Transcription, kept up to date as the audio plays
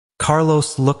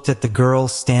Carlos looked at the girl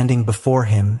standing before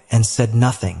him and said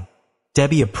nothing.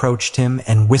 Debbie approached him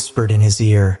and whispered in his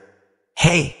ear,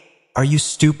 "Hey, are you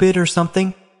stupid or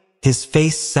something?" His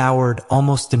face soured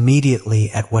almost immediately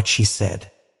at what she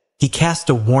said. He cast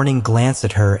a warning glance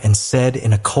at her and said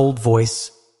in a cold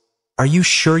voice, "Are you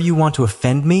sure you want to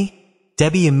offend me?"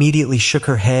 Debbie immediately shook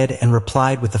her head and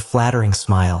replied with a flattering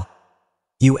smile,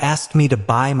 "You asked me to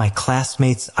buy my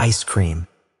classmates ice cream,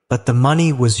 but the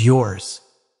money was yours.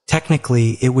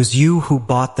 Technically, it was you who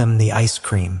bought them the ice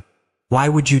cream. Why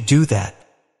would you do that?"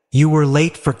 "You were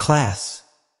late for class,"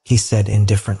 he said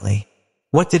indifferently.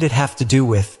 What did it have to do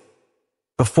with?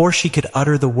 Before she could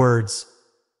utter the words,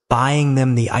 "buying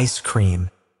them the ice cream,"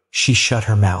 she shut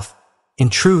her mouth. In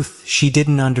truth, she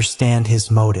didn't understand his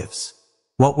motives.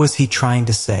 What was he trying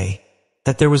to say?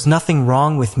 That there was nothing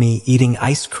wrong with me eating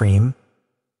ice cream,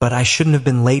 but I shouldn't have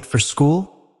been late for school?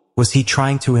 Was he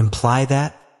trying to imply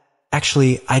that?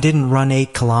 Actually, I didn't run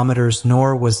 8 kilometers,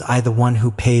 nor was I the one who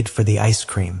paid for the ice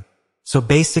cream. So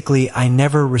basically, I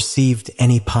never received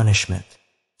any punishment.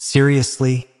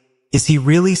 Seriously? Is he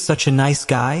really such a nice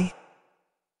guy?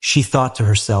 She thought to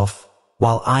herself,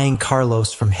 while eyeing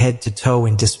Carlos from head to toe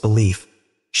in disbelief.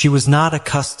 She was not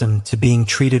accustomed to being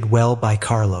treated well by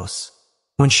Carlos.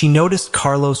 When she noticed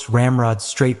Carlos' ramrod's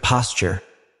straight posture,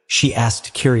 she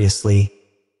asked curiously,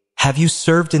 "Have you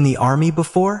served in the army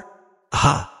before?"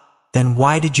 "Ah, then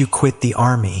why did you quit the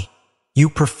army? You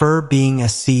prefer being a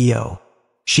CEO."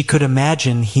 She could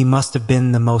imagine he must have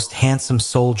been the most handsome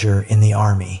soldier in the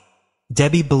army.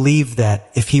 Debbie believed that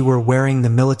if he were wearing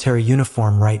the military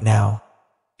uniform right now,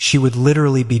 she would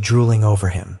literally be drooling over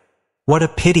him. What a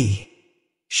pity,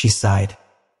 she sighed.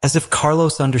 As if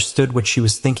Carlos understood what she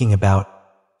was thinking about,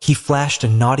 he flashed a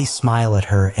naughty smile at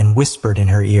her and whispered in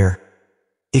her ear,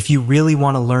 "If you really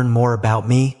want to learn more about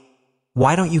me,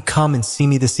 why don't you come and see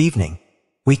me this evening?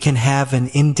 We can have an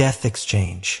in-depth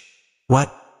exchange." What?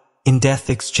 In-depth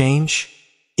exchange?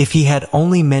 If he had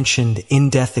only mentioned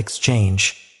in-depth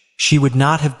exchange, she would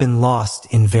not have been lost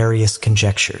in various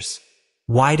conjectures.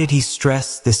 Why did he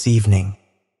stress this evening?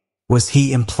 Was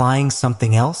he implying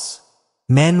something else?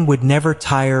 Men would never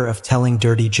tire of telling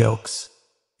dirty jokes,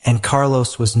 and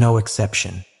Carlos was no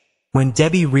exception. When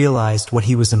Debbie realized what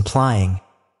he was implying,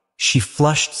 she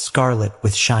flushed scarlet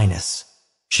with shyness.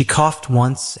 She coughed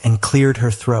once and cleared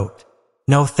her throat.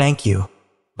 "No, thank you.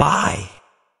 Bye,"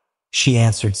 she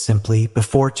answered simply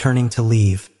before turning to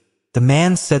leave. The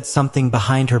man said something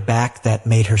behind her back that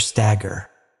made her stagger.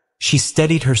 She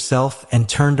steadied herself and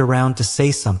turned around to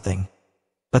say something,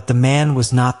 but the man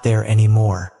was not there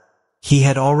anymore. He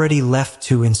had already left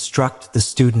to instruct the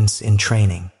students in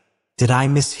training. Did I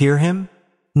mishear him?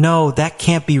 No, that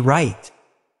can't be right,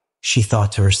 she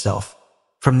thought to herself.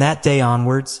 From that day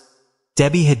onwards,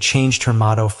 Debbie had changed her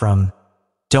motto from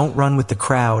 "don't run with the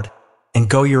crowd and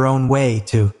go your own way"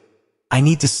 to "I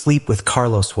need to sleep with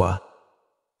Carlos.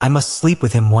 I must sleep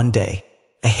with him one day,"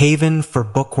 a haven for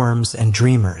bookworms and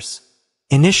dreamers.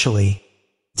 Initially,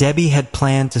 Debbie had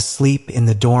planned to sleep in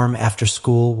the dorm after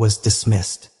school was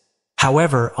dismissed.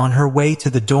 However, on her way to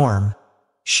the dorm,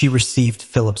 she received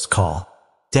Philip's call.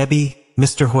 "Debbie,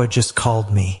 Mr. Hua just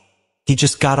called me. He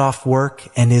just got off work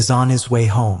and is on his way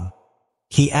home.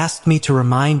 He asked me to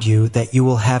remind you that you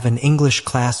will have an English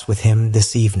class with him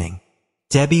this evening."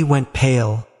 Debbie went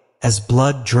pale as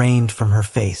blood drained from her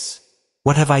face.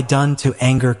 What have I done to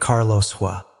anger Carlos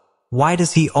Hua? Why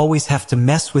does he always have to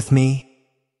mess with me?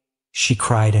 She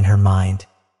cried in her mind.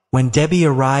 When Debbie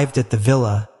arrived at the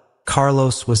villa,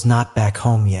 Carlos was not back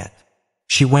home yet.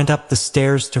 She went up the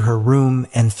stairs to her room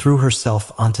and threw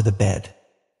herself onto the bed.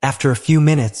 After a few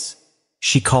minutes,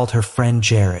 she called her friend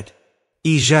Jared.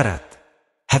 Jared,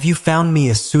 have you found me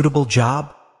a suitable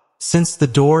job? Since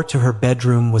the door to her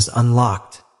bedroom was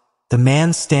unlocked, the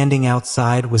man standing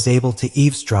outside was able to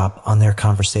eavesdrop on their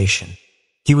conversation.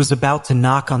 He was about to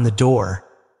knock on the door,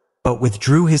 but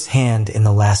withdrew his hand in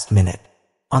the last minute.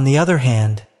 On the other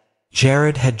hand,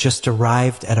 Jared had just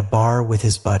arrived at a bar with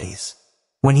his buddies.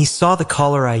 When he saw the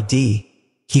caller ID,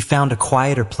 he found a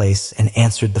quieter place and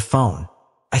answered the phone.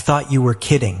 I thought you were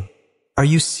kidding. Are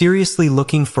you seriously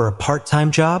looking for a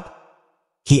part-time job?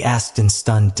 He asked in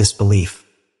stunned disbelief.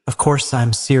 Of course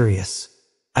I'm serious.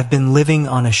 I've been living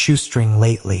on a shoestring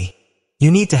lately.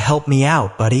 You need to help me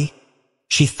out, buddy.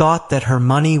 She thought that her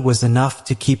money was enough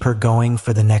to keep her going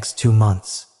for the next 2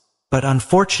 months. But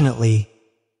unfortunately,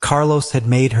 Carlos had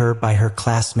made her buy her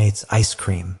classmates ice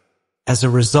cream. As a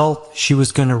result, she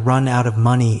was going to run out of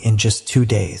money in just 2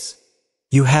 days.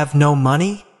 You have no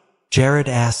money? Jared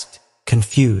asked,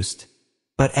 confused.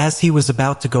 But as he was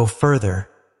about to go further,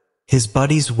 his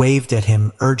buddies waved at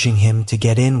him, urging him to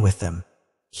get in with them.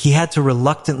 He had to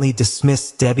reluctantly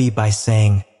dismiss Debbie by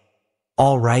saying,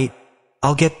 "All right,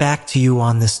 I'll get back to you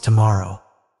on this tomorrow."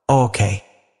 "Oh, okay.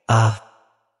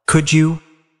 Could you?"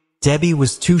 Debbie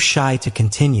was too shy to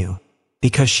continue,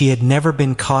 because she had never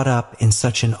been caught up in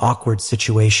such an awkward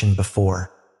situation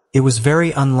before. It was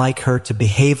very unlike her to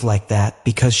behave like that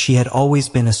because she had always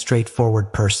been a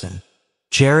straightforward person.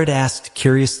 Jared asked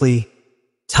curiously,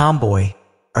 "Tomboy,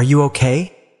 are you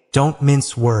okay? Don't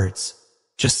mince words.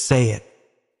 Just say it.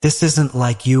 This isn't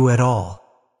like you at all."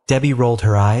 Debbie rolled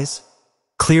her eyes,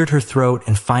 cleared her throat,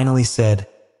 and finally said,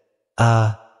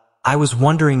 I was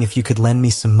wondering if you could lend me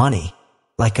some money,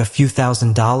 like a few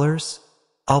 $1,000s.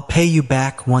 I'll pay you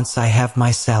back once I have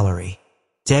my salary."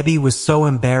 Debbie was so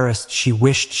embarrassed she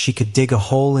wished she could dig a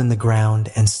hole in the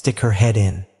ground and stick her head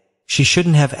in. She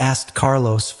shouldn't have asked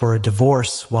Carlos for a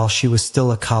divorce while she was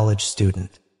still a college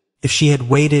student. If she had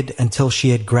waited until she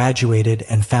had graduated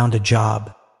and found a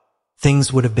job,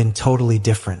 things would have been totally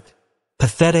different.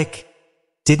 Pathetic,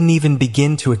 didn't even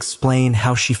begin to explain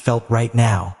how she felt right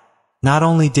now. Not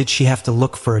only did she have to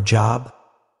look for a job,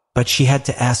 but she had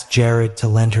to ask Jared to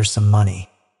lend her some money.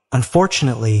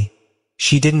 Unfortunately,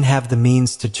 she didn't have the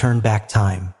means to turn back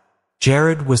time.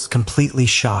 Jared was completely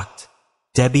shocked.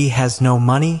 Debbie has no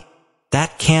money?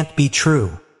 That can't be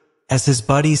true. As his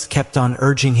buddies kept on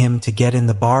urging him to get in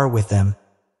the bar with them,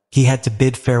 he had to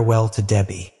bid farewell to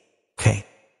Debbie. "Okay,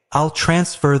 I'll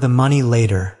transfer the money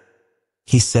later,"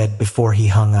 he said before he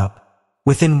hung up.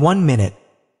 Within 1 minute,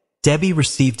 Debbie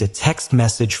received a text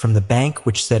message from the bank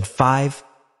which said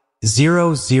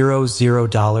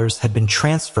 $5,000 had been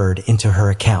transferred into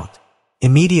her account.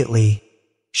 Immediately,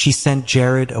 she sent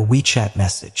Jared a WeChat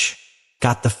message.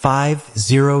 "Got the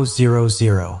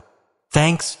 5,000.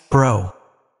 Thanks, bro."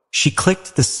 She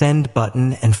clicked the send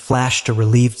button and flashed a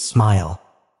relieved smile.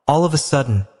 All of a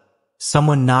sudden,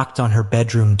 someone knocked on her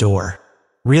bedroom door.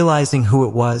 Realizing who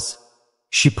it was,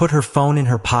 she put her phone in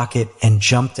her pocket and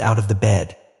jumped out of the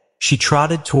bed. She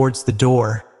trotted towards the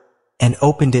door and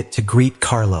opened it to greet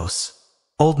Carlos.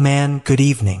 "Old man, good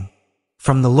evening."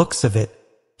 From the looks of it,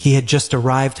 he had just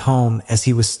arrived home as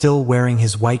he was still wearing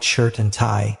his white shirt and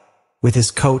tie, with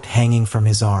his coat hanging from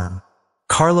his arm.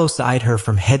 Carlos eyed her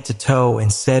from head to toe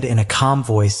and said in a calm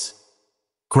voice,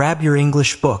 "Grab your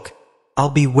English book. I'll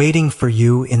be waiting for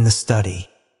you in the study."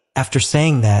 After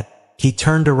saying that, he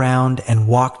turned around and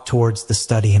walked towards the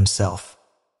study himself.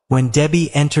 When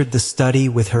Debbie entered the study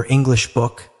with her English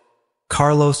book,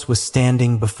 Carlos was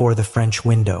standing before the French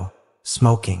window,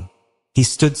 smoking. He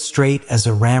stood straight as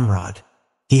a ramrod.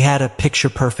 He had a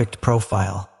picture-perfect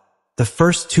profile. The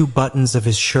first 2 buttons of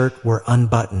his shirt were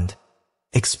unbuttoned,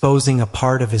 exposing a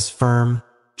part of his firm,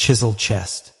 chiseled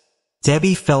chest.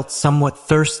 Debbie felt somewhat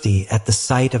thirsty at the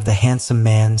sight of the handsome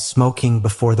man smoking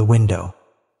before the window.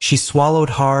 She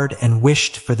swallowed hard and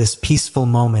wished for this peaceful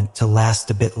moment to last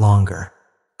a bit longer.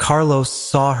 Carlos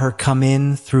saw her come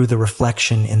in through the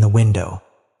reflection in the window.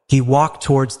 He walked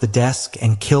towards the desk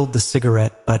and killed the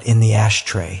cigarette butt in the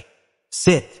ashtray.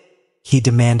 "Sit," he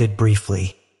demanded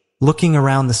briefly. Looking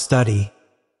around the study,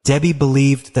 Debbie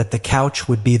believed that the couch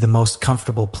would be the most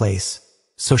comfortable place,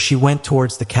 so she went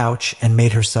towards the couch and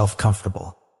made herself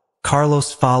comfortable.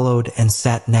 Carlos followed and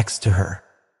sat next to her.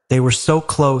 They were so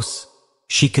close,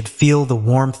 she could feel the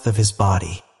warmth of his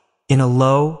body. In a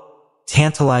low,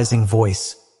 tantalizing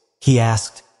voice, he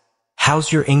asked,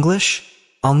 "How's your English?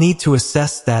 I'll need to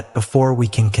assess that before we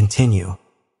can continue.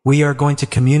 We are going to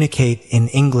communicate in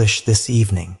English this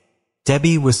evening."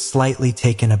 Debbie was slightly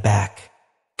taken aback.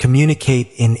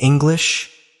 "Communicate in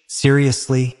English?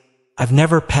 Seriously? I've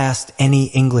never passed any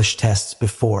English tests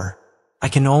before. I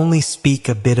can only speak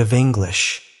a bit of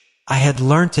English. I had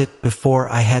learnt it before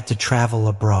I had to travel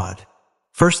abroad.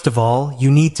 First of all,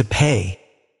 you need to pay."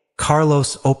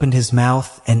 Carlos opened his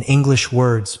mouth and English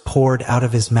words poured out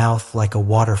of his mouth like a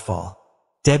waterfall.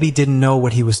 Debbie didn't know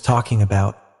what he was talking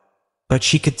about, but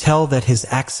she could tell that his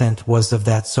accent was of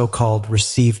that so-called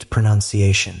received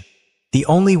pronunciation. The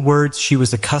only words she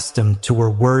was accustomed to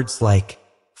were words like,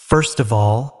 "first of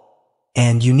all,"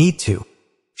 and "you need to."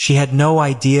 She had no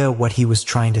idea what he was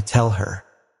trying to tell her.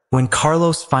 When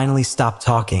Carlos finally stopped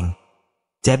talking,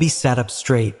 Debbie sat up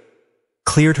straight,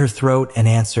 cleared her throat, and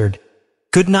answered,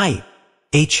 "Good night.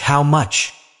 How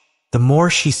much?" The more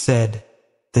she said,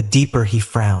 the deeper he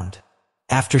frowned.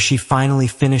 After she finally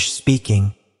finished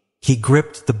speaking, he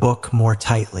gripped the book more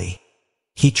tightly.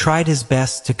 He tried his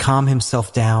best to calm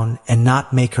himself down and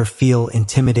not make her feel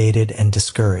intimidated and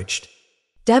discouraged.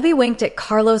 Debbie winked at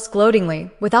Carlos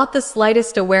gloatingly, without the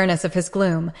slightest awareness of his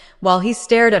gloom, while he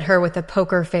stared at her with a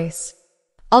poker face.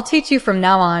 "I'll teach you from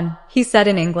now on," he said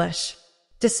in English.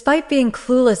 Despite being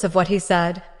clueless of what he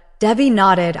said, Debbie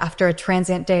nodded after a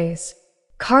transient daze.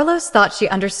 Carlos thought she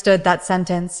understood that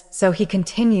sentence, so he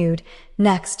continued,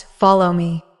 "Next, follow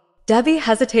me." Debbie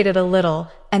hesitated a little,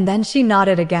 and then she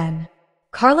nodded again.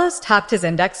 Carlos tapped his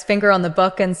index finger on the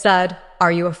book and said,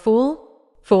 "Are you a fool?"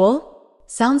 "Fool?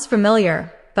 Sounds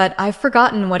familiar, but I've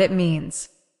forgotten what it means."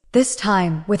 This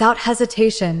time, without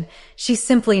hesitation, she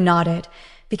simply nodded,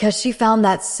 because she found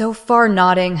that so far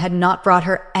nodding had not brought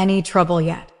her any trouble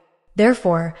yet.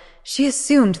 Therefore, she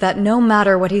assumed that no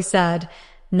matter what he said,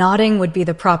 nodding would be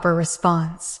the proper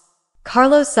response.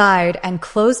 Carlos sighed and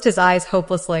closed his eyes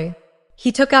hopelessly.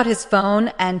 He took out his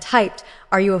phone and typed,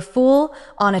 "Are you a fool?"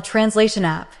 on a translation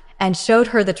app and showed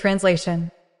her the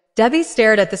translation. Debbie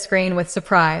stared at the screen with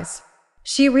surprise.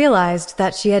 She realized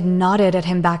that she had nodded at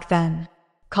him back then.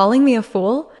 Calling me a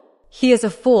fool? He is a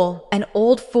fool, an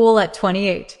old fool at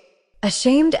 28.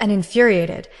 Ashamed and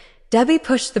infuriated, Debbie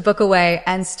pushed the book away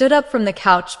and stood up from the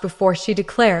couch before she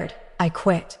declared, "I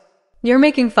quit." "You're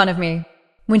making fun of me."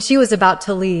 When she was about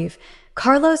to leave,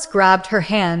 Carlos grabbed her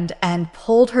hand and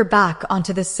pulled her back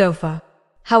onto the sofa.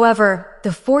 However,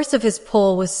 the force of his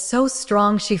pull was so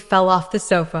strong she fell off the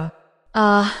sofa.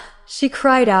 She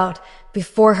cried out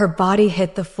before her body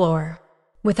hit the floor.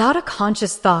 Without a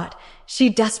conscious thought, she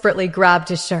desperately grabbed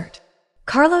his shirt.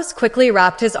 Carlos quickly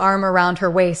wrapped his arm around her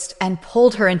waist and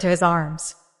pulled her into his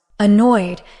arms.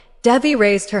 Annoyed, Debbie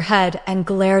raised her head and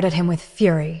glared at him with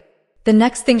fury. The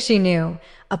next thing she knew,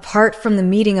 apart from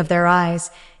the meeting of their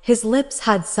eyes, his lips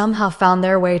had somehow found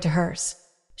their way to hers.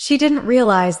 She didn't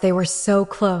realize they were so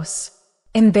close.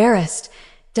 Embarrassed,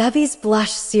 Debbie's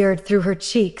blush seared through her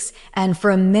cheeks, and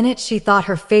for a minute she thought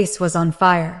her face was on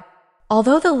fire.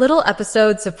 Although the little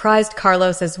episode surprised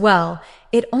Carlos as well,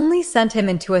 it only sent him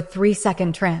into a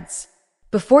 3-second trance.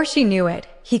 Before she knew it,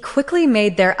 he quickly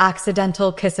made their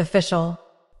accidental kiss official.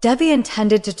 Debbie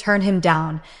intended to turn him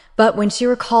down, but when she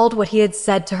recalled what he had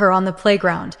said to her on the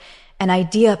playground, an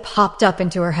idea popped up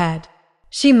into her head.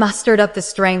 She mustered up the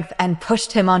strength and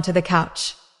pushed him onto the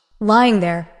couch. Lying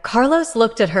there, Carlos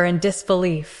looked at her in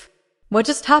disbelief. What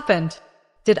just happened?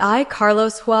 Did I,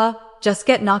 Carlos Hua, just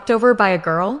get knocked over by a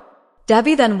girl?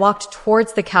 Debbie then walked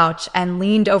towards the couch and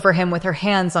leaned over him with her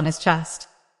hands on his chest.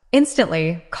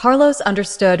 Instantly, Carlos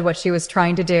understood what she was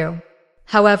trying to do.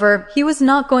 However, he was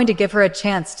not going to give her a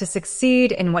chance to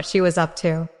succeed in what she was up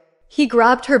to. He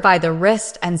grabbed her by the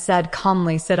wrist and said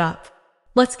calmly, "Sit up.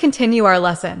 Let's continue our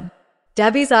lesson."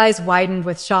 Debbie's eyes widened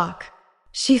with shock.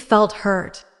 She felt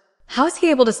hurt. How is he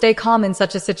able to stay calm in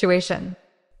such a situation?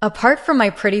 Apart from my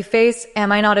pretty face,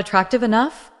 am I not attractive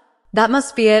enough? That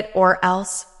must be it, or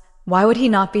else, why would he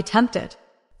not be tempted?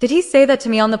 Did he say that to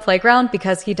me on the playground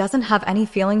because he doesn't have any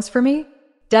feelings for me?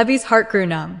 Debbie's heart grew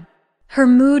numb. Her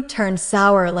mood turned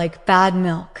sour like bad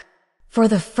milk. For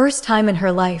the first time in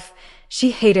her life,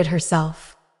 she hated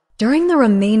herself. During the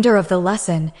remainder of the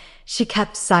lesson, she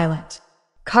kept silent.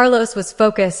 Carlos was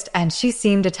focused and she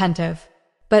seemed attentive,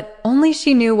 but only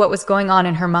she knew what was going on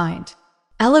in her mind.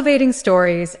 Elevating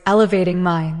stories, elevating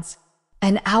minds.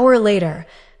 An hour later,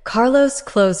 Carlos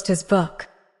closed his book.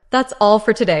 "That's all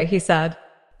for today," he said.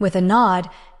 With a nod,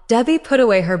 Debbie put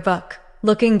away her book,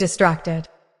 looking distracted.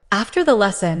 After the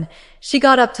lesson, she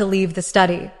got up to leave the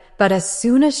study, but as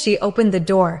soon as she opened the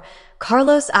door,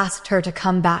 Carlos asked her to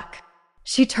come back.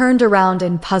 She turned around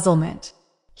in puzzlement.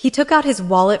 He took out his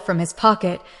wallet from his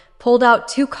pocket, pulled out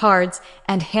 2 cards,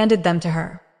 and handed them to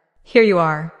her. "Here you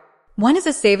are. One is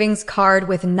a savings card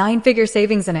with 9-figure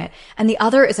savings in it, and the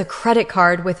other is a credit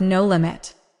card with no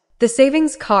limit." The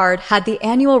savings card had the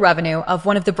annual revenue of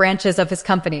one of the branches of his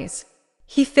companies.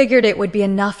 He figured it would be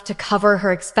enough to cover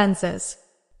her expenses.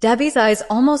 Debbie's eyes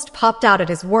almost popped out at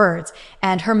his words,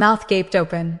 and her mouth gaped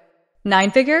open. 9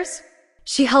 figures?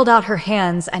 She held out her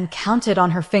hands and counted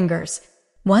on her fingers.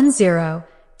 1 0,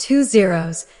 2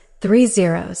 zeros, 3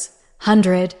 zeros,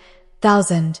 100,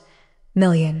 1,000,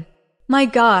 million. My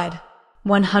God,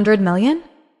 100 million?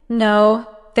 No,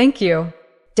 thank you.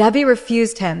 Debbie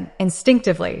refused him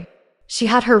instinctively. She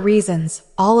had her reasons,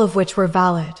 all of which were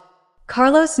valid.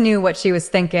 Carlos knew what she was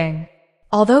thinking.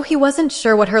 Although he wasn't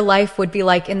sure what her life would be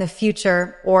like in the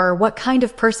future or what kind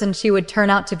of person she would turn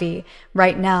out to be,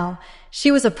 right now, she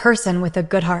was a person with a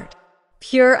good heart.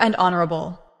 Pure and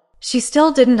honorable. She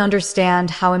still didn't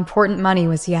understand how important money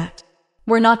was yet.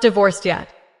 We're not divorced yet.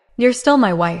 You're still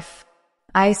my wife.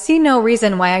 I see no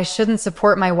reason why I shouldn't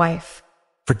support my wife.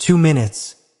 For 2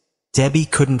 minutes, Debbie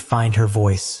couldn't find her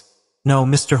voice. "No,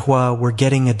 Mr. Hua, we're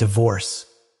getting a divorce.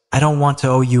 I don't want to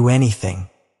owe you anything.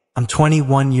 I'm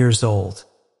 21 years old.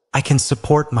 I can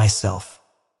support myself."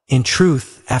 In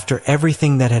truth, after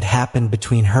everything that had happened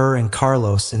between her and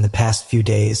Carlos in the past few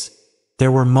days,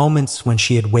 There were moments when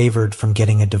she had wavered from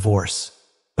getting a divorce,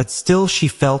 but still she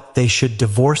felt they should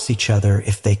divorce each other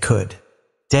if they could.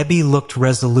 Debbie looked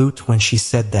resolute when she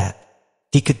said that.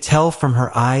 He could tell from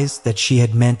her eyes that she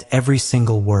had meant every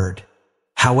single word.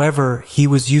 However, he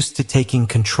was used to taking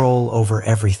control over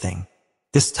everything.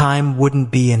 This time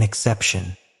wouldn't be an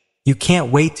exception. You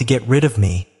can't wait to get rid of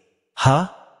me, huh?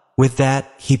 With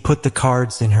that, he put the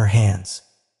cards in her hands.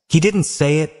 He didn't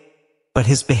say it, but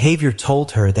his behavior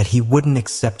told her that he wouldn't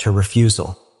accept her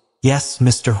refusal. Yes,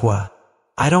 Mr. Hua,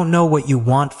 I don't know what you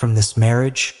want from this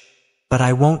marriage, but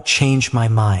I won't change my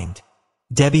mind.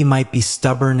 Debbie might be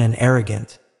stubborn and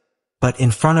arrogant, but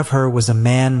in front of her was a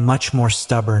man much more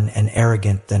stubborn and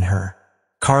arrogant than her.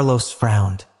 Carlos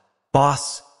frowned.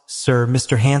 Boss, sir,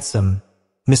 Mr. Handsome,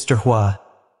 Mr. Hua,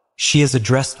 she has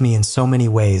addressed me in so many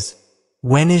ways.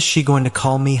 When is she going to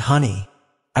call me honey?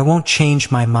 I won't change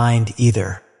my mind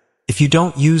either. If you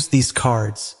don't use these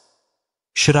cards,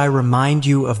 should I remind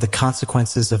you of the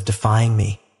consequences of defying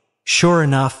me? Sure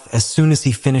enough, as soon as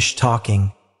he finished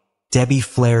talking, Debbie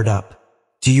flared up.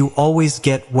 Do you always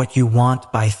get what you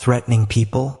want by threatening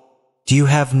people? Do you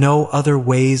have no other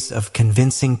ways of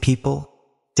convincing people?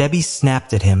 Debbie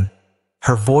snapped at him.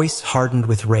 Her voice hardened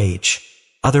with rage.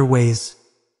 Other ways?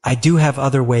 I do have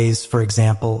other ways, for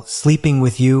example, sleeping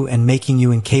with you and making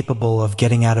you incapable of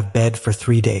getting out of bed for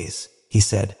 3 days, he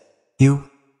said.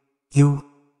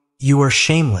 You are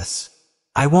shameless.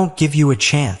 I won't give you a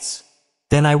chance.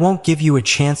 Then I won't give you a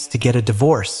chance to get a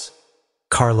divorce,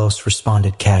 Carlos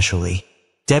responded casually.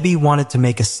 Debbie wanted to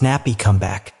make a snappy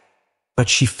comeback, but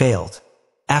she failed.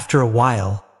 After a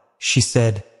while, she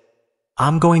said,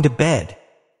 I'm going to bed.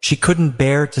 She couldn't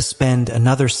bear to spend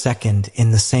another second in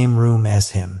the same room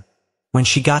as him. When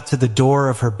she got to the door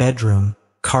of her bedroom,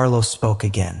 Carlos spoke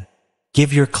again.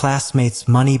 Give your classmates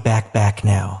money back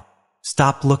now.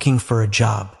 Stop looking for a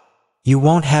job. You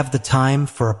won't have the time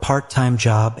for a part-time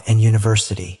job and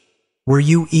university. Were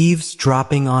you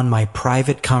eavesdropping on my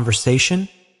private conversation?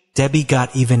 Debbie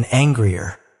got even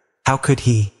angrier. How could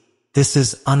he? This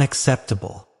is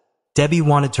unacceptable. Debbie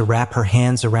wanted to wrap her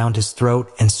hands around his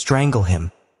throat and strangle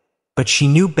him, but she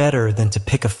knew better than to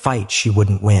pick a fight she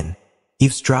wouldn't win.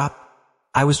 Eavesdrop?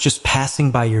 I was just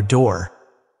passing by your door,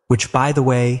 which, by the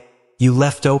way, you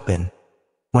left open,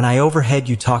 when I overheard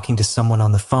you talking to someone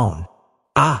on the phone.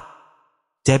 Ah!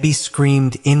 Debbie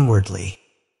screamed inwardly.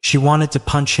 She wanted to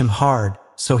punch him hard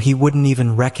so he wouldn't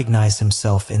even recognize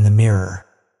himself in the mirror.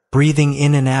 Breathing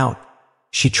in and out,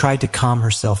 she tried to calm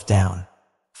herself down.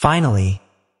 Finally,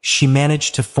 she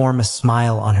managed to form a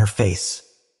smile on her face.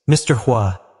 Mr.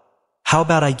 Hua, how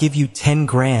about I give you 10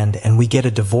 grand and we get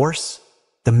a divorce?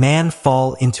 The man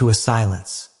fell into a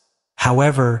silence.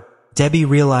 However, Debbie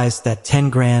realized that 10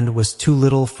 grand was too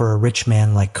little for a rich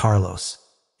man like Carlos.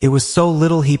 It was so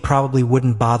little he probably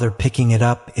wouldn't bother picking it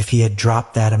up if he had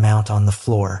dropped that amount on the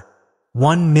floor.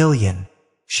 1 million,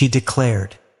 she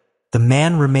declared. The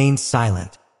man remained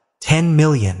silent. 10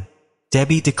 million,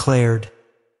 Debbie declared,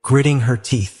 gritting her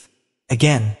teeth.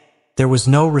 Again, there was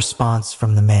no response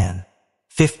from the man.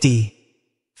 50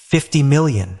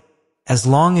 million. As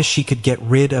long as she could get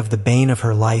rid of the bane of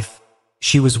her life,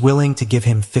 she was willing to give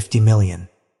him 50 million.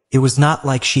 It was not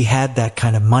like she had that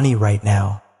kind of money right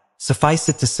now. Suffice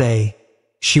it to say,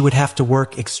 she would have to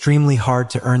work extremely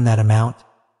hard to earn that amount,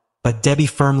 but Debbie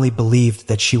firmly believed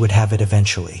that she would have it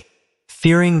eventually.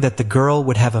 Fearing that the girl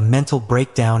would have a mental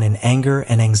breakdown in anger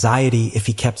and anxiety if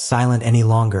he kept silent any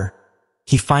longer,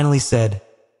 he finally said,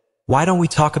 Why don't we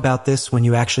talk about this when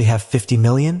you actually have 50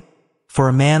 million? For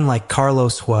a man like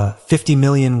Carlos Hua, 50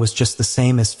 million was just the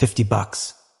same as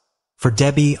 $50. For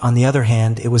Debbie, on the other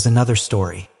hand, it was another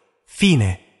story.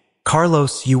 Fine.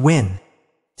 Carlos, you win.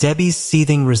 Debbie's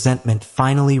seething resentment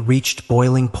finally reached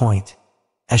boiling point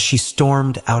as she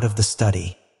stormed out of the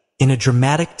study. In a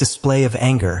dramatic display of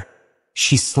anger,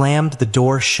 she slammed the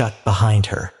door shut behind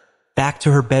her. Back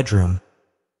to her bedroom,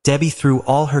 Debbie threw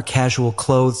all her casual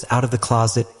clothes out of the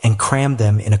closet and crammed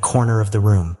them in a corner of the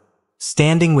room.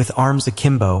 Standing with arms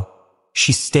akimbo,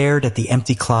 she stared at the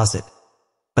empty closet,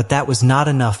 but that was not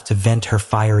enough to vent her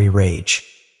fiery rage.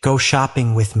 Go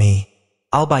shopping with me.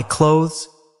 I'll buy clothes,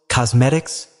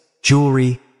 cosmetics,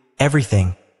 jewelry,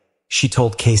 everything, she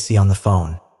told Casey on the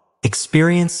phone.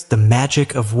 Experience the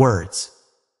magic of words.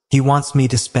 He wants me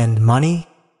to spend money?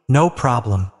 No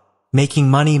problem. Making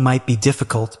money might be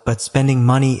difficult, but spending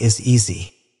money is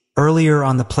easy. Earlier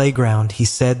on the playground, he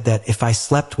said that if I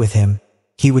slept with him,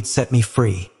 he would set me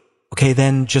free. Okay,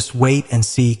 then just wait and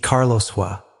see, Carlos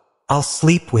Hua. I'll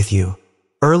sleep with you.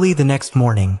 Early the next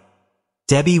morning,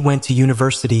 Debbie went to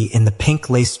university in the pink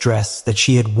lace dress that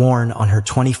she had worn on her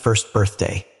 21st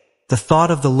birthday. The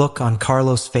thought of the look on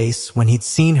Carlos' face when he'd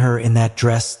seen her in that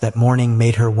dress that morning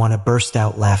made her want to burst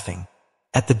out laughing.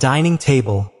 At the dining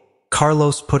table,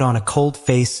 Carlos put on a cold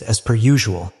face as per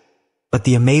usual, but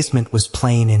the amazement was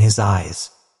plain in his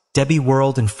eyes. Debbie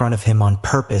whirled in front of him on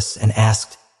purpose and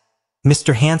asked,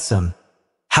 "Mr. Handsome,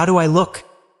 how do I look?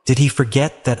 Did he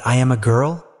forget that I am a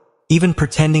girl? Even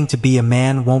pretending to be a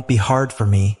man won't be hard for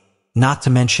me, not to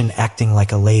mention acting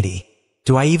like a lady.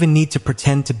 Do I even need to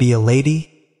pretend to be a lady?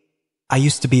 I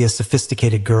used to be a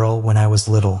sophisticated girl when I was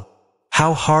little.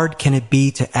 How hard can it be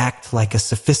to act like a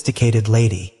sophisticated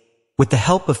lady? With the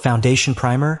help of foundation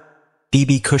primer,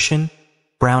 BB cushion,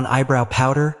 brown eyebrow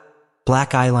powder,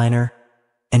 black eyeliner,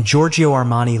 and Giorgio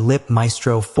Armani Lip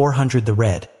Maestro 400 the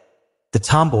Red, the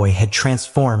tomboy had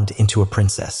transformed into a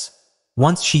princess.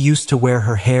 Once she used to wear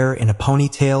her hair in a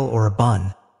ponytail or a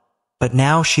bun, but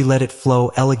now she let it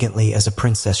flow elegantly as a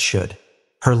princess should.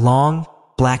 Her long,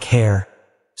 black hair,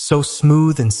 so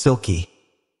smooth and silky,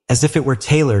 as if it were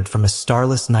tailored from a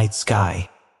starless night sky.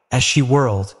 As she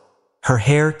whirled, her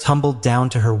hair tumbled down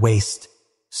to her waist,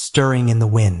 stirring in the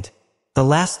wind. The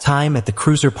last time at the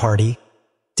cruiser party,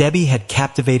 Debbie had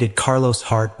captivated Carlos'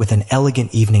 heart with an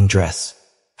elegant evening dress.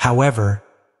 However,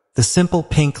 the simple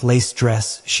pink lace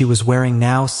dress she was wearing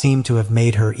now seemed to have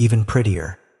made her even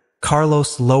prettier.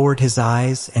 Carlos lowered his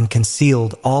eyes and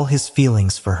concealed all his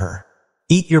feelings for her.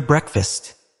 "Eat your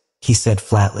breakfast," he said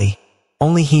flatly.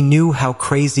 Only he knew how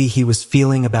crazy he was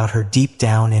feeling about her deep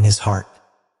down in his heart.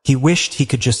 He wished he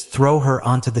could just throw her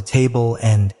onto the table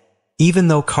and, even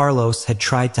though Carlos had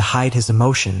tried to hide his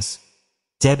emotions,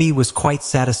 Debbie was quite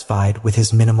satisfied with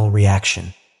his minimal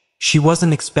reaction. She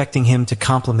wasn't expecting him to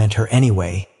compliment her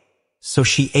anyway, so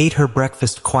she ate her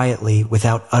breakfast quietly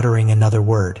without uttering another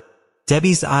word.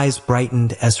 Debbie's eyes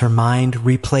brightened as her mind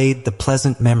replayed the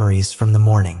pleasant memories from the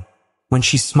morning. When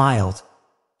she smiled,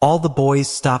 all the boys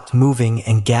stopped moving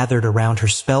and gathered around her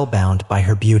spellbound by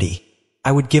her beauty.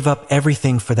 "I would give up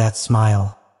everything for that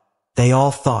smile," they all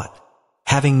thought.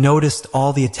 Having noticed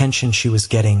all the attention she was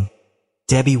getting,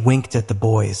 Debbie winked at the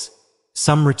boys.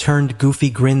 Some returned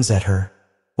goofy grins at her,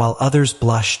 while others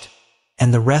blushed,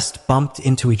 and the rest bumped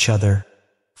into each other,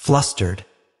 flustered,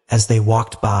 as they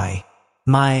walked by.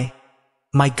 My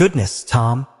goodness,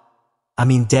 Tom.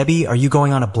 Debbie, are you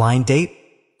going on a blind date?"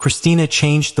 Christina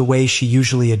changed the way she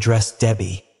usually addressed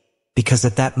Debbie, because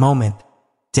at that moment,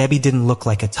 Debbie didn't look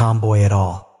like a tomboy at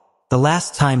all. The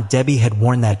last time Debbie had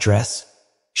worn that dress,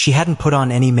 she hadn't put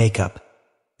on any makeup,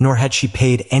 nor had she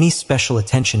paid any special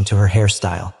attention to her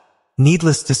hairstyle.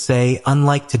 Needless to say,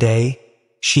 unlike today,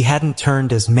 she hadn't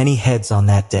turned as many heads on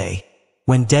that day.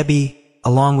 When Debbie,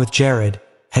 along with Jared,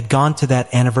 had gone to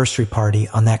that anniversary party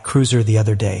on that cruiser the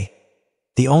other day,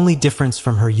 the only difference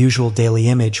from her usual daily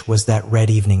image was that red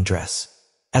evening dress.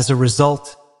 As a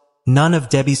result, none of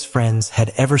Debbie's friends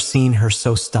had ever seen her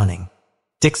so stunning.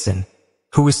 Dixon,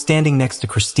 who was standing next to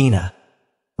Christina,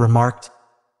 remarked,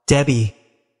 "Debbie,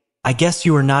 I guess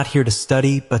you are not here to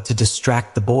study but to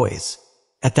distract the boys."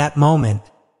 At that moment,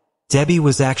 Debbie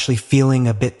was actually feeling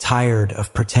a bit tired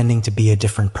of pretending to be a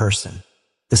different person.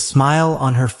 The smile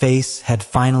on her face had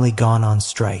finally gone on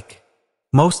strike.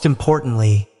 Most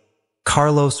importantly,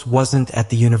 Carlos wasn't at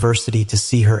the university to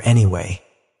see her anyway.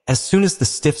 As soon as the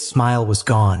stiff smile was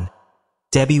gone,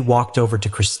 Debbie walked over to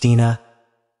Christina,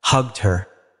 hugged her,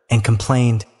 and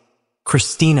complained,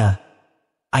 "Christina,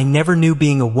 I never knew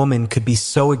being a woman could be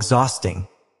so exhausting."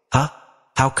 "Huh?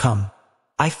 How come?"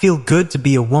 "I feel good to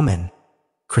be a woman,"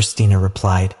 Christina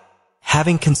replied,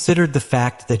 having considered the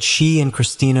fact that she and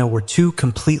Christina were two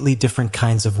completely different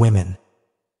kinds of women.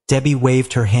 Debbie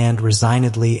waved her hand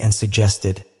resignedly and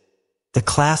suggested, "The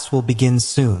class will begin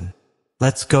soon.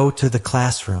 Let's go to the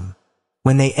classroom."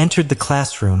 When they entered the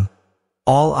classroom,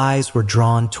 all eyes were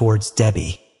drawn towards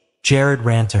Debbie. Jared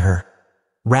ran to her,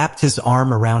 wrapped his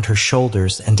arm around her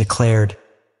shoulders and declared,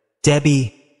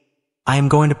 "Debbie, I am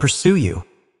going to pursue you.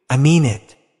 I mean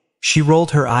it." She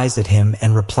rolled her eyes at him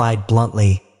and replied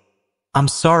bluntly, "I'm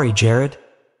sorry, Jared,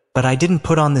 but I didn't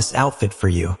put on this outfit for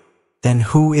you." "Then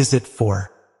who is it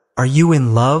for? Are you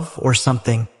in love or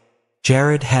something?"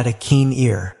 Jared had a keen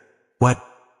ear. "What?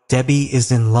 Debbie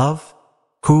is in love?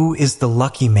 Who is the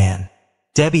lucky man?"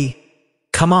 "Debbie,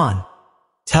 come on,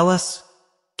 tell us,"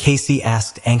 Casey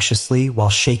asked anxiously while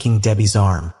shaking Debbie's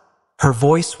arm. Her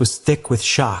voice was thick with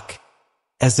shock,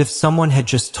 as if someone had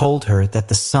just told her that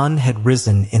the sun had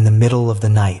risen in the middle of the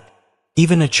night.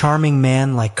 Even a charming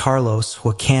man like Carlos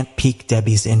who can't pique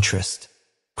Debbie's interest.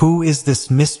 Who is this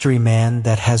mystery man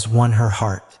that has won her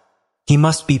heart? He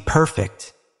must be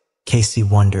perfect, Casey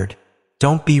wondered.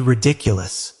 "Don't be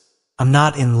ridiculous. I'm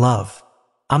not in love.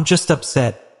 I'm just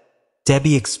upset.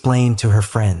 Debbie explained to her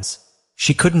friends.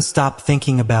 She couldn't stop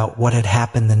thinking about what had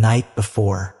happened the night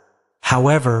before.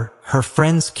 However, her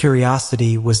friends'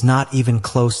 curiosity was not even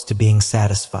close to being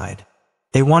satisfied.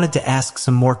 They wanted to ask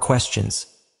some more questions,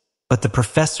 but the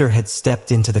professor had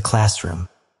stepped into the classroom.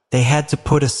 They had to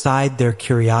put aside their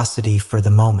curiosity for the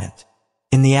moment.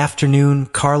 In the afternoon,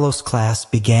 Carlos' class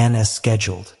began as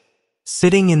scheduled.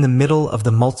 Sitting in the middle of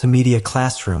the multimedia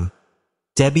classroom,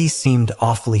 Debbie seemed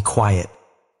awfully quiet.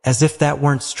 As if that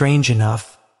weren't strange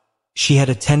enough, she had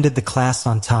attended the class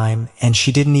on time, and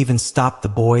she didn't even stop the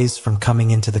boys from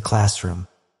coming into the classroom.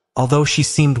 Although she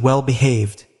seemed well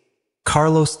behaved,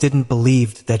 Carlos didn't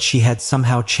believe that she had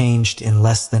somehow changed in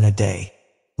less than a day.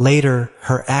 Later,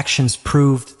 her actions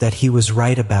proved that he was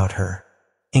right about her.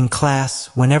 In class,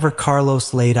 whenever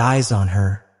Carlos laid eyes on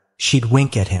her, she'd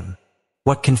wink at him.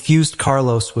 What confused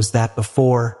Carlos was that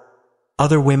before,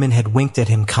 other women had winked at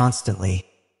him constantly,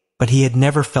 but he had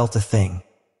never felt a thing.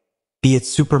 Be it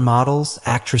supermodels,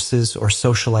 actresses, or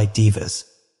socialite divas.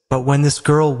 But when this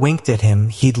girl winked at him,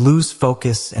 he'd lose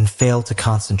focus and fail to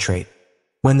concentrate.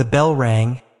 When the bell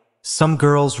rang, some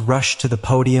girls rushed to the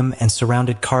podium and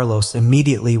surrounded Carlos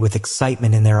immediately with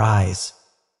excitement in their eyes,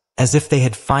 as if they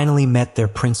had finally met their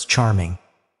Prince Charming.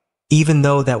 Even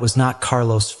though that was not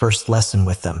Carlos' first lesson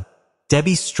with them.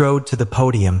 Debbie strode to the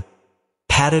podium,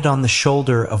 patted on the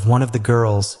shoulder of one of the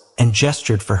girls, and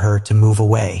gestured for her to move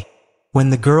away. When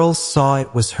the girls saw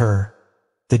it was her,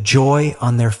 the joy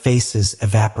on their faces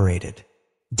evaporated.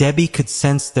 Debbie could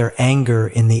sense their anger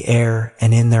in the air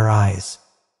and in their eyes.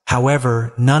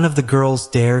 However, none of the girls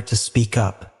dared to speak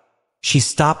up. She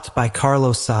stopped by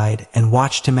Carlos' side and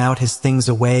watched him out his things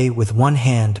away with one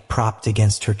hand propped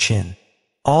against her chin.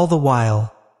 All the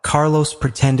while, Carlos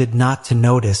pretended not to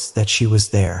notice that she was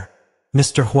there.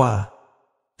 Mr. Hua,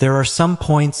 there are some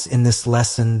points in this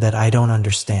lesson that I don't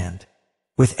understand.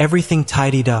 With everything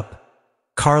tidied up,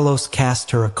 Carlos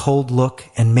cast her a cold look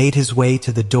and made his way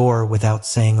to the door without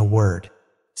saying a word.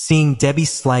 Seeing Debbie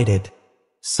slighted,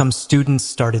 some students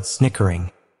started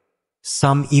snickering.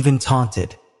 Some even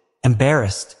taunted.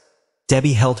 Embarrassed,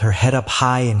 Debbie held her head up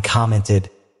high and commented,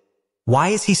 "Why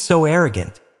is he so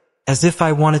arrogant? As if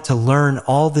I wanted to learn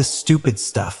all this stupid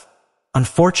stuff."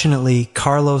 Unfortunately,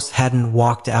 Carlos hadn't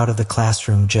walked out of the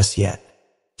classroom just yet.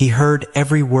 He heard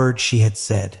every word she had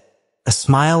said. A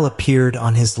smile appeared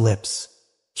on his lips.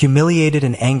 Humiliated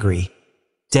and angry,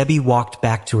 Debbie walked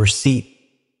back to her seat,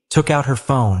 took out her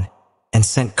phone, and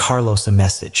sent Carlos a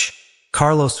message.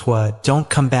 "Carlos Hua, don't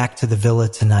come back to the villa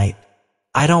tonight.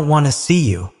 I don't want to see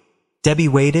you." Debbie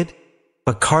waited,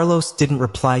 but Carlos didn't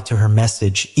reply to her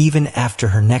message even after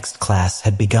her next class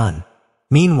had begun.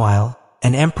 Meanwhile,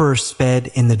 an emperor sped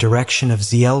in the direction of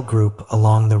ZL Group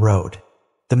along the road.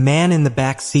 The man in the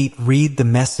back seat read the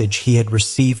message he had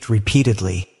received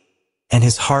repeatedly, and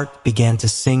his heart began to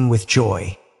sing with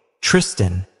joy.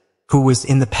 Tristan, who was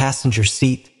in the passenger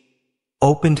seat,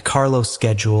 opened Carlos'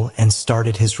 schedule and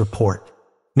started his report.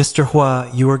 "Mr. Hua,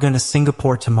 you are going to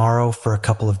Singapore tomorrow for a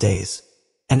couple of days.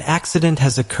 An accident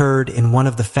has occurred in one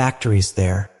of the factories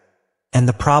there, and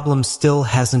the problem still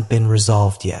hasn't been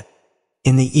resolved yet."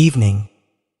 In the evening,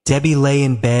 Debbie lay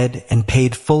in bed and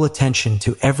paid full attention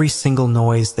to every single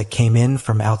noise that came in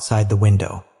from outside the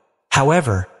window.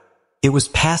 However, it was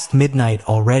past midnight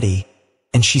already,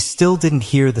 and she still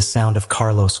didn't hear the sound of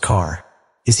Carlos' car.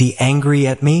 Is he angry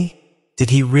at me?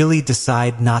 Did he really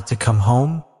decide not to come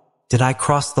home? Did I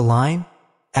cross the line?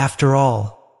 After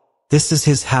all, this is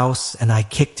his house and I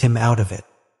kicked him out of it.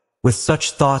 With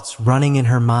such thoughts running in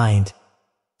her mind,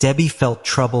 Debbie felt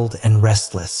troubled and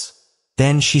restless.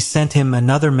 Then she sent him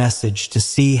another message to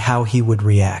see how he would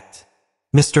react.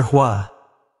 "Mr. Hua,"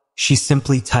 she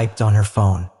simply typed on her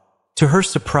phone. To her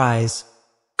surprise,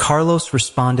 Carlos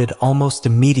responded almost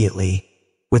immediately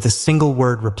with a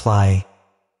single-word reply,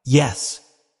 "Yes."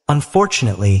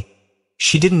 Unfortunately,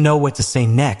 she didn't know what to say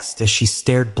next as she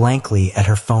stared blankly at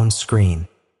her phone screen.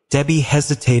 Debbie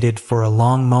hesitated for a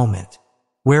long moment.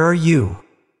 "Where are you?"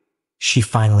 she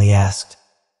finally asked.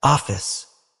 "Office."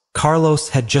 Carlos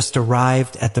had just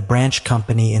arrived at the branch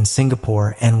company in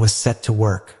Singapore and was set to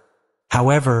work.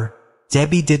 However,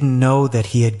 Debbie didn't know that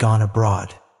he had gone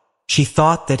abroad. She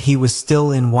thought that he was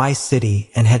still in Y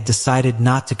City and had decided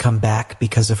not to come back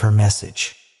because of her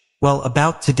message. "Well,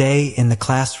 about today in the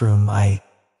classroom,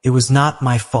 it was not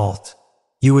my fault.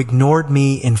 You ignored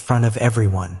me in front of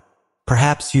everyone.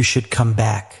 Perhaps you should come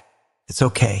back. It's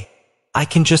okay. I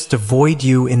can just avoid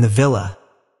you in the villa."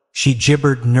 She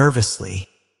gibbered nervously.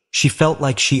 She felt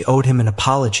like she owed him an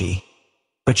apology,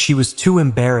 but she was too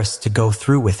embarrassed to go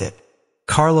through with it.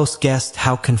 Carlos guessed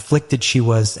how conflicted she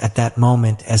was at that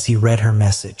moment as he read her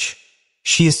message.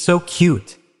 She is so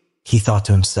cute, he thought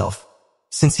to himself.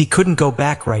 Since he couldn't go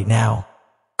back right now,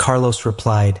 Carlos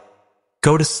replied,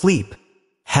 "Go to sleep."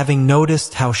 Having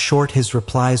noticed how short his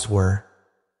replies were,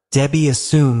 Debbie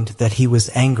assumed that he was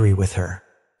angry with her.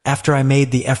 After I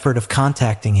made the effort of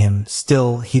contacting him,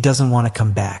 still he doesn't want to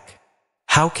come back.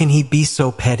 How can he be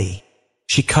so petty?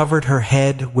 She covered her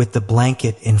head with the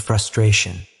blanket in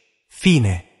frustration.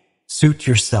 Fine, suit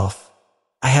yourself.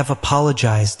 I have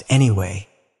apologized anyway.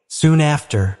 Soon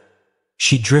after,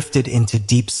 she drifted into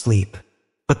deep sleep.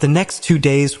 But the next 2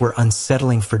 days were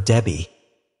unsettling for Debbie,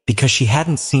 because she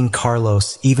hadn't seen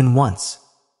Carlos even once,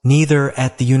 neither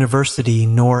at the university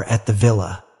nor at the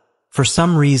villa. For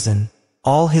some reason,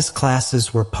 all his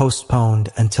classes were postponed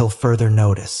until further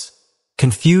notice.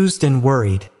 Confused and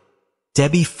worried,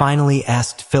 Debbie finally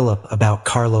asked Philip about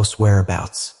Carlos'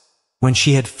 whereabouts. When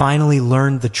she had finally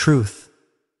learned the truth,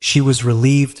 she was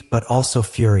relieved but also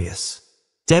furious.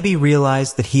 Debbie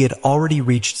realized that he had already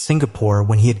reached Singapore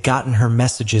when he had gotten her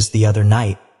messages the other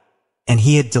night, and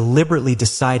he had deliberately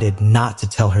decided not to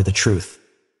tell her the truth.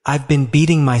 I've been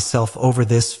beating myself over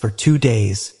this for 2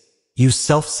 days, you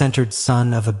self-centered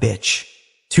son of a bitch.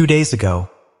 2 days ago,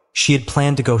 she had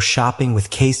planned to go shopping with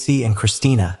Casey and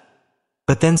Christina,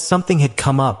 but then something had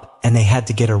come up and they had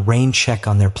to get a rain check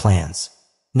on their plans.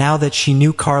 Now that she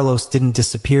knew Carlos didn't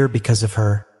disappear because of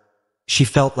her, she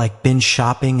felt like binge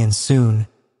shopping, and soon,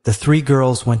 the 3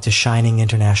 girls went to Shining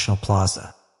International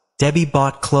Plaza. Debbie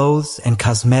bought clothes and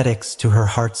cosmetics to her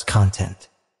heart's content.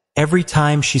 Every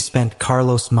time she spent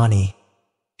Carlos' money,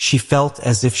 she felt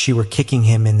as if she were kicking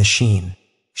him in the sheen.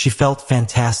 She felt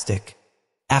fantastic.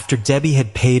 After Debbie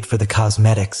had paid for the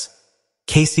cosmetics,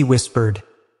 Casey whispered,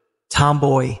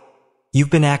 "Tomboy,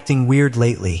 you've been acting weird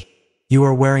lately. You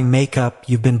are wearing makeup,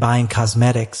 you've been buying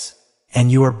cosmetics,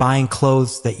 and you are buying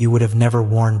clothes that you would have never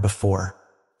worn before.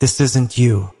 This isn't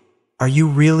you. Are you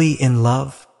really in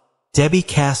love?" Debbie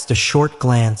cast a short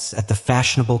glance at the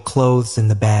fashionable clothes in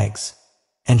the bags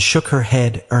and shook her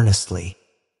head earnestly.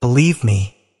 "Believe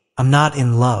me, I'm not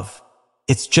in love.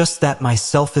 It's just that my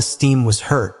self-esteem was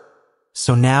hurt,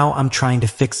 so now I'm trying to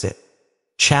fix it."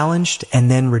 Challenged and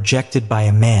then rejected by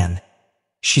a man,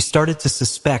 she started to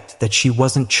suspect that she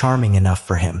wasn't charming enough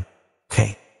for him.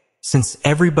 "Okay, since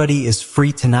everybody is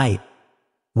free tonight,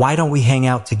 why don't we hang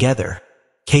out together?"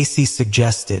 Casey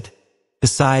suggested.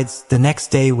 Besides, the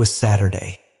next day was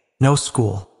Saturday. No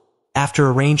school. After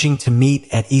arranging to meet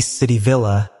at East City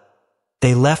Villa,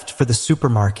 they left for the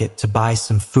supermarket to buy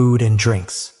some food and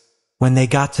drinks. When they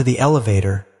got to the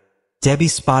elevator, Debbie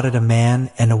spotted a man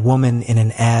and a woman in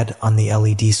an ad on the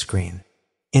LED screen.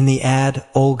 In the ad,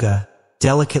 Olga,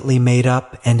 delicately made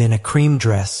up and in a cream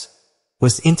dress,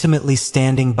 was intimately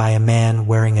standing by a man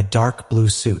wearing a dark blue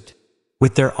suit.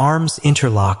 With their arms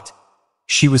interlocked,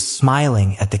 she was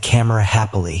smiling at the camera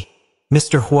happily.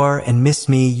 "Mr. Huar and Miss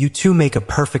Me, you two make a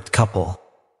perfect couple,"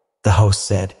 the host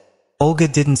said. Olga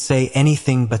didn't say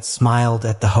anything but smiled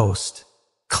at the host.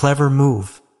 Clever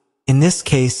move. In this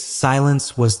case,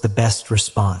 silence was the best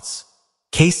response.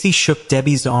 Casey shook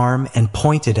Debbie's arm and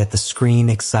pointed at the screen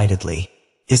excitedly.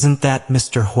 "Isn't that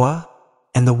Mr. Hua?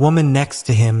 And the woman next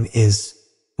to him is...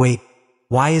 Wait,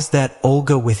 why is that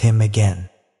Olga with him again?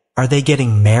 Are they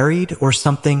getting married or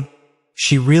something?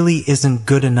 She really isn't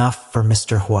good enough for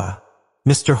Mr. Hua.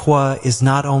 Mr. Hua is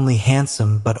not only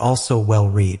handsome but also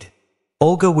well-read.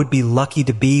 Olga would be lucky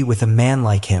to be with a man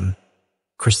like him,"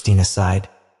 Christina sighed.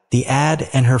 The ad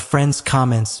and her friend's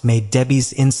comments made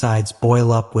Debbie's insides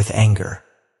boil up with anger.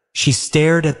 She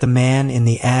stared at the man in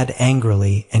the ad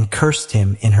angrily and cursed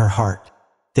him in her heart.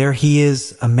 There he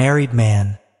is, a married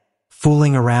man,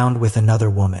 fooling around with another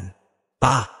woman.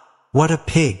 Bah! What a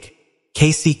pig!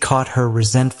 Casey caught her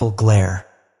resentful glare.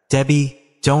 "Debbie,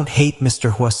 don't hate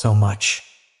Mr. Hua so much.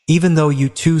 Even though you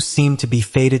two seem to be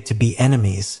fated to be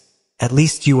enemies, at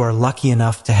least you are lucky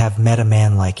enough to have met a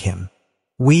man like him.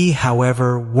 We,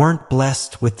 however, weren't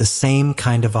blessed with the same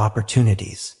kind of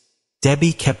opportunities."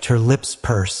 Debbie kept her lips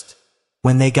pursed.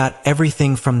 When they got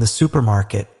everything from the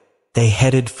supermarket, they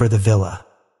headed for the villa.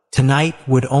 Tonight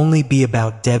would only be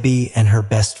about Debbie and her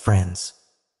best friends.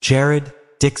 Jared,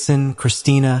 Dixon,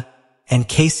 Christina, and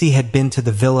Casey had been to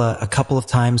the villa a couple of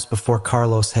times before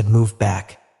Carlos had moved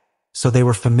back, so they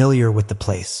were familiar with the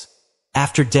place.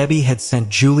 After Debbie had sent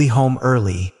Julie home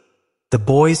early, the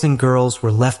boys and girls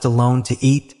were left alone to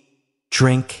eat,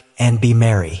 drink, and be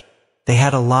merry. They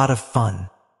had a lot of fun.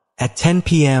 At 10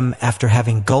 p.m., after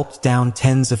having gulped down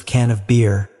tens of cans of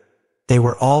beer, they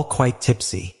were all quite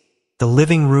tipsy. The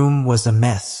living room was a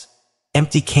mess.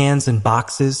 Empty cans and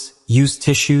boxes, used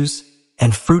tissues,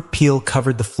 and fruit peel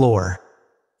covered the floor,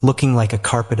 looking like a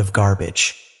carpet of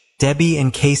garbage. Debbie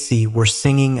and Casey were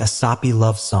singing a soppy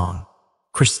love song.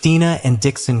 Christina and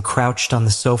Dixon crouched on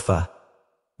the sofa,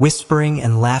 whispering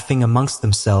and laughing amongst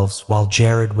themselves while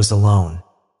Jared was alone.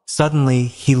 Suddenly,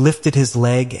 he lifted his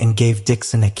leg and gave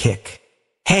Dixon a kick.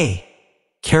 "Hey,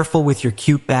 careful with your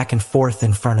cute back and forth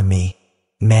in front of me,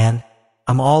 man.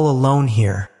 I'm all alone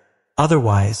here.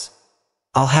 Otherwise,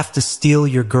 I'll have to steal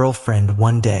your girlfriend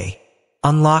one day."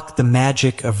 Unlock the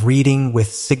magic of reading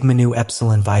with Sigma Nu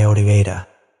Epsilon Iota Eta.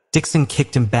 Dixon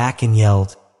kicked him back and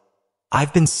yelled,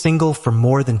 "I've been single for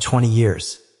more than 20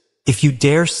 years. If you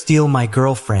dare steal my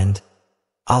girlfriend,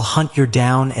 I'll hunt you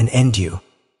down and end you."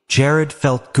 Jared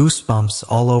felt goosebumps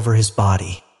all over his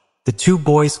body. The two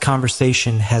boys'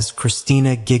 conversation has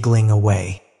Christina giggling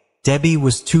away. Debbie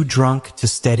was too drunk to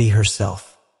steady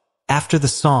herself. After the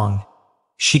song,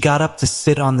 she got up to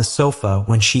sit on the sofa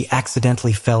when she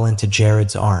accidentally fell into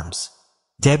Jared's arms.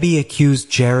 Debbie accused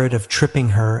Jared of tripping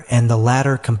her, and the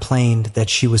latter complained that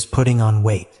she was putting on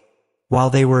weight.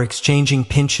 While they were exchanging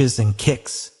pinches and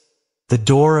kicks, the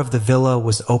door of the villa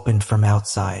was opened from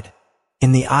outside.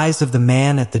 In the eyes of the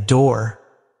man at the door,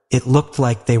 it looked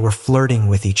like they were flirting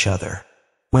with each other.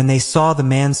 When they saw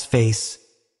the man's face,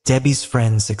 Debbie's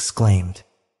friends exclaimed,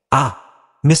 "Ah,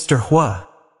 Mr. Hua!"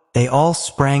 They all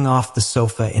sprang off the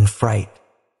sofa in fright.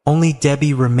 Only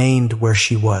Debbie remained where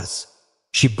she was.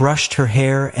 She brushed her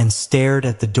hair and stared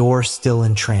at the door, still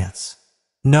in trance.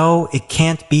 "No, it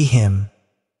can't be him,"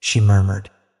 she murmured.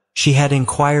 She had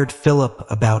inquired Philip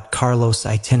about Carlos'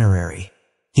 itinerary.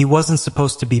 He wasn't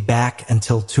supposed to be back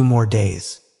until 2 more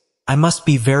days. "I must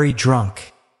be very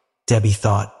drunk," Debbie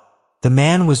thought. The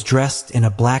man was dressed in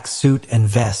a black suit and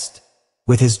vest,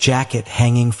 with his jacket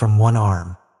hanging from one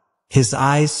arm. His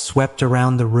eyes swept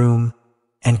around the room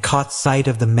and caught sight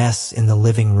of the mess in the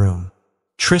living room.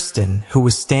 Tristan, who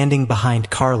was standing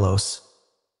behind Carlos,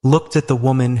 looked at the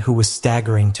woman who was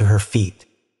staggering to her feet.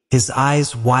 His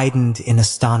eyes widened in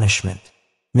astonishment.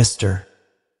 "Mr.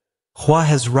 Hua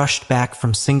has rushed back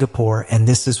from Singapore, and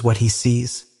this is what he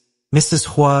sees? Mrs.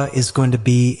 Hua is going to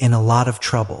be in a lot of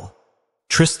trouble."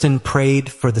 Tristan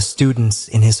prayed for the students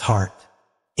in his heart.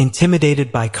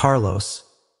 Intimidated by Carlos,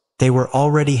 they were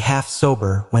already half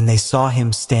sober when they saw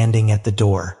him standing at the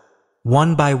door.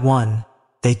 One by one,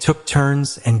 they took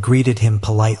turns and greeted him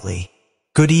politely.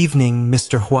 "Good evening,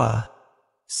 Mr. Hua,"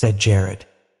 said Jared.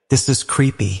 "This is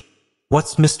creepy.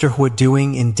 What's Mr. Hua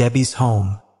doing in Debbie's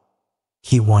home?"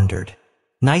 he wondered.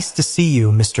 "Nice to see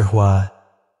you, Mr. Hua."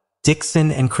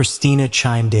 Dixon and Christina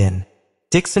chimed in.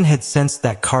 Dixon had sensed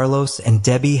that Carlos and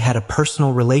Debbie had a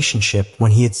personal relationship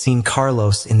when he had seen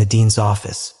Carlos in the dean's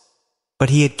office.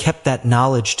 But he had kept that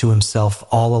knowledge to himself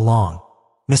all along.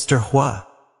 "Mr. Hua."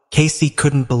 Casey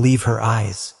couldn't believe her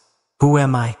eyes. "Who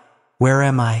am I? Where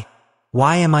am I?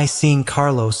 Why am I seeing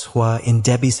Carlos Hua in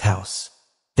Debbie's house?"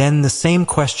 Then the same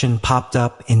question popped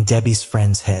up in Debbie's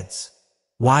friends' heads.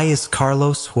 "Why is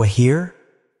Carlos Hua here?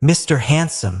 Mr.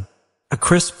 Handsome." A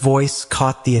crisp voice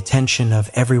caught the attention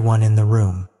of everyone in the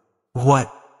room.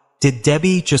 "What? Did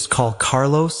Debbie just call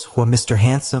Carlos Hua Mr.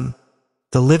 Handsome?"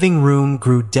 The living room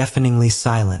grew deafeningly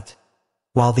silent,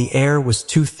 while the air was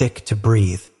too thick to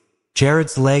breathe.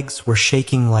 Jared's legs were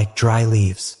shaking like dry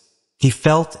leaves. He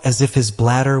felt as if his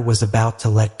bladder was about to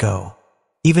let go.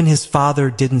 Even his father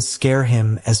didn't scare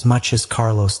him as much as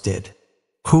Carlos did.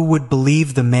 Who would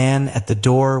believe the man at the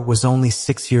door was only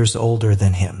 6 years older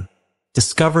than him?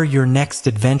 Discover your next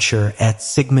adventure at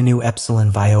Sigma Nu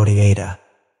Epsilon Iota Eta.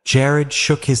 Jared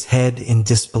shook his head in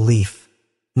disbelief.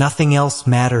 Nothing else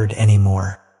mattered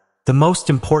anymore. The most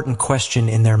important question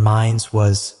in their minds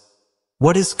was,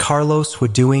 what is Carlos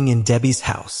doing in Debbie's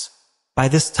house? By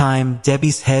this time,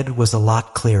 Debbie's head was a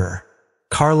lot clearer.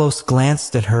 Carlos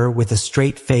glanced at her with a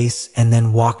straight face and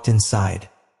then walked inside.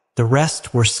 The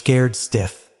rest were scared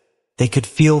stiff. They could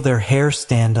feel their hair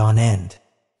stand on end.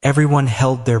 Everyone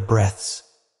held their breaths.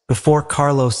 Before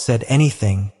Carlos said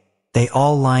anything, they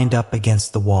all lined up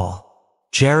against the wall.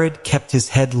 Jared kept his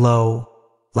head low,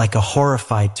 like a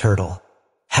horrified turtle.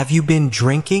 "Have you been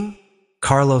drinking?"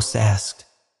 Carlos asked.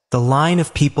 The line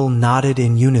of people nodded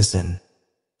in unison,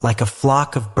 like a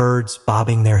flock of birds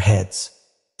bobbing their heads.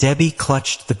 Debbie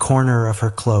clutched the corner of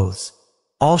her clothes.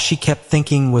 All she kept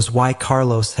thinking was why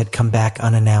Carlos had come back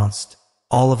unannounced,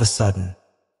 all of a sudden.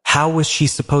 How was she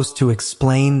supposed to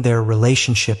explain their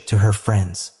relationship to her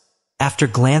friends? After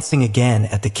glancing again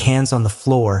at the cans on the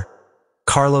floor,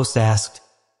 Carlos asked,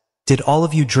 "Did all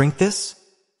of you drink this?"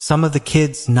 Some of the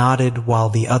kids nodded while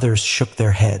the others shook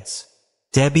their heads.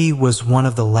 Debbie was one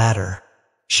of the latter.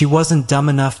 She wasn't dumb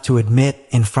enough to admit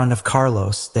in front of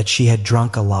Carlos that she had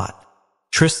drunk a lot.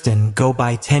 "Tristan, go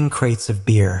buy 10 crates of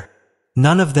beer,"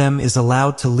 None of them is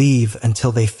allowed to leave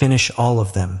until they finish all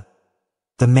of them,"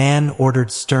 the man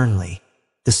ordered sternly.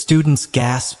 The students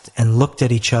gasped and looked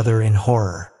at each other in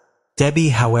horror. Debbie,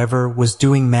 however, was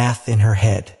doing math in her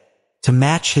head. To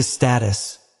match his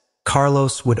status,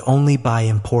 Carlos would only buy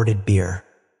imported beer.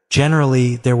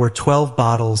 Generally, there were 12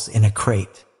 bottles in a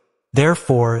crate.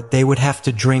 Therefore, they would have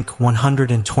to drink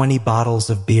 120 bottles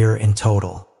of beer in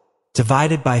total.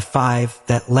 Divided by 5,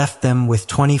 that left them with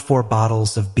 24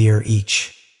 bottles of beer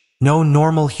each. No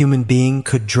normal human being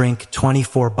could drink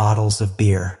 24 bottles of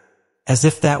beer. As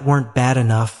if that weren't bad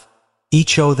enough,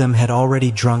 each of them had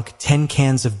already drunk 10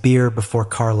 cans of beer before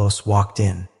Carlos walked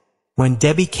in. When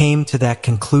Debbie came to that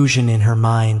conclusion in her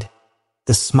mind,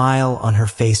 the smile on her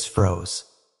face froze.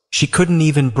 She couldn't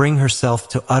even bring herself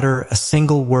to utter a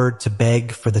single word to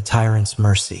beg for the tyrant's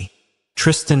mercy.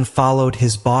 Tristan followed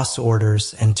his boss'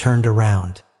 orders and turned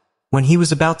around. When he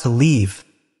was about to leave,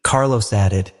 Carlos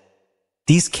added,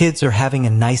 "These kids are having a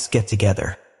nice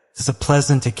get-together. It's a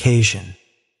pleasant occasion.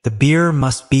 The beer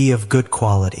must be of good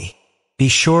quality. Be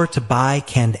sure to buy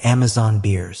canned Amazon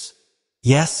beers."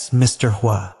 "Yes, Mr.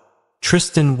 Hua."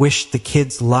 Tristan wished the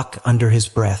kids luck under his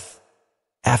breath,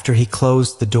 after he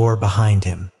closed the door behind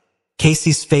him.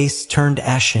 Casey's face turned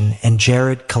ashen and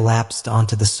Jared collapsed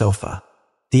onto the sofa.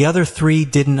 The other 3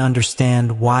 didn't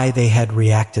understand why they had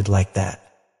reacted like that.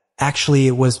 Actually,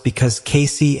 it was because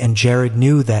Casey and Jared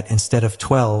knew that instead of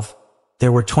 12,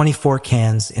 there were 24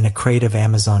 cans in a crate of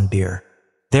Amazon beer.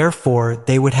 Therefore,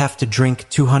 they would have to drink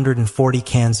 240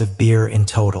 cans of beer in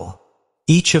total.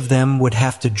 Each of them would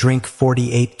have to drink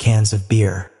 48 cans of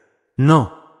beer.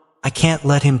 "No, I can't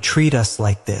let him treat us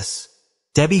like this."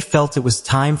 Debbie felt it was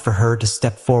time for her to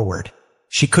step forward.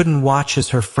 She couldn't watch as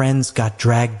her friends got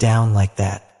dragged down like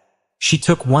that. She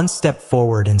took one step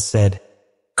forward and said,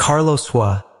 "Carlos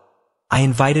Hua, I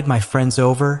invited my friends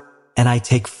over, and I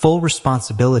take full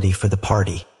responsibility for the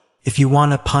party. If you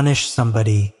want to punish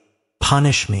somebody,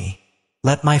 punish me.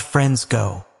 Let my friends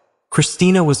go."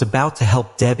 Christina was about to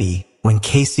help Debbie when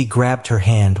Casey grabbed her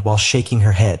hand while shaking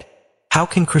her head. How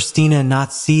can Christina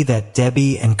not see that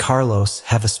Debbie and Carlos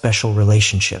have a special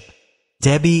relationship?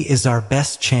 Debbie is our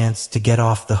best chance to get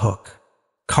off the hook.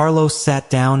 Carlos sat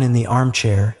down in the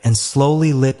armchair and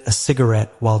slowly lit a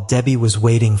cigarette while Debbie was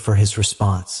waiting for his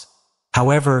response.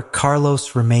 However,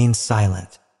 Carlos remained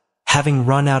silent. Having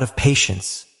run out of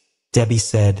patience, Debbie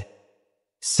said,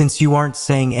 "Since you aren't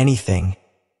saying anything,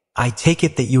 I take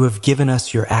it that you have given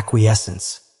us your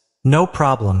acquiescence. No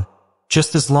problem,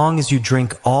 just as long as you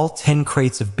drink all 10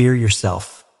 crates of beer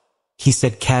yourself," he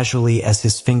said casually as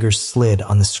his fingers slid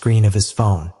on the screen of his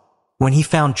phone. When he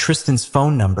found Tristan's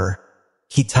phone number,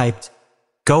 he typed,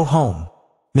 "Go home.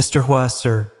 Mr. Hua,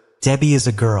 sir, Debbie is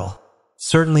a girl.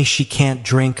 Certainly she can't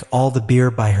drink all the beer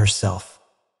by herself.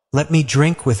 Let me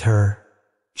drink with her,"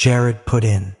 Jared put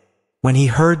in. When he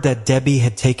heard that Debbie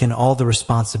had taken all the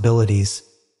responsibilities,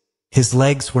 his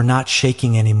legs were not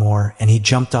shaking anymore and he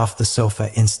jumped off the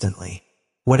sofa instantly.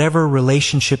 Whatever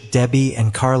relationship Debbie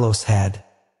and Carlos had,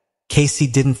 Casey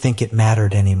didn't think it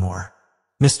mattered anymore.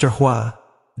 "Mr. Hua,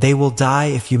 they will die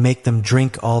if you make them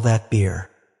drink all that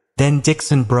beer." Then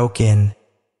Dixon broke in,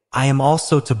 "I am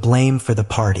also to blame for the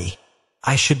party.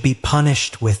 I should be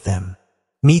punished with them."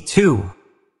 "Me too,"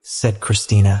 said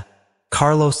Christina.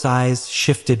 Carlos' eyes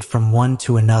shifted from one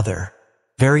to another.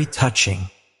 "Very touching.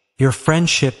 Your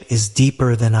friendship is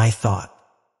deeper than I thought."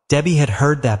 Debbie had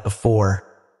heard that before,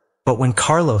 but when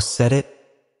Carlos said it,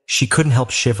 she couldn't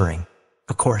help shivering.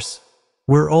 "Of course.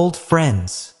 We're old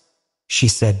friends," she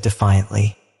said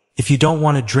defiantly. "If you don't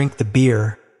want to drink the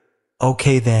beer,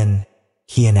 okay then,"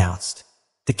 he announced.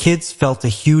 The kids felt a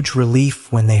huge relief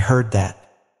when they heard that,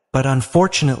 but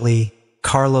unfortunately,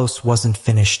 Carlos wasn't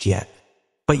finished yet.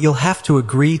 "But you'll have to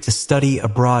agree to study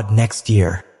abroad next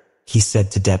year," he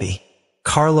said to Debbie.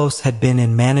 Carlos had been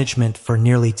in management for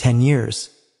nearly 10 years,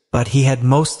 but he had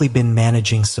mostly been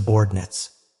managing subordinates.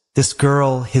 This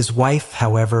girl, his wife,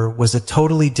 however, was a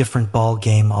totally different ball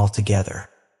game altogether.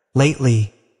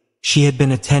 Lately, she had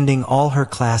been attending all her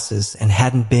classes and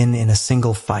hadn't been in a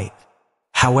single fight.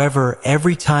 However,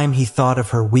 every time he thought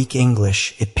of her weak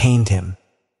English, it pained him.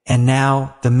 And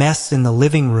now, the mess in the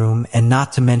living room, and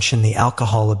not to mention the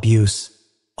alcohol abuse,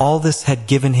 all this had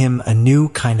given him a new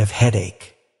kind of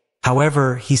headache.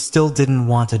 However, he still didn't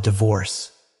want a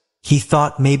divorce. He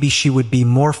thought maybe she would be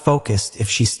more focused if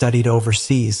she studied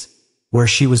overseas, where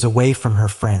she was away from her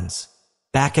friends.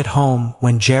 Back at home,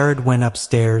 when Jared went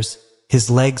upstairs, his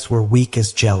legs were weak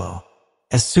as jello.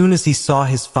 As soon as he saw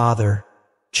his father,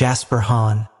 Jasper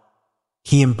Hahn,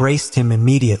 he embraced him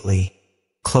immediately,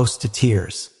 close to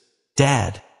tears.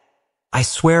 "Dad, I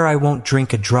swear I won't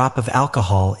drink a drop of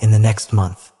alcohol in the next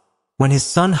month. When his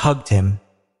son hugged him,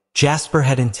 Jasper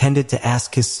had intended to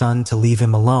ask his son to leave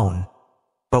him alone,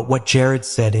 but what Jared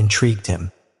said intrigued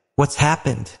him. What's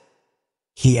happened?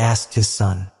 He asked his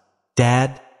son.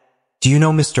 Dad, do you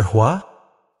know Mr. Hua?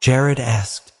 Jared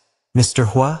asked. Mr.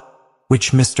 Hua?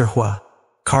 Which Mr. Hua?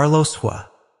 Carlos Hua.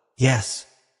 Yes.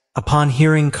 Upon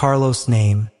hearing Carlos'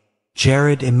 name,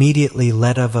 Jared immediately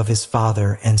let of his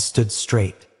father and stood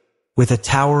straight. With a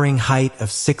towering height of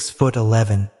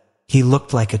 6'11", he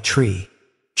looked like a tree.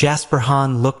 Jasper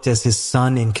Han looked at his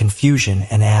son in confusion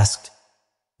and asked,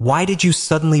 Why did you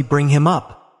suddenly bring him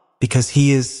up? Because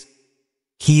he is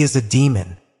a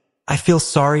demon. I feel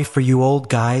sorry for you old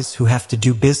guys who have to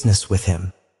do business with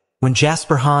him. When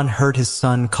Jasper Han heard his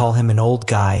son call him an old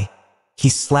guy, he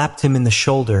slapped him in the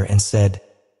shoulder and said,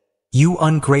 You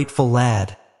ungrateful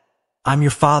lad. I'm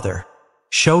your father.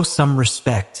 Show some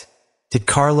respect. Did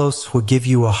Carlos give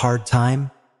you a hard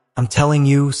time? I'm telling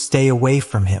you, stay away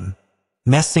from him.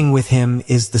 Messing with him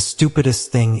is the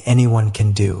stupidest thing anyone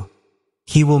can do.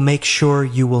 He will make sure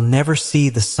you will never see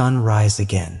the sun rise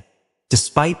again.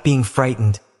 Despite being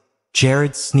frightened,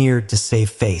 Jared sneered to save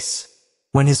face.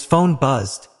 When his phone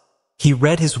buzzed, he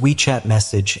read his WeChat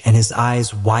message and his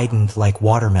eyes widened like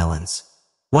watermelons.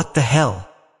 What the hell?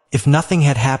 If nothing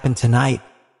had happened tonight,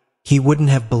 he wouldn't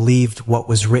have believed what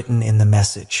was written in the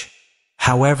message.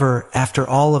 However, after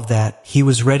all of that, he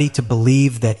was ready to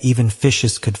believe that even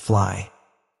fishes could fly.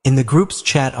 In the group's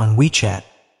chat on WeChat,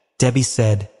 Debbie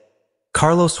said,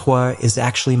 Carlos Hua is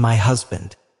actually my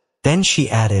husband. Then she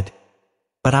added,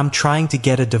 But I'm trying to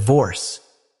get a divorce.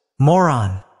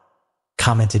 Moron,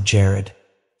 commented Jared.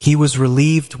 He was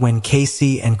relieved when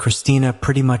Casey and Christina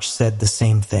pretty much said the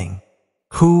same thing.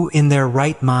 Who in their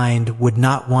right mind would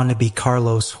not want to be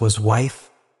Carlos Hua's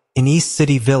wife? In East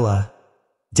City Villa,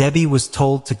 Debbie was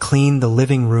told to clean the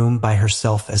living room by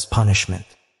herself as punishment.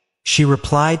 She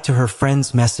replied to her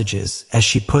friend's messages as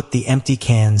she put the empty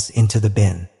cans into the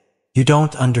bin. You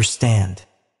don't understand.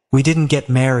 We didn't get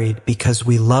married because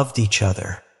we loved each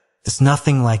other. It's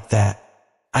nothing like that.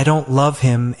 I don't love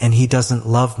him and he doesn't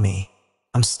love me.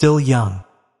 I'm still young.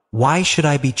 Why should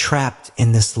I be trapped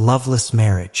in this loveless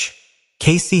marriage?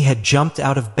 Casey had jumped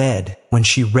out of bed when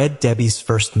she read Debbie's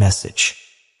first message.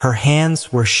 Her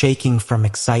hands were shaking from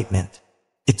excitement.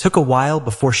 It took a while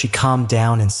before she calmed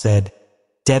down and said,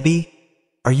 Debbie,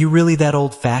 are you really that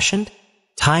old-fashioned?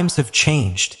 Times have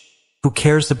changed. Who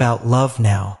cares about love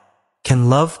now? Can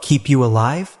love keep you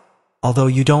alive? Although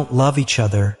you don't love each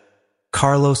other,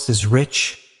 Carlos is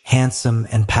rich, handsome,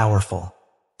 and powerful.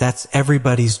 That's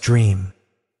everybody's dream.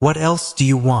 What else do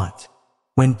you want?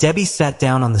 When Debbie sat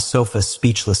down on the sofa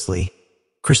speechlessly,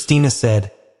 Christina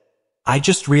said, I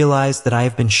just realized that I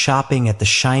have been shopping at the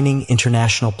Shining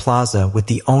International Plaza with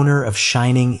the owner of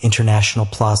Shining International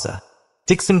Plaza.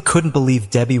 Dixon couldn't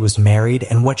believe Debbie was married,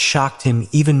 and what shocked him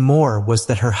even more was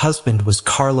that her husband was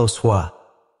Carlos Hua,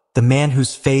 the man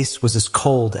whose face was as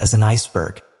cold as an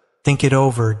iceberg. Think it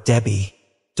over, Debbie.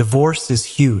 Divorce is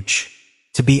huge.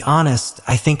 To be honest,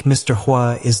 I think Mr.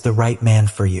 Hua is the right man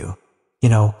for you.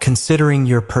 Considering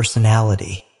your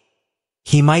personality.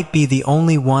 He might be the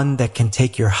only one that can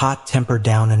take your hot temper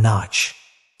down a notch.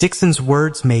 Dixon's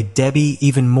words made Debbie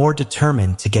even more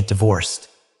determined to get divorced.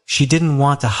 She didn't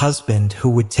want a husband who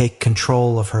would take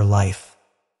control of her life.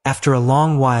 After a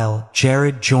long while,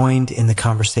 Jared joined in the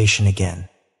conversation again.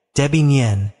 Debbie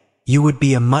Nien, you would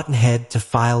be a muttonhead to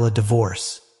file a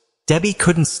divorce. Debbie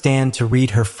couldn't stand to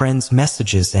read her friend's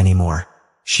messages anymore.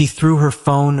 She threw her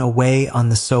phone away on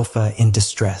the sofa in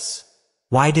distress.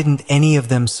 Why didn't any of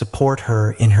them support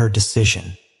her in her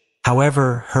decision?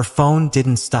 However, her phone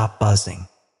didn't stop buzzing.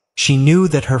 She knew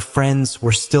that her friends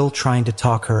were still trying to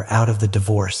talk her out of the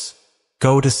divorce.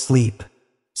 Go to sleep.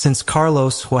 Since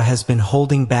Carlos Hua has been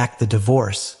holding back the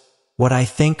divorce, what I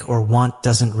think or want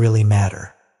doesn't really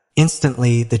matter.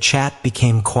 Instantly, the chat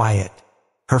became quiet.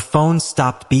 Her phone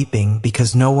stopped beeping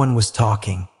because no one was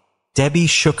talking. Debbie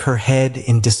shook her head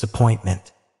in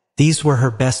disappointment. These were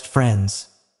her best friends,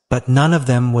 but none of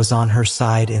them was on her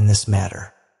side in this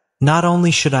matter. Not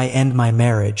only should I end my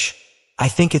marriage, I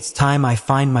think it's time I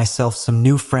find myself some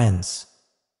new friends,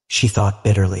 she thought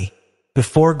bitterly.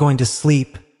 Before going to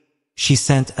sleep, she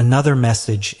sent another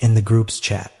message in the group's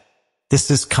chat.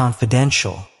 This is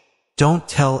confidential. Don't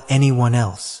tell anyone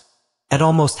else. At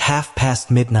almost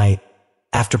midnight,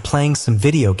 after playing some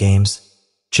video games,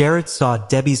 Jared saw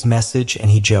Debbie's message and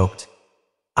he joked,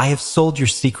 I have sold your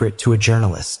secret to a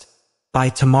journalist. By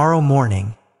tomorrow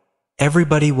morning,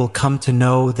 everybody will come to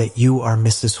know that you are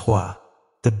Mrs. Hua.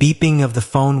 The beeping of the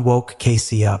phone woke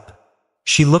Casey up.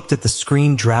 She looked at the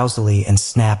screen drowsily and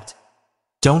snapped,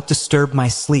 Don't disturb my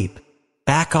sleep.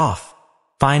 Back off.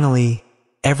 Finally,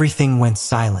 everything went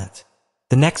silent.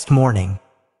 The next morning,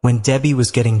 when Debbie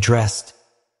was getting dressed,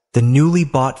 the newly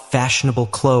bought fashionable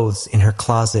clothes in her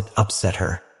closet upset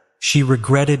her. She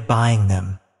regretted buying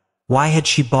them. Why had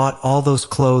she bought all those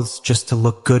clothes just to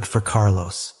look good for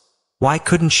Carlos? Why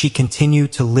couldn't she continue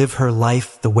to live her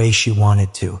life the way she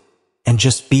wanted to, and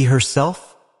just be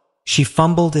herself? She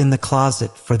fumbled in the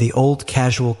closet for the old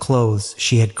casual clothes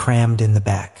she had crammed in the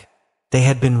back. They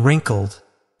had been wrinkled,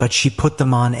 but she put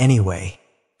them on anyway.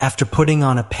 After putting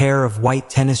on a pair of white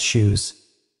tennis shoes,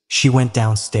 she went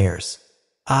downstairs.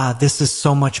 This is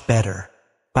so much better.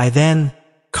 By then,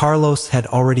 Carlos had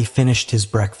already finished his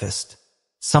breakfast.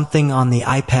 Something on the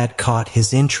iPad caught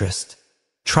his interest.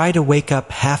 Try to wake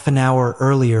up half an hour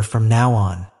earlier from now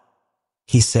on,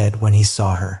 he said when he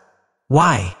saw her.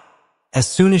 Why? As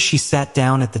soon as she sat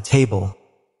down at the table,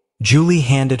 Julie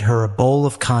handed her a bowl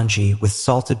of congee with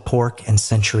salted pork and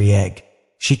century egg.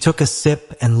 She took a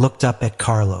sip and looked up at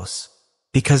Carlos.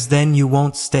 Because then you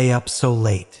won't stay up so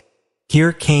late.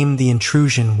 Here came the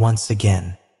intrusion once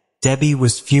again. Debbie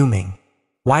was fuming.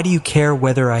 Why do you care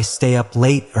whether I stay up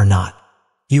late or not?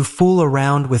 You fool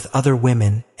around with other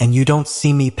women and you don't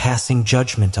see me passing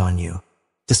judgment on you.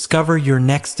 Discover your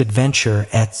next adventure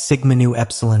at Sigma Nu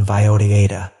Epsilon Iota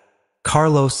Eta.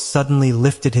 Carlos suddenly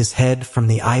lifted his head from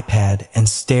the iPad and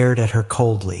stared at her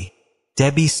coldly.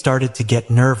 Debbie started to get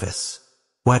nervous.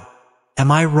 What?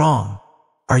 Am I wrong?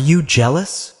 Are you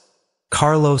jealous?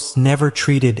 Carlos never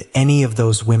treated any of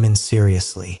those women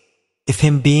seriously. If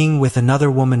him being with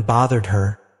another woman bothered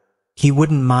her, he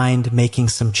wouldn't mind making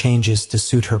some changes to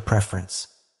suit her preference.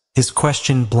 His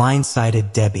question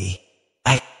blindsided Debbie.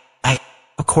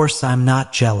 Of course I'm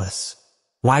not jealous.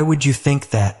 Why would you think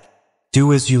that?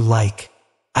 Do as you like.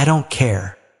 I don't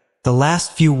care. The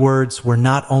last few words were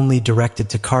not only directed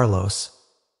to Carlos,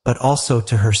 but also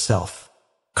to herself.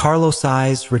 Carlos'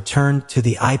 eyes returned to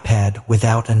the iPad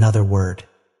without another word.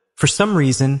 For some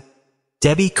reason,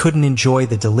 Debbie couldn't enjoy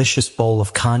the delicious bowl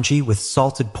of congee with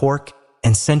salted pork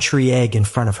and century egg in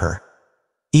front of her,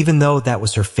 even though that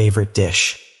was her favorite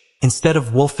dish. Instead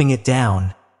of wolfing it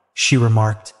down, she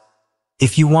remarked,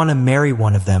 "If you want to marry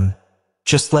one of them,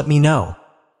 just let me know.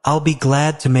 I'll be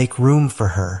glad to make room for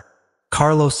her."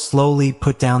 Carlos slowly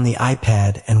put down the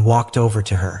iPad and walked over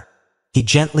to her. He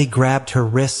gently grabbed her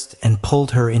wrist and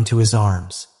pulled her into his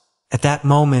arms. At that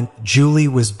moment, Julie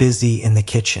was busy in the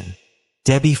kitchen.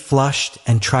 Debbie flushed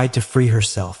and tried to free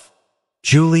herself.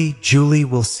 Julie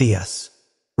will see us.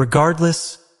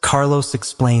 Regardless, Carlos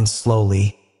explained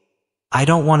slowly, I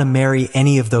don't want to marry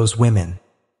any of those women.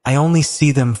 I only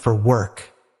see them for work.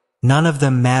 None of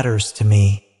them matters to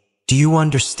me. Do you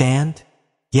understand?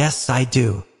 Yes, I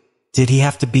do. Did he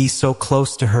have to be so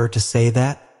close to her to say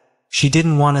that? She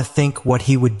didn't want to think what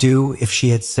he would do if she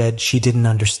had said she didn't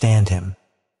understand him.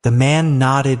 The man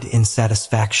nodded in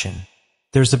satisfaction.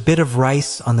 There's a bit of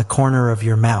rice on the corner of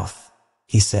your mouth,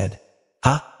 he said.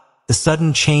 Huh? The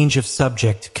sudden change of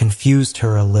subject confused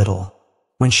her a little.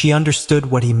 When she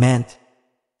understood what he meant,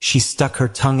 she stuck her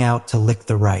tongue out to lick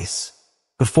the rice.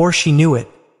 Before she knew it,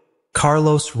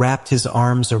 Carlos wrapped his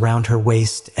arms around her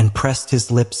waist and pressed his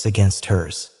lips against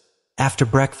hers. After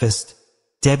breakfast,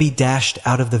 Debbie dashed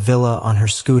out of the villa on her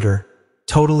scooter,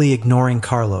 totally ignoring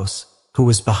Carlos, who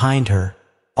was behind her,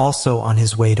 also on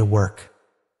his way to work.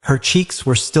 Her cheeks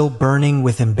were still burning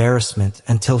with embarrassment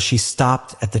until she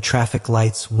stopped at the traffic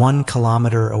lights 1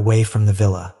 kilometer away from the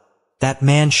villa. That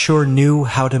man sure knew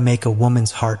how to make a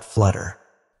woman's heart flutter.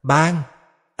 Bang!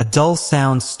 A dull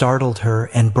sound startled her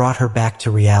and brought her back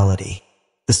to reality.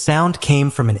 The sound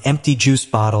came from an empty juice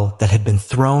bottle that had been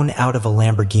thrown out of a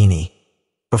Lamborghini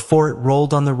before it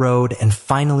rolled on the road and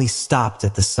finally stopped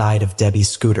at the side of Debbie's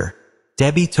scooter.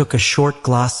 Debbie took a short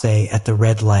glacé at the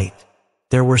red light.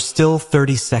 There were still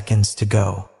 30 seconds to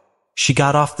go. She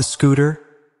got off the scooter,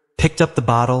 picked up the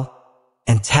bottle,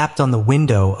 and tapped on the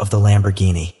window of the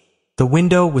Lamborghini. The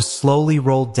window was slowly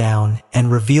rolled down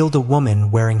and revealed a woman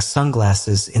wearing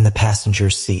sunglasses in the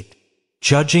passenger's seat.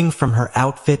 Judging from her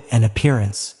outfit and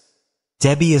appearance,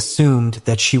 Debbie assumed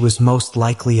that she was most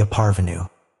likely a parvenu.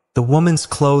 The woman's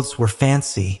clothes were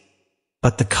fancy,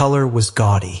 but the color was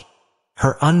gaudy.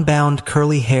 Her unbound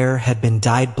curly hair had been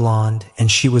dyed blonde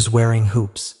and she was wearing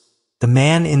hoops. The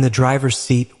man in the driver's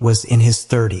seat was in his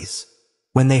 30s.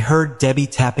 When they heard Debbie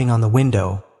tapping on the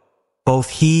window,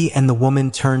 both he and the woman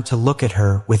turned to look at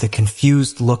her with a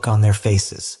confused look on their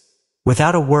faces.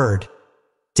 Without a word,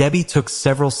 Debbie took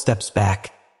several steps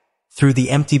back, threw the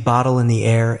empty bottle in the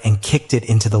air and kicked it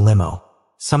into the limo.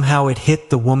 Somehow it hit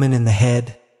the woman in the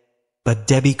head, but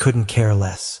Debbie couldn't care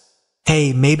less.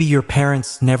 Hey, maybe your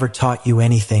parents never taught you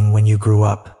anything when you grew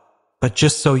up. But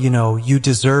just so you know, you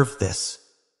deserve this.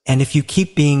 And if you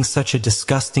keep being such a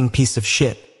disgusting piece of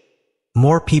shit,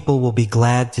 more people will be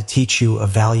glad to teach you a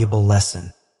valuable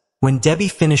lesson. When Debbie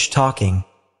finished talking,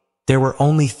 there were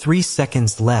only 3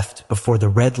 seconds left before the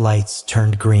red lights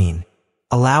turned green.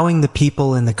 Allowing the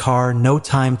people in the car no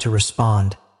time to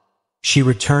respond, she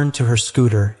returned to her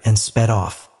scooter and sped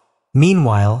off.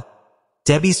 Meanwhile,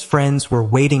 Debbie's friends were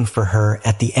waiting for her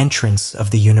at the entrance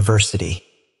of the university.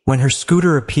 When her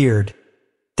scooter appeared,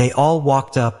 they all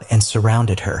walked up and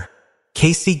surrounded her.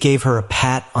 Casey gave her a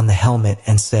pat on the helmet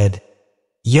and said,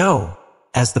 "Yo,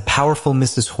 as the powerful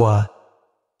Mrs. Hua,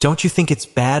 don't you think it's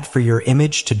bad for your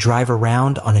image to drive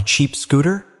around on a cheap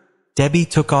scooter?" Debbie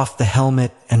took off the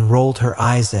helmet and rolled her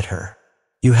eyes at her.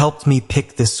 "You helped me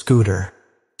pick this scooter.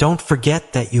 Don't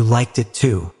forget that you liked it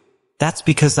too. That's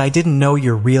because I didn't know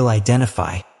your real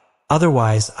identify.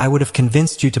 Otherwise, I would have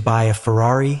convinced you to buy a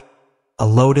Ferrari, a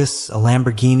Lotus, a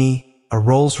Lamborghini, a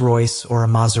Rolls-Royce, or a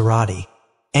Maserati.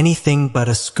 Anything but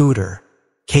a scooter,"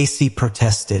 Casey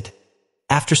protested.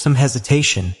 After some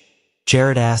hesitation,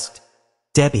 Jared asked,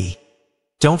 "Debbie,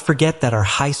 don't forget that our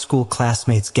high school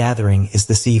classmates gathering is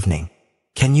this evening.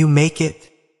 Can you make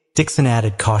it?" Dixon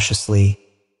added cautiously,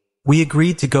 "We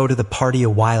agreed to go to the party a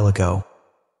while ago,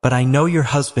 but I know your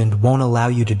husband won't allow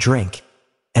you to drink,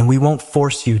 and we won't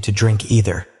force you to drink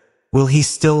either. Will he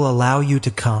still allow you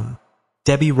to come?"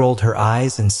 Debbie rolled her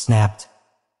eyes and snapped,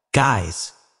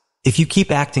 "Guys, if you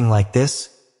keep acting like this,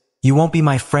 you won't be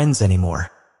my friends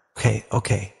anymore.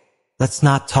 Okay, let's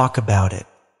not talk about it.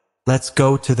 Let's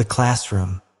go to the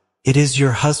classroom. It is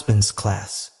your husband's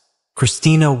class."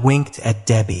 Christina winked at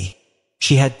Debbie.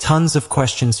 She had tons of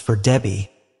questions for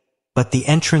Debbie, but the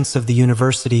entrance of the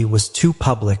university was too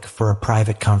public for a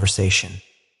private conversation.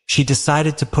 She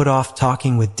decided to put off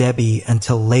talking with Debbie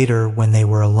until later when they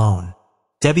were alone.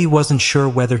 Debbie wasn't sure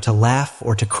whether to laugh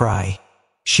or to cry.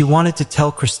 She wanted to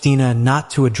tell Christina not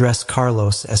to address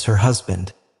Carlos as her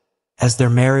husband, as their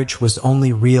marriage was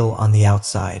only real on the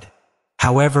outside.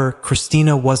 However,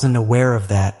 Christina wasn't aware of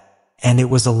that, and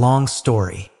it was a long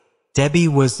story. Debbie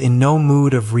was in no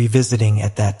mood of revisiting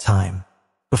at that time.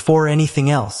 Before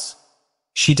anything else,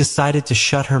 she decided to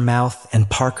shut her mouth and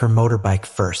park her motorbike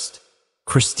first.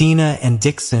 Christina and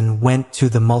Dixon went to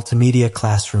the multimedia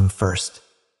classroom first.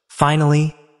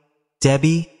 Finally,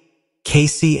 Debbie,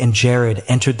 Casey, and Jared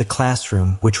entered the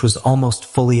classroom, which was almost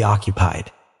fully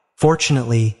occupied.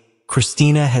 Fortunately,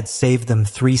 Christina had saved them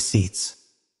 3 seats.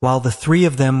 While the 3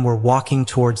 of them were walking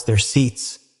towards their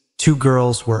seats, 2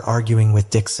 girls were arguing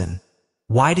with Dixon.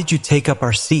 "Why did you take up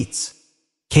our seats?"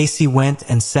 Casey went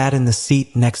and sat in the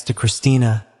seat next to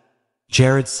Christina.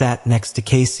 Jared sat next to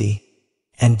Casey,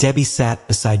 and Debbie sat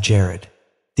beside Jared.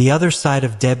 The other side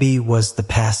of Debbie was the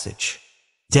passage.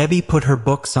 Debbie put her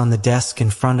books on the desk in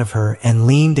front of her and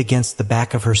leaned against the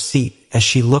back of her seat as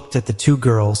she looked at the 2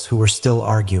 girls who were still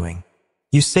arguing.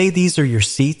 "You say these are your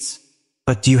seats,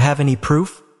 but do you have any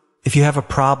proof? If you have a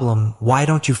problem, why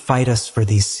don't you fight us for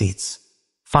these seats?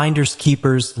 Finders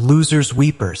keepers, losers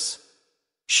weepers,"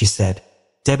 she said.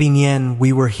 "Debbie Nien,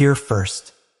 we were here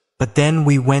first, but then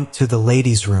we went to the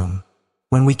ladies' room.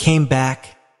 When we came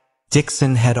back,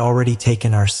 Dixon had already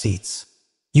taken our seats."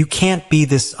 "You can't be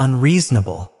this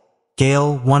unreasonable,"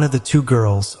 Gail, one of the 2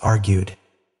 girls, argued.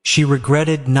 She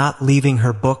regretted not leaving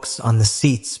her books on the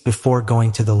seats before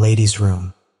going to the ladies'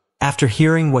 room. After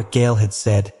hearing what Gail had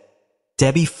said,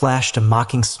 Debbie flashed a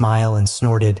mocking smile and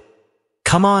snorted,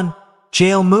 "Come on,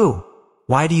 Jail Moo.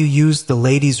 Why do you use the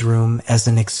ladies' room as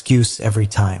an excuse every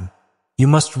time? You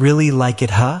must really like it,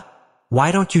 huh?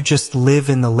 Why don't you just live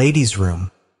in the ladies'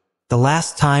 room?" The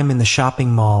last time in the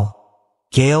shopping mall,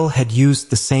 Gail had used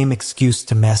the same excuse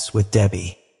to mess with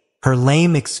Debbie. Her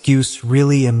lame excuse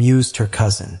really amused her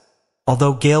cousin.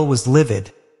 Although Gail was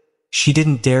livid, she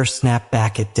didn't dare snap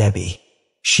back at Debbie.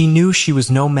 She knew she was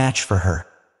no match for her,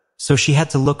 so she had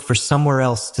to look for somewhere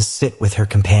else to sit with her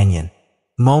companion.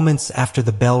 Moments after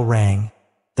the bell rang,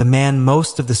 the man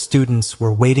most of the students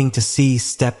were waiting to see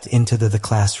stepped into the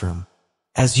classroom.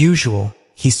 As usual,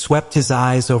 he swept his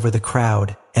eyes over the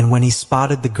crowd, and when he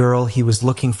spotted the girl he was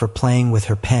looking for playing with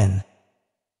her pen,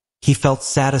 he felt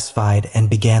satisfied and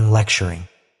began lecturing.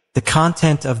 The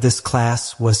content of this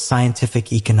class was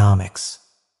scientific economics.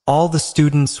 All the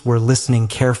students were listening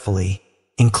carefully,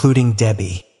 including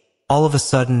Debbie. All of a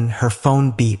sudden, her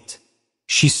phone beeped.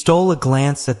 She stole a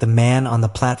glance at the man on the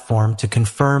platform to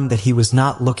confirm that he was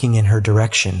not looking in her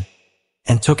direction,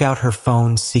 and took out her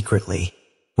phone secretly.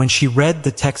 When she read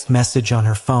the text message on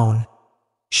her phone,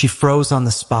 she froze on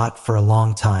the spot for a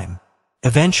long time.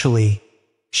 Eventually,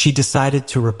 she decided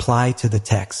to reply to the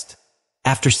text.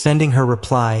 After sending her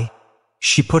reply,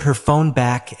 she put her phone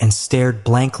back and stared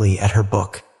blankly at her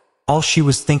book. All she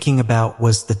was thinking about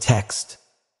was the text.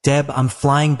 Deb, I'm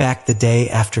flying back the day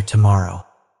after tomorrow.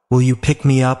 Will you pick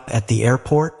me up at the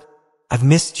airport? I've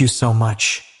missed you so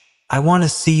much. I want to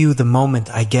see you the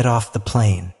moment I get off the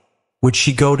plane. Would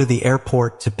she go to the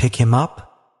airport to pick him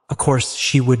up? Of course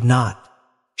she would not.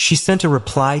 She sent a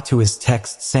reply to his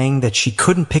text saying that she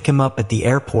couldn't pick him up at the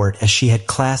airport as she had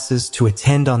classes to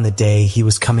attend on the day he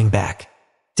was coming back.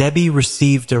 Debbie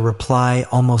received a reply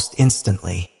almost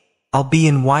instantly. I'll be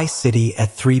in Y City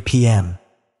at 3 p.m.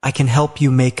 I can help you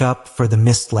make up for the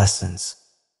missed lessons.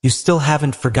 You still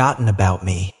haven't forgotten about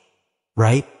me,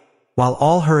 right? While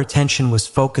all her attention was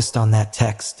focused on that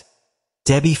text,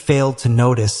 Debbie failed to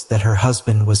notice that her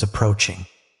husband was approaching.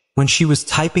 When she was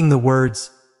typing the words,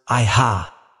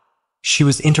 "I-ha," she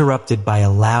was interrupted by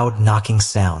a loud knocking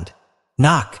sound.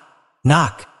 Knock,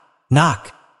 knock,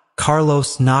 knock.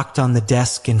 Carlos knocked on the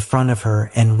desk in front of her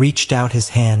and reached out his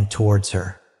hand towards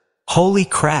her. Holy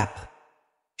crap,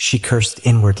 she cursed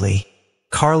inwardly.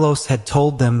 Carlos had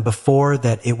told them before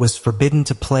that it was forbidden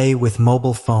to play with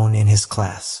mobile phone in his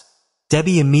class.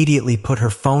 Debbie immediately put her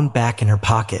phone back in her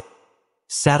pocket,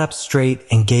 sat up straight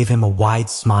and gave him a wide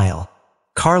smile.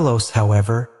 Carlos,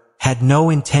 however, had no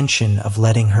intention of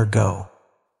letting her go.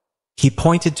 He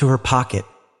pointed to her pocket,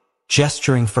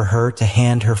 gesturing for her to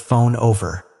hand her phone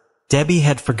over. Debbie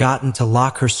had forgotten to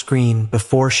lock her screen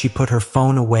before she put her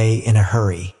phone away in a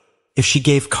hurry. If she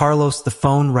gave Carlos the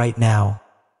phone right now,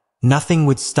 nothing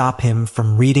would stop him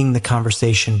from reading the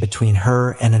conversation between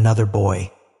her and another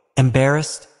boy.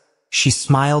 Embarrassed, she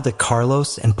smiled at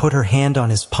Carlos and put her hand on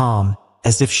his palm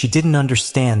as if she didn't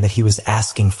understand that he was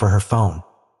asking for her phone.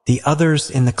 The others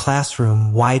in the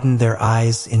classroom widened their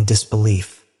eyes in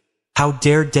disbelief. How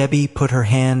dare Debbie put her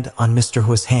hand on Mr.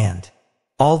 Hua's hand?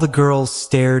 All the girls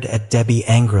stared at Debbie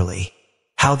angrily.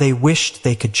 How they wished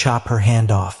they could chop her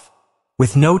hand off.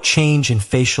 With no change in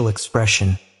facial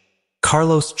expression,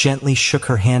 Carlos gently shook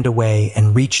her hand away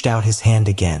and reached out his hand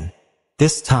again.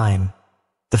 This time,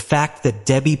 the fact that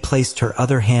Debbie placed her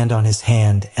other hand on his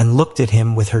hand and looked at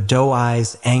him with her doe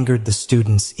eyes angered the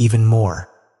students even more.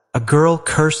 A girl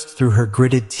cursed through her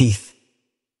gritted teeth.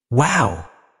 Wow!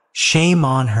 Shame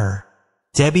on her.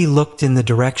 Debbie looked in the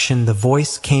direction the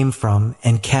voice came from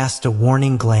and cast a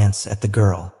warning glance at the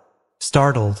girl.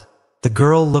 Startled, the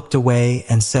girl looked away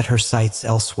and set her sights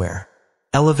elsewhere.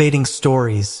 Elevating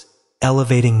stories,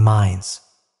 elevating minds.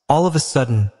 All of a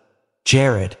sudden,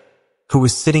 Jared, who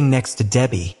was sitting next to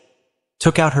Debbie,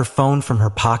 took out her phone from her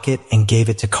pocket and gave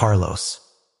it to Carlos.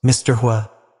 Mr. Hua,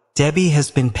 Debbie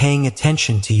has been paying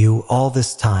attention to you all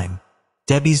this time.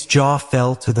 Debbie's jaw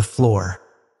fell to the floor.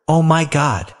 Oh my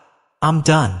God, I'm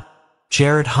done.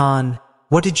 Jared Han,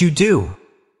 what did you do?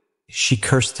 She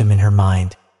cursed him in her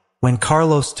mind. When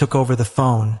Carlos took over the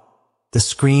phone, the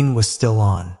screen was still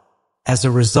on. As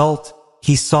a result,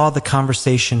 he saw the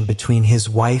conversation between his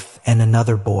wife and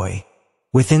another boy.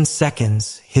 Within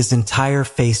seconds, his entire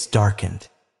face darkened.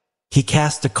 He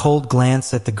cast a cold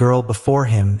glance at the girl before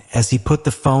him as he put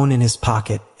the phone in his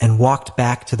pocket and walked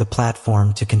back to the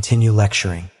platform to continue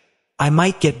lecturing. I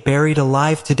might get buried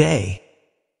alive today,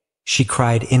 she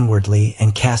cried inwardly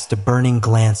and cast a burning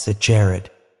glance at Jared.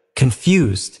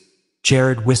 Confused,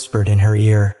 Jared whispered in her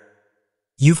ear,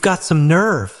 You've got some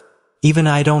nerve. Even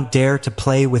I don't dare to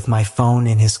play with my phone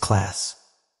in his class.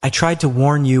 I tried to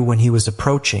warn you when he was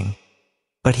approaching,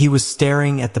 but he was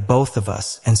staring at the both of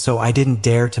us, and so I didn't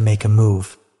dare to make a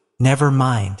move. Never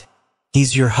mind.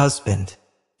 He's your husband.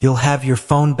 You'll have your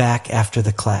phone back after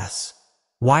the class.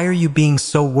 Why are you being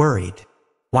so worried?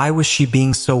 Why was she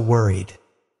being so worried?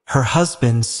 Her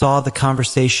husband saw the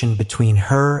conversation between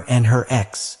her and her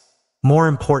ex. More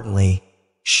importantly,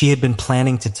 she had been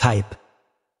planning to type,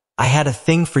 I had a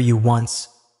thing for you once,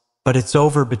 but it's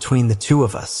over between the two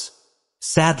of us.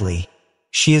 Sadly,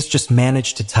 she has just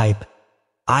managed to type,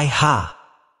 I-ha.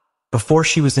 Before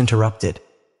she was interrupted,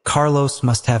 Carlos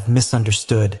must have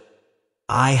misunderstood.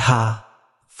 I-ha,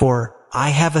 for I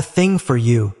have a thing for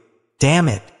you. Damn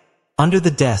it. Under the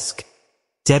desk,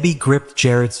 Debbie gripped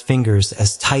Jared's fingers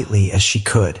as tightly as she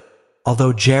could.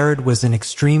 Although Jared was in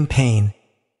extreme pain,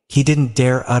 he didn't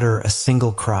dare utter a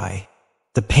single cry.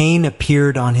 The pain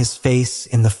appeared on his face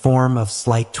in the form of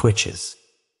slight twitches.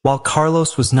 While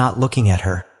Carlos was not looking at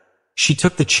her, she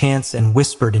took the chance and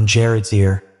whispered in Jared's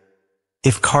ear,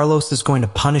 If Carlos is going to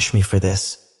punish me for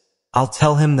this, I'll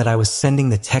tell him that I was sending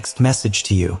the text message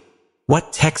to you.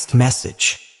 What text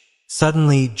message?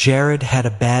 Suddenly, Jared had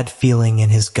a bad feeling in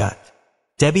his gut.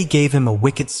 Debbie gave him a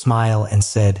wicked smile and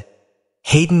said,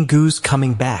 Hayden Goo's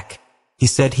coming back. He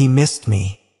said he missed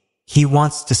me. He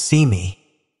wants to see me.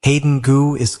 Hayden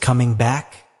Gu is coming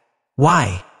back?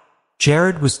 Why?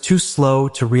 Jared was too slow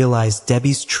to realize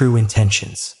Debbie's true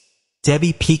intentions.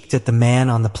 Debbie peeked at the man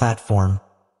on the platform,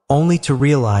 only to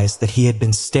realize that he had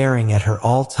been staring at her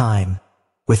all time,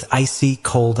 with icy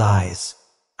cold eyes.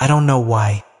 I don't know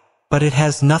why, but it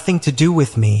has nothing to do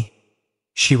with me,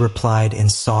 she replied in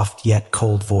soft yet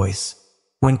cold voice.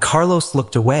 When Carlos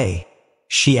looked away,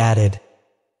 she added,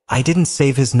 I didn't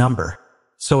save his number,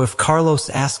 so if Carlos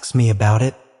asks me about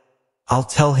it, I'll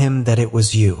tell him that it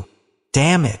was you.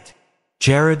 Damn it!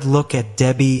 Jared looked at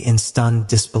Debbie in stunned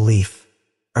disbelief.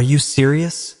 Are you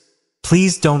serious?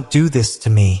 Please don't do this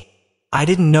to me. I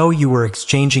didn't know you were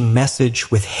exchanging message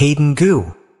with Hayden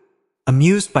Gu.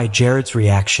 Amused by Jared's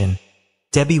reaction,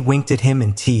 Debbie winked at him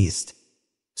and teased.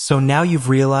 So now you've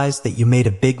realized that you made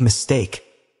a big mistake,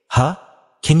 huh?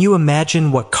 Can you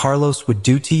imagine what Carlos would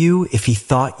do to you if he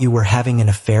thought you were having an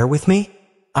affair with me?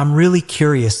 I'm really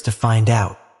curious to find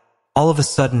out. All of a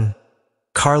sudden,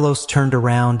 Carlos turned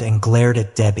around and glared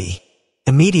at Debbie.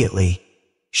 Immediately,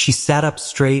 she sat up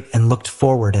straight and looked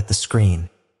forward at the screen.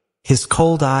 His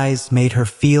cold eyes made her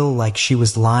feel like she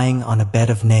was lying on a bed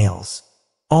of nails.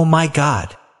 Oh my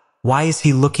God, why is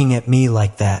he looking at me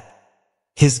like that?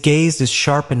 His gaze is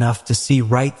sharp enough to see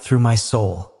right through my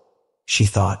soul, she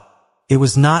thought. It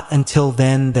was not until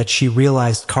then that she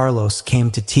realized Carlos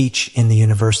came to teach in the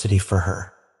university for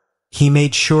her. He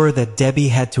made sure that Debbie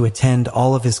had to attend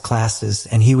all of his classes,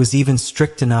 and he was even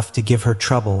strict enough to give her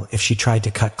trouble if she tried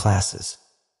to cut classes.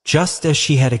 Just as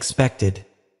she had expected,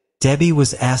 Debbie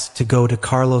was asked to go to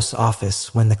Carlos'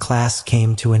 office when the class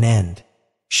came to an end.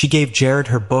 She gave Jared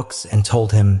her books and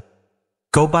told him,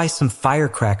 Go buy some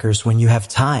firecrackers when you have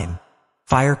time.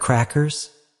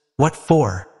 Firecrackers? What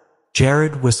for?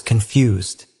 Jared was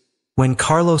confused. When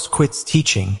Carlos quits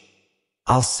teaching,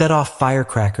 I'll set off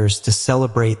firecrackers to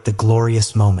celebrate the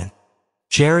glorious moment.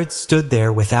 Jared stood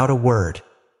there without a word,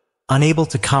 unable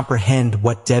to comprehend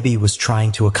what Debbie was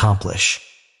trying to accomplish.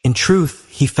 In truth,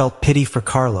 he felt pity for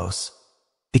Carlos,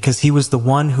 because he was the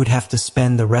one who'd have to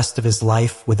spend the rest of his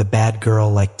life with a bad girl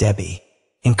like Debbie.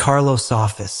 In Carlos'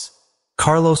 office,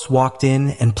 Carlos walked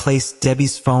in and placed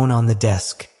Debbie's phone on the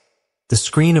desk, the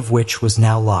screen of which was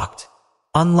now locked.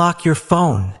 Unlock your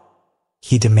phone,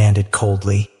 he demanded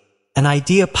coldly. An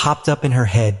idea popped up in her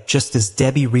head just as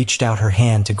Debbie reached out her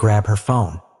hand to grab her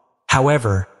phone.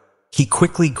 However, he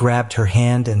quickly grabbed her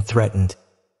hand and threatened,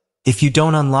 If you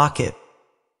don't unlock it,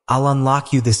 I'll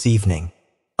unlock you this evening.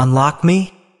 Unlock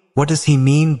me? What does he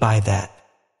mean by that?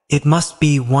 It must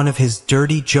be one of his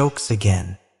dirty jokes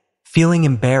again. Feeling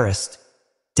embarrassed,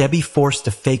 Debbie forced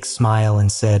a fake smile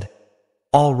and said,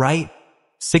 All right,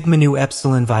 Sigma Nu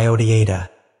Epsilon Iota Eta,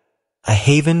 a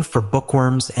haven for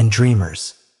bookworms and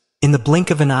dreamers. In the blink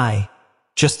of an eye,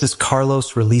 just as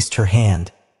Carlos released her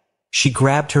hand, she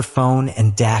grabbed her phone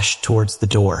and dashed towards the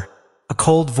door. A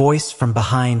cold voice from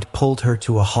behind pulled her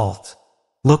to a halt.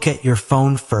 Look at your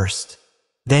phone first.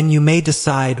 Then you may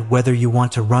decide whether you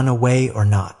want to run away or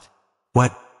not.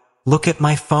 What? Look at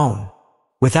my phone.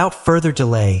 Without further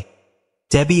delay,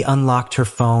 Debbie unlocked her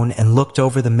phone and looked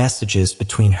over the messages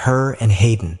between her and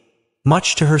Hayden.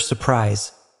 Much to her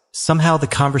surprise, somehow the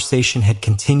conversation had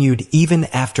continued even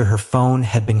after her phone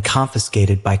had been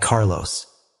confiscated by Carlos.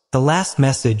 The last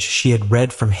message she had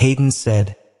read from Hayden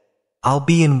said, I'll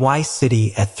be in Y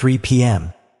City at 3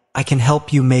 p.m. I can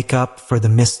help you make up for the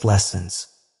missed lessons.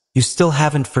 You still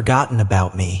haven't forgotten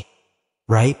about me,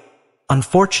 right?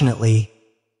 Unfortunately,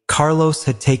 Carlos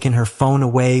had taken her phone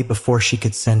away before she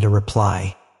could send a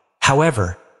reply.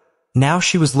 However, now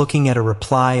she was looking at a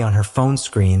reply on her phone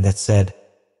screen that said,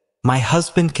 My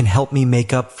husband can help me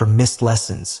make up for missed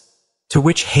lessons. To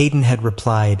which Hayden had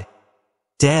replied,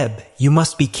 Deb, you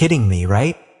must be kidding me,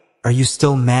 right? Are you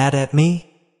still mad at me?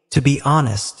 To be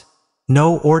honest,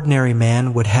 no ordinary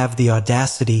man would have the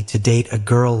audacity to date a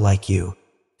girl like you.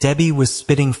 Debbie was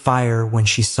spitting fire when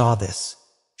she saw this.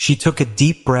 She took a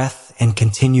deep breath and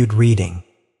continued reading.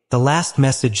 The last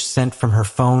message sent from her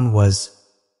phone was,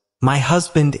 My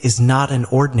husband is not an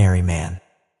ordinary man.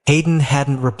 Hayden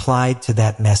hadn't replied to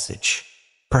that message.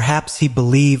 Perhaps he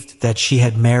believed that she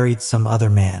had married some other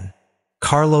man.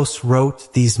 Carlos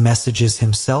wrote these messages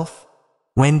himself?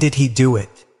 When did he do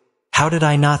it? How did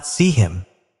I not see him?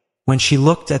 When she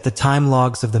looked at the time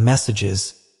logs of the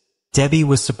messages, Debbie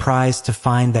was surprised to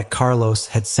find that Carlos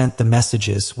had sent the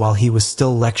messages while he was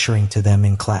still lecturing to them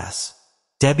in class.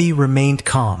 Debbie remained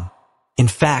calm. In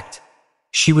fact,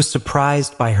 she was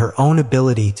surprised by her own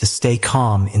ability to stay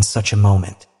calm in such a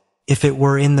moment. If it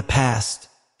were in the past,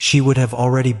 she would have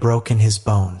already broken his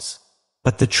bones.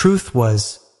 But the truth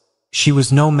was, she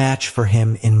was no match for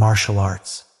him in martial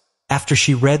arts. After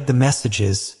she read the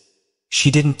messages,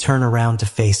 she didn't turn around to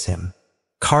face him.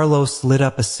 Carlos lit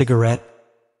up a cigarette,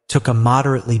 took a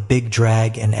moderately big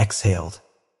drag and exhaled.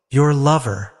 "Your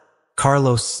lover,"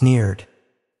 Carlos sneered.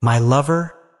 "My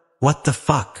lover? What the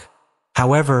fuck?"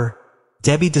 However,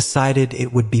 Debbie decided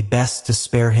it would be best to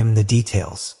spare him the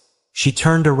details. She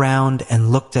turned around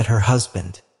and looked at her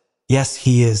husband. "Yes,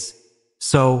 he is.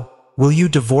 So, will you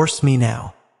divorce me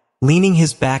now?" Leaning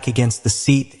his back against the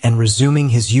seat and resuming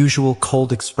his usual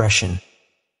cold expression,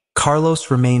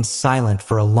 Carlos remained silent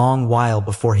for a long while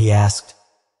before he asked,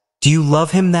 "Do you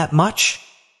love him that much?"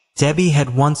 Debbie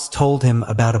had once told him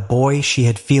about a boy she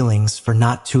had feelings for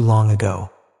not too long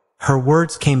ago. Her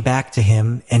words came back to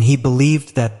him, and he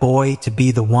believed that boy to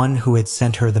be the one who had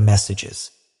sent her the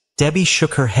messages. Debbie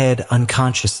shook her head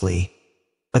unconsciously,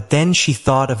 but then she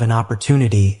thought of an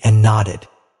opportunity and nodded.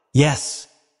 "Yes,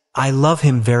 I love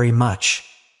him very much."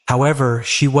 However,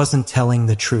 she wasn't telling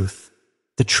the truth.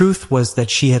 The truth was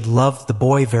that she had loved the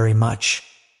boy very much,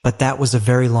 but that was a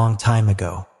very long time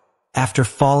ago. After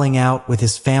falling out with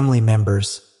his family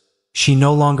members, she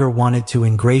no longer wanted to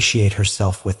ingratiate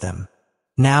herself with them.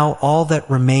 Now all that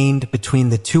remained between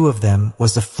the two of them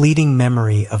was a fleeting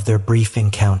memory of their brief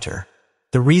encounter.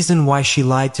 The reason why she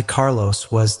lied to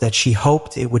Carlos was that she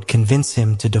hoped it would convince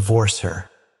him to divorce her.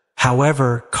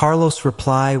 However, Carlos'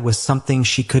 reply was something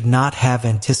she could not have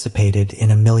anticipated in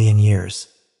a million years.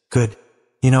 "Good.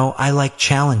 I like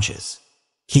challenges."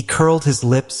 He curled his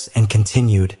lips and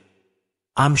continued,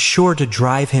 "I'm sure to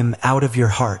drive him out of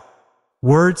your heart."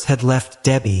 Words had left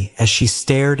Debbie as she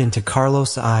stared into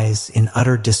Carlos' eyes in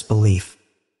utter disbelief.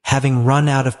 Having run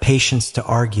out of patience to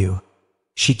argue,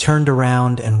 she turned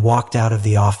around and walked out of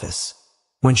the office.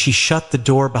 When she shut the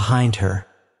door behind her,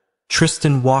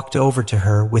 Tristan walked over to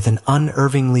her with an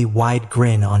unervingly wide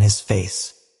grin on his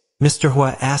face. "Mr.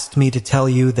 Hua asked me to tell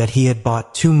you that he had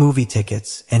bought 2 movie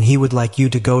tickets and he would like you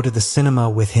to go to the cinema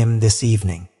with him this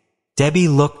evening." Debbie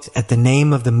looked at the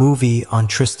name of the movie on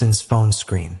Tristan's phone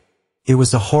screen. It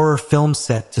was a horror film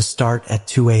set to start at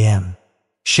 2 a.m.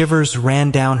 Shivers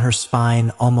ran down her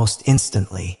spine almost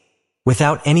instantly.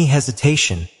 Without any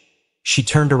hesitation, she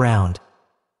turned around,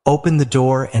 opened the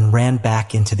door and ran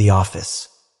back into the office.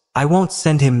 "I won't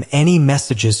send him any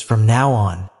messages from now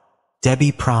on,"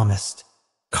 Debbie promised.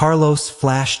 Carlos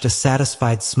flashed a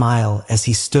satisfied smile as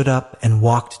he stood up and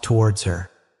walked towards her.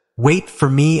 "Wait for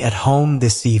me at home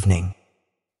this evening,"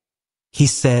 he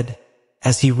said,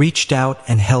 as he reached out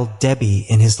and held Debbie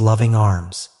in his loving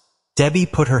arms. Debbie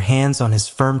put her hands on his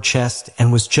firm chest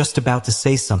and was just about to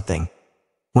say something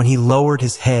when he lowered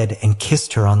his head and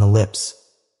kissed her on the lips.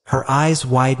 Her eyes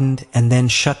widened and then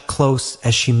shut close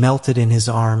as she melted in his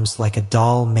arms like a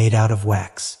doll made out of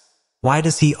wax. "Why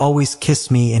does he always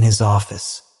kiss me in his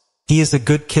office? He is a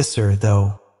good kisser,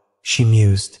 though," she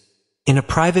mused. In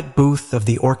a private booth of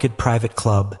the Orchid Private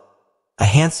Club, a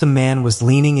handsome man was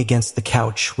leaning against the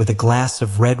couch with a glass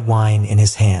of red wine in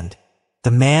his hand.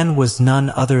 The man was none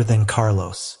other than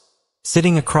Carlos.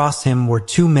 Sitting across him were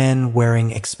 2 men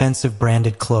wearing expensive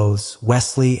branded clothes,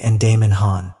 Wesley and Damon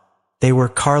Hahn. They were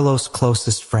Carlos'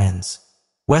 closest friends.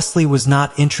 Wesley was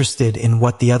not interested in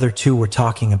what the other 2 were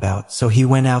talking about, so he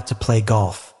went out to play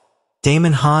golf.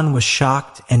 Damon Hahn was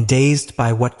shocked and dazed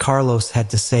by what Carlos had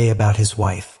to say about his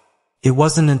wife. It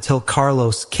wasn't until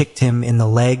Carlos kicked him in the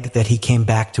leg that he came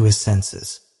back to his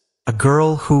senses. "A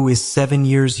girl who is 7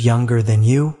 years younger than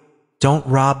you? Don't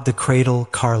rob the cradle,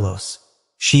 Carlos.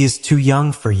 She is too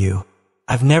young for you.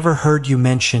 I've never heard you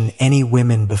mention any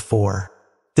women before.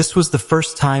 This was the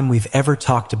first time we've ever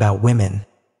talked about women.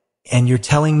 And you're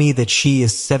telling me that she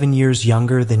is 7 years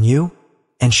younger than you?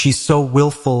 And she's so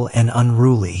willful and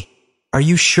unruly. Are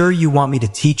you sure you want me to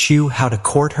teach you how to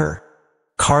court her?"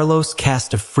 Carlos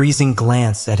cast a freezing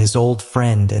glance at his old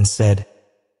friend and said,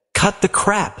 "Cut the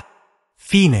crap!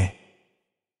 Fine."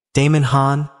 Damon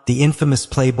Hahn, the infamous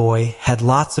playboy, had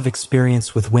lots of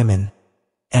experience with women,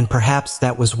 and perhaps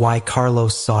that was why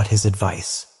Carlos sought his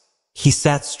advice. He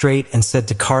sat straight and said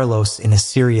to Carlos in a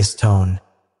serious tone,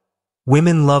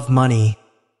 "Women love money,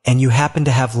 and you happen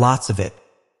to have lots of it.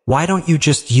 Why don't you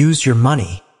just use your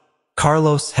money?"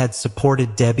 Carlos had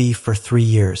supported Debbie for 3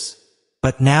 years,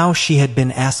 but now she had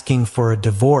been asking for a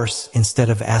divorce instead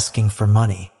of asking for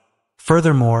money.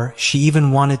 Furthermore, she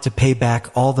even wanted to pay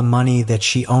back all the money that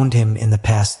she owed him in the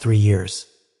past 3 years.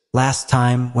 Last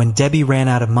time, when Debbie ran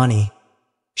out of money,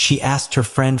 she asked her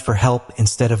friend for help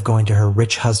instead of going to her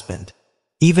rich husband.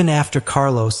 Even after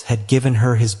Carlos had given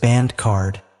her his band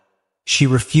card, she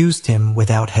refused him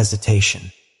without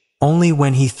hesitation. Only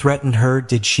when he threatened her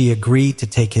did she agree to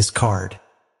take his card.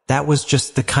 That was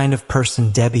just the kind of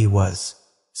person Debbie was.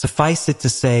 Suffice it to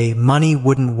say, money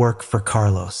wouldn't work for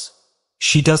Carlos.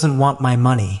 She doesn't want my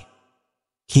money,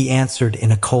 he answered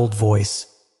in a cold voice.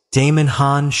 Damon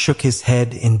Han shook his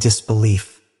head in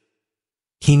disbelief.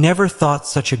 He never thought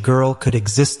such a girl could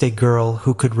exist, a girl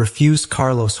who could refuse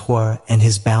Carlos Hua and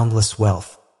his boundless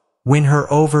wealth. Win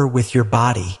her over with your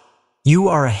body. You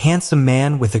are a handsome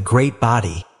man with a great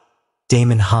body,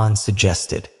 Damon Han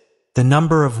suggested. The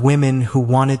number of women who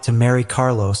wanted to marry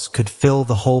Carlos could fill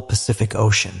the whole Pacific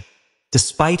Ocean.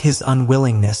 Despite his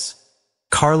unwillingness,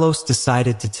 Carlos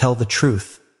decided to tell the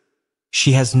truth.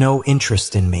 She has no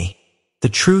interest in me. The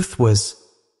truth was,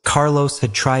 Carlos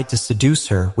had tried to seduce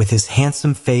her with his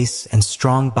handsome face and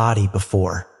strong body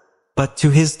before. But to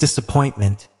his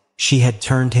disappointment, she had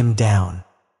turned him down.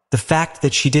 The fact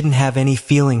that she didn't have any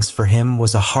feelings for him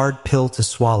was a hard pill to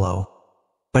swallow.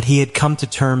 But he had come to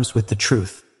terms with the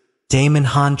truth. Damon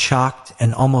Han choked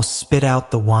and almost spit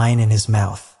out the wine in his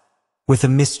mouth. With a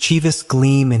mischievous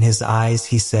gleam in his eyes,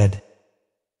 he said,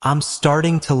 I'm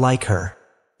starting to like her.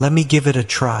 Let me give it a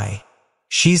try.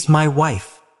 She's my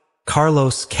wife.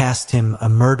 Carlos cast him a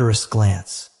murderous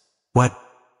glance. What?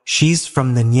 She's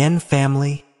from the Nguyen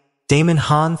family? Damon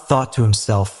Han thought to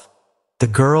himself, the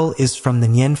girl is from the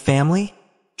Nguyen family?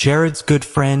 Jared's good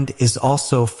friend is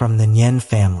also from the Nguyen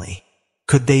family.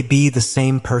 Could they be the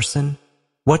same person?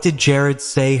 What did Jared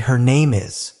say her name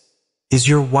is? Is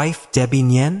your wife Debbie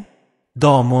Nguyen?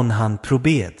 Damon Han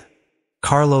probeerde.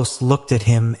 Carlos looked at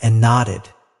him and nodded.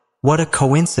 What a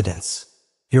coincidence.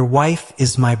 Your wife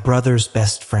is my brother's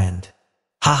best friend.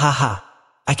 Ha ha ha.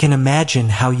 I can imagine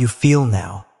how you feel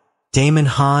now. Damon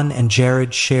Han and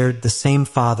Jared shared the same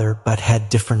father but had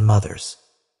different mothers.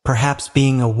 Perhaps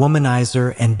being a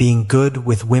womanizer and being good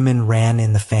with women ran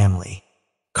in the family.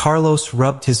 Carlos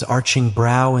rubbed his arching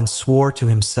brow and swore to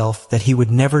himself that he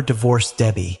would never divorce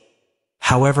Debbie,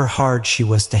 however hard she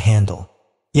was to handle.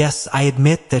 Yes, I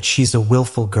admit that she's a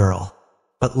willful girl,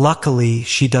 but luckily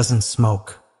she doesn't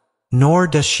smoke. Nor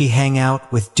does she hang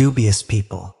out with dubious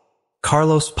people.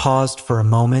 Carlos paused for a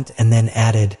moment and then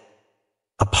added,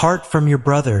 apart from your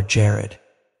brother, Jared,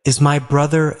 is my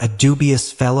brother a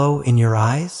dubious fellow in your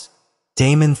eyes?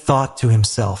 Damon thought to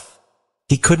himself.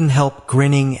 He couldn't help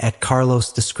grinning at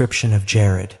Carlos' description of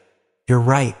Jared. You're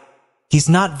right. He's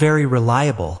not very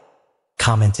reliable,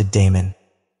 commented Damon.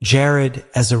 Jared,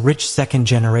 as a rich second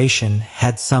generation,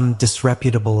 had some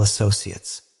disreputable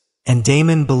associates. And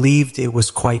Damon believed it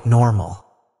was quite normal.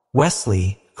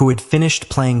 Wesley, who had finished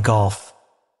playing golf,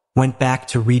 went back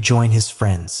to rejoin his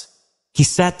friends. He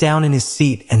sat down in his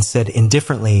seat and said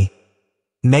indifferently,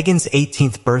 Megan's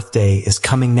 18th birthday is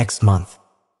coming next month.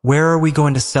 Where are we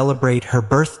going to celebrate her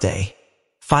birthday?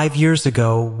 5 years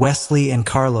ago, Wesley and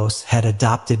Carlos had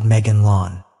adopted Megan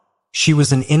Lawn. She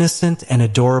was an innocent and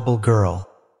adorable girl,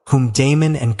 whom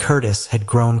Damon and Curtis had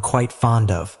grown quite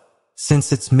fond of.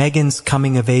 Since it's Megan's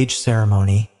coming-of-age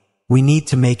ceremony, we need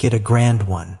to make it a grand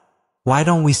one. Why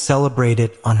don't we celebrate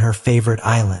it on her favorite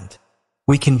island?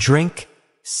 We can drink,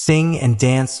 sing, and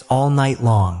dance all night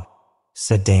long,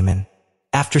 said Damon.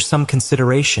 After some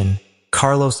consideration,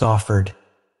 Carlos offered,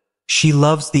 she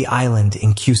loves the island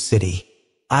in Q City.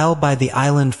 I'll buy the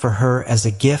island for her as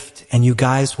a gift and you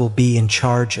guys will be in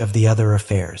charge of the other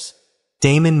affairs.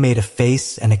 Damon made a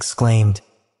face and exclaimed,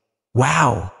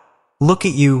 wow! Look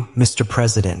at you, Mr.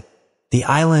 President. The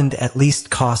island at least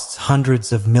costs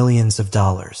hundreds of millions of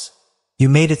dollars. You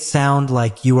made it sound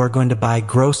like you are going to buy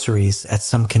groceries at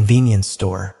some convenience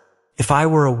store. If I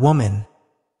were a woman,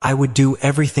 I would do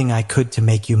everything I could to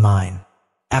make you mine.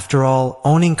 After all,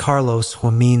 owning Carlos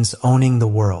means owning the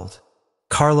world.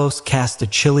 Carlos cast a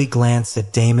chilly glance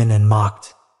at Damon and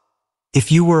mocked.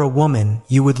 If you were a woman,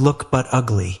 you would look but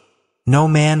ugly. No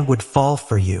man would fall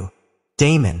for you.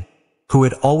 Damon, who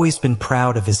had always been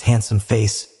proud of his handsome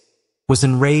face, was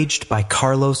enraged by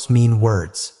Carlos' mean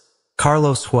words.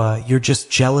 Carlos, you're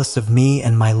just jealous of me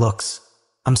and my looks.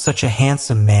 I'm such a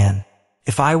handsome man.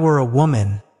 If I were a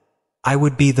woman, I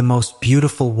would be the most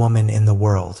beautiful woman in the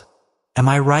world. Am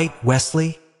I right,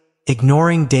 Wesley?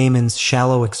 Ignoring Damon's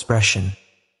shallow expression,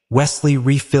 Wesley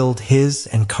refilled his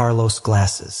and Carlos'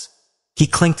 glasses. He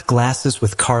clinked glasses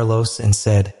with Carlos and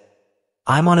said,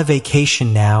 I'm on a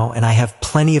vacation now and I have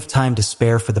plenty of time to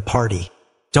spare for the party.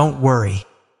 Don't worry,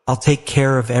 I'll take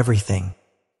care of everything.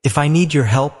 If I need your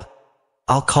help,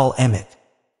 I'll call Emmett.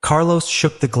 Carlos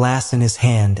shook the glass in his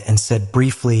hand and said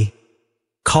briefly,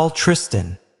 call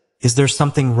Tristan. Is there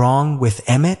something wrong with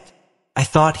Emmett? I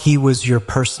thought he was your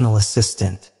personal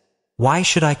assistant. Why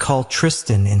should I call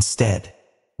Tristan instead?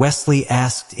 Wesley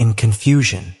asked in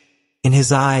confusion. In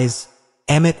his eyes,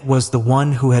 Emmett was the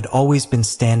one who had always been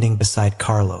standing beside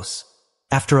Carlos.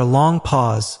 After a long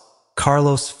pause,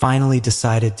 Carlos finally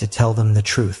decided to tell them the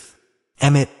truth.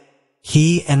 Emmett,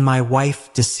 he and my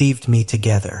wife deceived me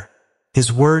together.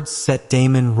 His words set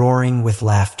Damon roaring with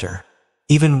laughter.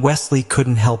 Even Wesley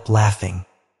couldn't help laughing.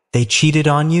 They cheated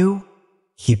on you?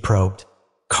 He probed.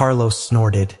 Carlos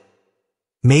snorted.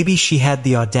 Maybe she had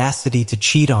the audacity to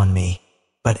cheat on me,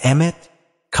 but Emmett?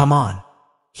 Come on.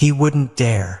 He wouldn't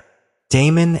dare.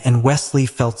 Damon and Wesley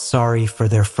felt sorry for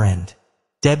their friend.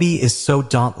 Debbie is so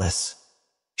dauntless.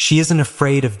 She isn't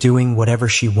afraid of doing whatever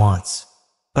she wants.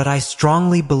 But I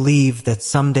strongly believe that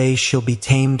someday she'll be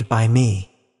tamed by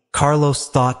me. Carlos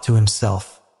thought to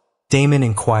himself. Damon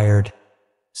inquired,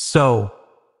 So,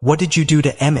 what did you do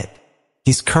to Emmett?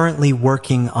 He's currently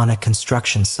working on a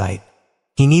construction site.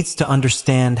 He needs to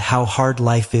understand how hard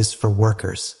life is for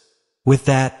workers. With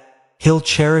that, he'll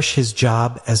cherish his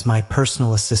job as my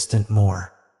personal assistant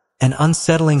more. An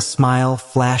unsettling smile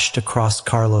flashed across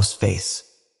Carlos' face.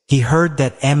 He heard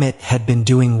that Emmett had been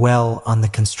doing well on the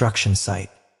construction site.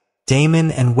 Damon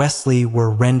and Wesley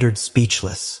were rendered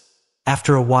speechless.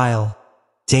 After a while,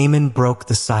 Damon broke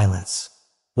the silence.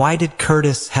 Why did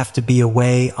Curtis have to be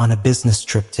away on a business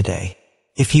trip today?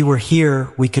 If he were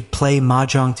here, we could play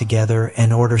mahjong together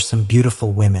and order some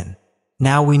beautiful women.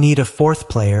 Now we need a fourth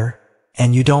player,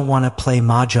 and you don't want to play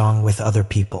mahjong with other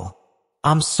people.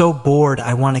 I'm so bored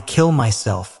I want to kill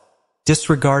myself.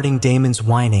 Disregarding Damon's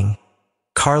whining,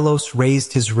 Carlos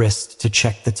raised his wrist to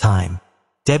check the time.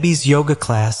 Debbie's yoga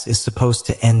class is supposed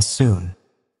to end soon.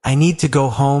 I need to go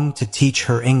home to teach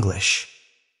her English.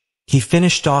 He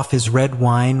finished off his red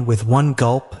wine with one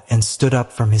gulp and stood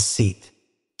up from his seat.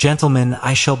 Gentlemen,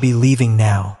 I shall be leaving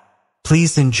now.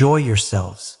 Please enjoy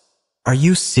yourselves. Are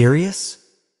you serious?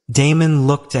 Damon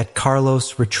looked at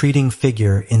Carlos' retreating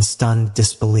figure in stunned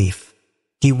disbelief.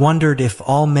 He wondered if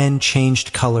all men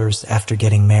changed colors after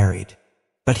getting married.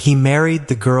 But he married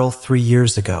the girl 3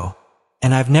 years ago,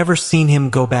 and I've never seen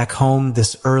him go back home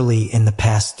this early in the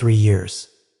past 3 years.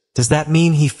 Does that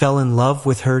mean he fell in love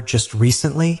with her just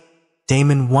recently?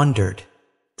 Damon wondered.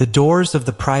 The doors of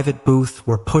the private booth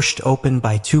were pushed open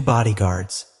by 2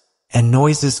 bodyguards, and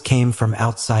noises came from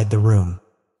outside the room.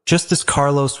 Just as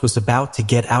Carlos was about to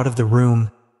get out of the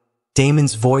room,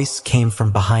 Damon's voice came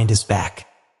from behind his back.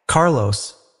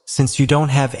 Carlos, since you don't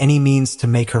have any means to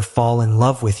make her fall in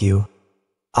love with you,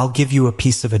 I'll give you a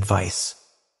piece of advice.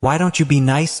 Why don't you be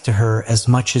nice to her as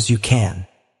much as you can?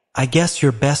 I guess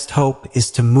your best hope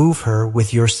is to move her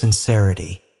with your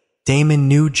sincerity. Damon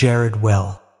knew Jared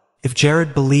well. If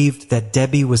Jared believed that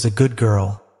Debbie was a good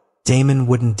girl, Damon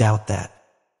wouldn't doubt that.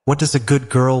 What does a good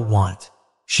girl want?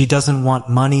 She doesn't want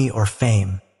money or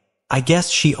fame. I guess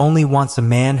she only wants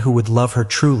a man who would love her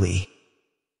truly.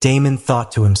 Damon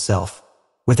thought to himself.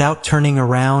 Without turning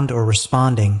around or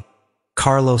responding,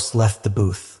 Carlos left the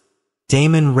booth.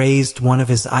 Damon raised one of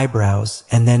his eyebrows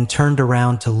and then turned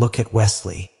around to look at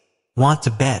Wesley. Want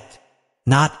to bet?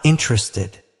 Not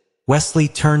interested. Wesley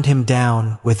turned him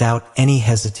down without any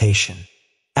hesitation.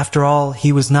 After all,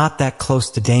 he was not that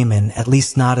close to Damon, at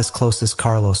least not as close as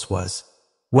Carlos was.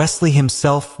 Wesley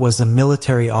himself was a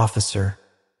military officer,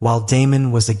 while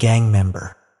Damon was a gang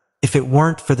member. If it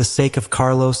weren't for the sake of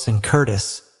Carlos and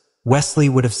Curtis, Wesley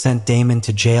would have sent Damon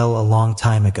to jail a long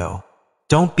time ago.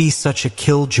 Don't be such a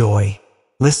killjoy.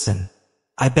 Listen,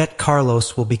 I bet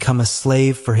Carlos will become a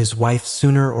slave for his wife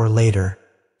sooner or later,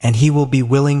 and he will be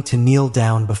willing to kneel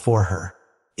down before her.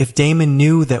 If Damon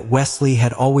knew that Wesley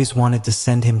had always wanted to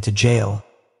send him to jail,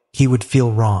 he would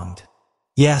feel wronged.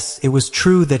 Yes, it was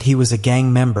true that he was a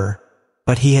gang member,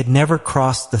 but he had never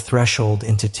crossed the threshold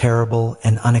into terrible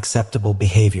and unacceptable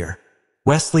behavior.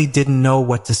 Wesley didn't know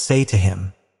what to say to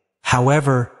him.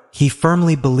 However, he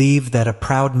firmly believed that a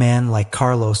proud man like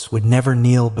Carlos would never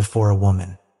kneel before a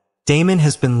woman. Damon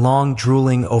has been long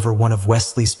drooling over one of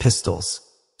Wesley's pistols,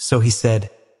 so he said,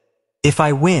 "If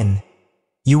I win,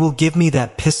 you will give me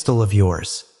that pistol of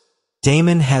yours."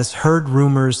 Damon has heard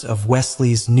rumors of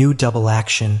Wesley's new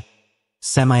double-action,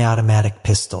 semi-automatic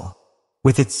pistol.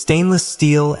 With its stainless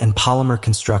steel and polymer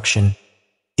construction,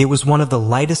 it was one of the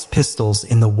lightest pistols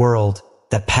in the world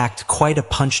that packed quite a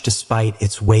punch despite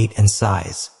its weight and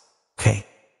size. Okay,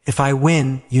 if I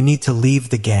win, you need to leave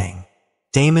the gang.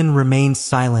 Damon remained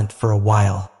silent for a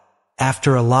while.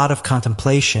 After a lot of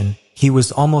contemplation, he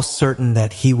was almost certain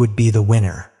that he would be the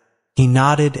winner. He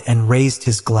nodded and raised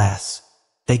his glass.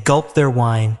 They gulped their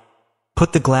wine,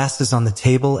 put the glasses on the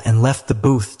table, and left the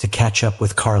booth to catch up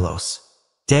with Carlos.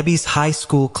 Debbie's high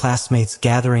school classmates'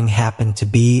 gathering happened to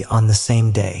be on the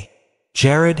same day.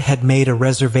 Jared had made a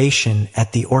reservation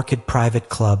at the Forecd private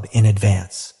club in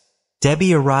advance.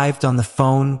 Debbie arrived on the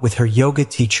phone with her yoga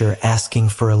teacher asking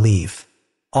for a leave.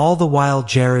 All the while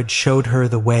Jared showed her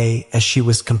the way as she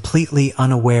was completely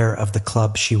unaware of the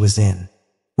club she was in.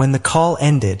 When the call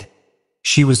ended,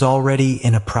 she was already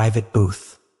in a private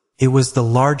booth. It was the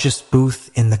largest booth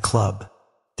in the club.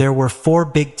 There were 4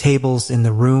 big tables in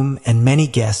the room and many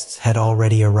guests had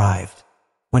already arrived.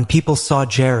 When people saw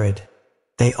Jared,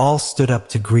 they all stood up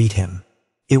to greet him.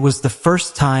 It was the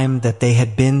first time that they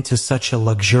had been to such a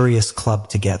luxurious club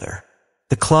together.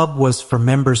 The club was for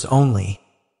members only,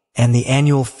 and the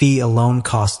annual fee alone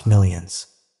cost millions.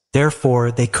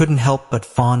 Therefore, they couldn't help but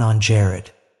fawn on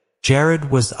Jared. Jared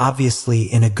was obviously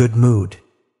in a good mood.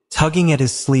 Tugging at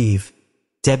his sleeve,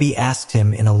 Debbie asked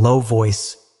him in a low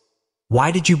voice,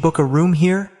 "Why did you book a room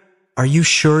here? Are you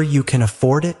sure you can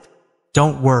afford it?"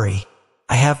 "Don't worry,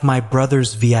 I have my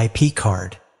brother's VIP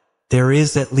card. There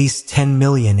is at least 10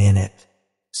 million in it.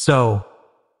 So,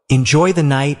 enjoy the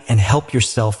night and help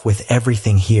yourself with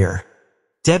everything here."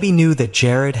 Debbie knew that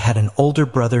Jared had an older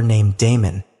brother named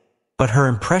Damon, but her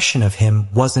impression of him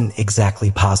wasn't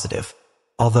exactly positive.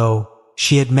 Although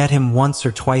she had met him once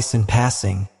or twice in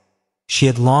passing, she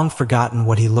had long forgotten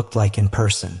what he looked like in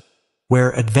person.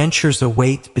 Where adventures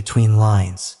await between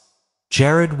lines.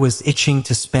 Jared was itching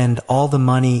to spend all the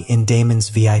money in Damon's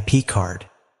VIP card.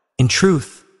 In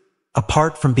truth,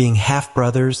 apart from being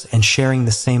half-brothers and sharing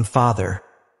the same father,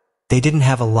 they didn't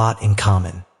have a lot in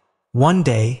common. One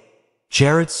day,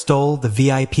 Jared stole the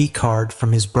VIP card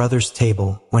from his brother's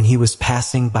table when he was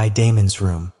passing by Damon's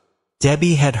room.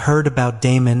 Debbie had heard about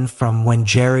Damon from when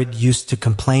Jared used to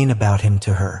complain about him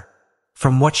to her.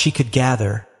 From what she could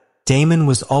gather, Damon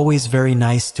was always very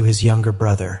nice to his younger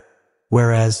brother,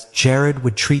 whereas Jared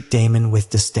would treat Damon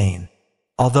with disdain.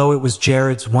 Although it was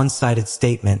Jared's one-sided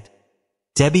statement,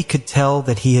 Debbie could tell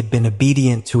that he had been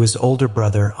obedient to his older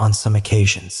brother on some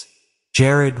occasions.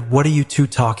 "Jared, what are you two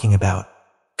talking about?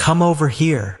 Come over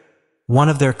here." One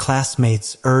of their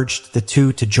classmates urged the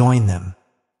two to join them.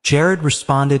 Jared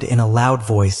responded in a loud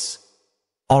voice,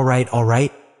 all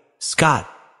right, Scott,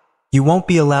 you won't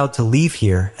be allowed to leave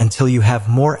here until you have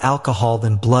more alcohol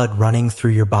than blood running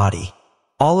through your body."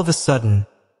 All of a sudden,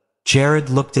 Jared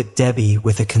looked at Debbie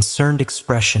with a concerned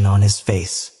expression on his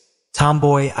face.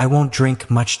 "Tomboy, I won't drink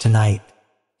much tonight."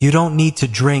 "You don't need to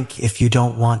drink if you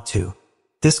don't want to."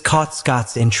 This caught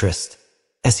Scott's interest,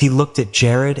 as he looked at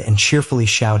Jared and cheerfully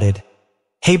shouted,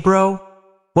 "Hey bro,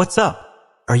 what's up?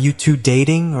 Are you two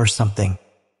dating or something?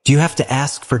 Do you have to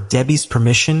ask for Debbie's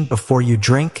permission before you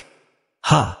drink?"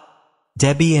 Huh.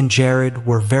 Debbie and Jared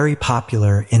were very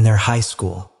popular in their high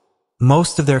school.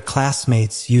 Most of their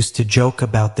classmates used to joke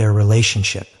about their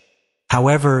relationship.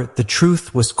 However, the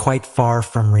truth was quite far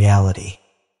from reality.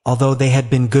 Although they had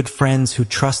been good friends who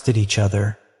trusted each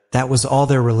other, that was all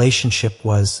their relationship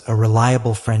was, a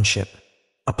reliable friendship.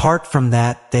 Apart from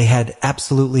that, they had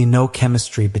absolutely no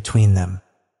chemistry between them.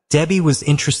 Debbie was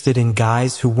interested in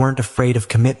guys who weren't afraid of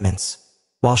commitments,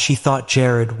 while she thought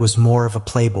Jared was more of a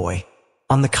playboy.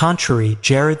 On the contrary,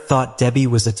 Jared thought Debbie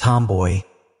was a tomboy,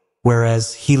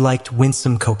 whereas he liked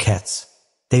winsome coquettes.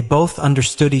 They both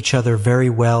understood each other very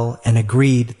well and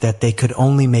agreed that they could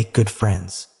only make good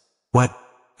friends. What,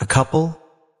 a couple?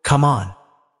 Come on.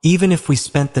 Even if we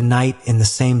spent the night in the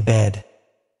same bed,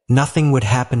 nothing would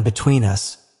happen between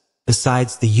us,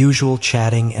 besides the usual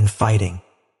chatting and fighting.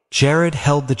 Jared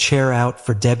held the chair out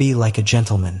for Debbie like a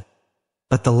gentleman,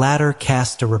 but the latter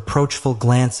cast a reproachful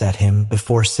glance at him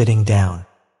before sitting down.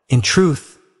 In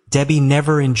truth, Debbie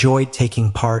never enjoyed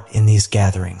taking part in these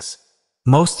gatherings.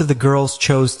 Most of the girls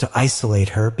chose to isolate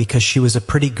her because she was a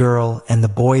pretty girl and the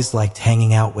boys liked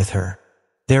hanging out with her.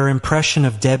 Their impression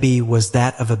of Debbie was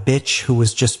that of a bitch who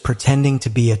was just pretending to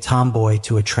be a tomboy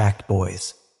to attract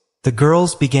boys. The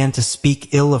girls began to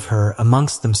speak ill of her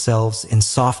amongst themselves in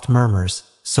soft murmurs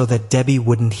so that Debbie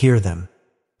wouldn't hear them.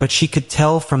 But she could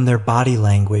tell from their body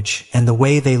language and the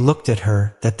way they looked at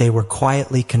her that they were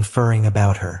quietly conferring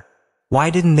about her. Why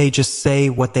didn't they just say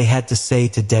what they had to say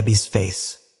to Debbie's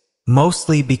face?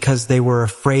 Mostly because they were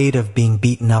afraid of being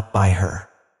beaten up by her.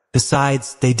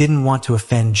 Besides, they didn't want to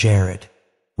offend Jared.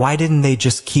 Why didn't they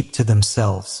just keep to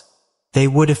themselves? They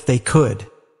would if they could,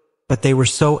 but they were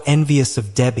so envious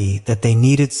of Debbie that they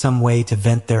needed some way to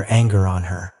vent their anger on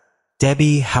her.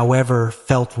 Debbie, however,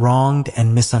 felt wronged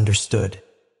and misunderstood.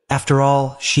 After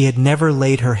all, she had never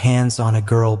laid her hands on a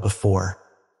girl before.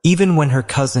 Even when her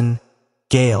cousin,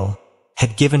 Gail,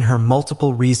 had given her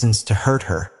multiple reasons to hurt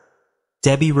her,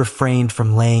 Debbie refrained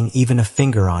from laying even a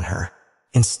finger on her.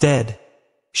 Instead,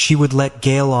 she would let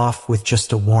Gail off with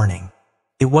just a warning.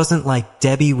 It wasn't like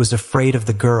Debbie was afraid of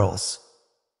the girls.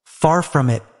 Far from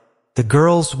it, the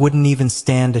girls wouldn't even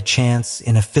stand a chance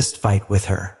in a fistfight with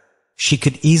her. She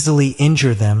could easily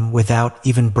injure them without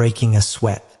even breaking a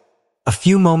sweat. A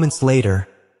few moments later,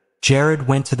 Jared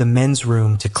went to the men's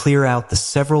room to clear out the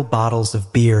several bottles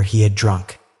of beer he had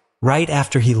drunk. Right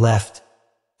after he left,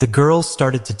 the girls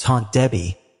started to taunt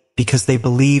Debbie because they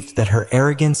believed that her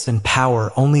arrogance and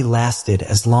power only lasted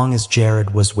as long as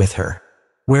Jared was with her.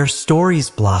 Where stories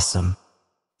blossom,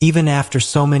 even after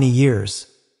so many years,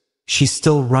 she's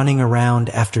still running around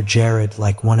after Jared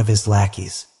like one of his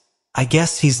lackeys. I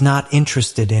guess he's not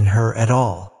interested in her at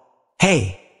all.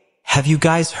 Hey, have you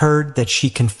guys heard that she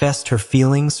confessed her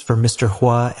feelings for Mr.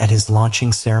 Hua at his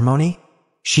launching ceremony?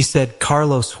 She said,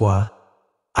 "Carlos Hua,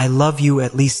 I love you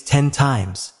at least 10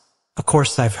 times. Of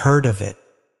course I've heard of it.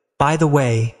 By the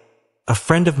way, a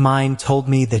friend of mine told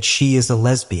me that she is a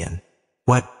lesbian."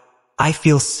 What? I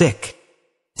feel sick.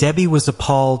 Debbie was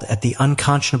appalled at the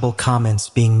unconscionable comments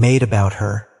being made about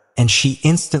her, and she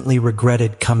instantly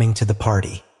regretted coming to the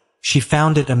party. She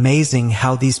found it amazing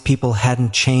how these people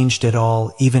hadn't changed at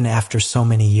all even after so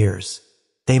many years.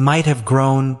 They might have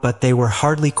grown, but they were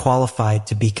hardly qualified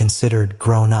to be considered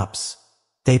grown-ups.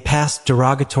 They passed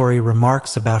derogatory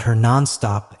remarks about her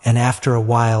nonstop, and after a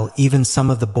while even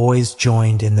some of the boys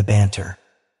joined in the banter.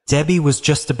 Debbie was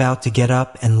just about to get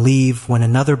up and leave when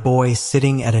another boy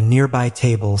sitting at a nearby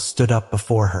table stood up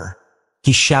before her.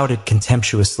 He shouted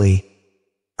contemptuously,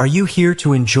 "Are you here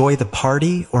to enjoy the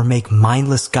party or make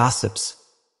mindless gossips?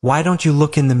 Why don't you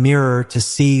look in the mirror to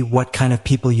see what kind of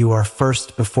people you are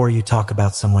first before you talk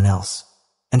about someone else?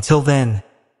 Until then,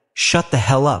 shut the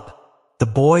hell up." The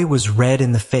boy was red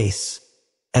in the face,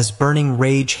 as burning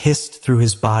rage hissed through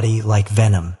his body like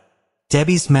venom.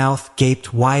 Debbie's mouth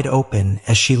gaped wide open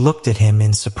as she looked at him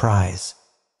in surprise.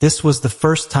 This was the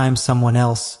first time someone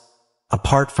else,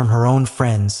 apart from her own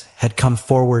friends, had come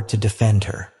forward to defend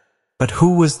her. But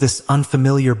who was this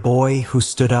unfamiliar boy who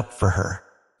stood up for her?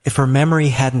 If her memory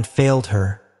hadn't failed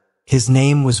her, his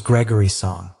name was Gregory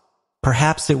Song.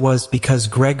 Perhaps it was because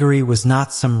Gregory was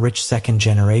not some rich second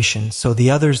generation, so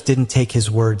the others didn't take his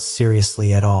words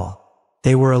seriously at all.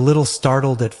 They were a little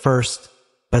startled at first,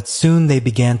 but soon they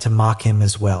began to mock him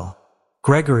as well.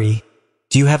 "Gregory,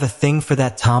 do you have a thing for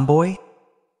that tomboy?"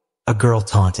 a girl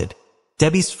taunted.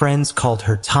 Debbie's friends called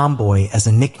her Tomboy as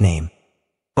a nickname,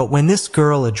 but when this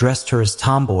girl addressed her as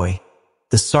Tomboy,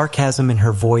 the sarcasm in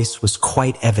her voice was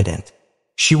quite evident.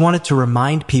 She wanted to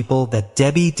remind people that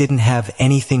Debbie didn't have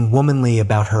anything womanly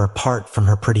about her apart from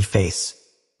her pretty face.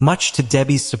 Much to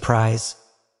Debbie's surprise,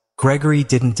 Gregory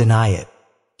didn't deny it.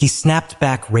 He snapped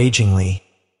back ragingly,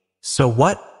 "So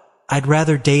what? I'd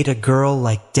rather date a girl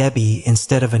like Debbie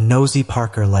instead of a nosy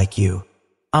Parker like you.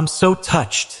 I'm so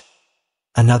touched."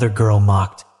 Another girl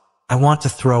mocked, "I want to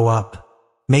throw up.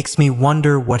 Makes me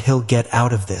wonder what he'll get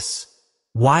out of this.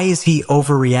 Why is he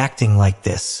overreacting like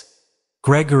this?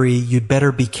 Gregory, you'd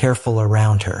better be careful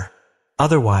around her.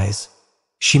 Otherwise,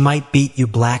 she might beat you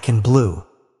black and blue."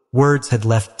 Words had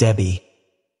left Debbie,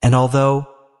 and although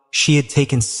she had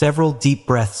taken several deep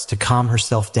breaths to calm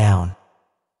herself down,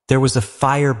 there was a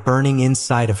fire burning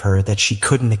inside of her that she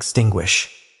couldn't extinguish.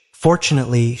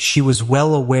 Fortunately, she was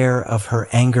well aware of her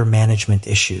anger management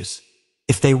issues.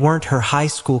 If they weren't her high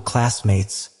school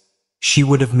classmates, she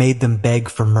would have made them beg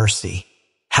for mercy.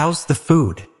 "How's the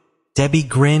food?" Debbie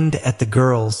grinned at the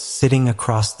girls sitting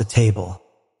across the table.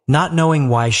 Not knowing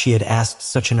why she had asked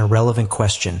such an irrelevant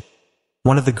question,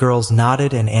 one of the girls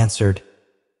nodded and answered,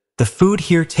 "The food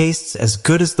here tastes as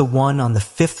good as the one on the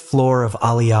 5th floor of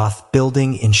Alioth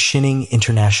building in Shinning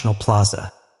International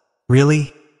Plaza.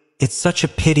 Really? It's such a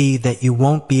pity that you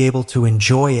won't be able to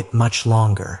enjoy it much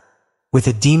longer." With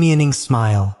a demeaning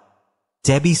smile,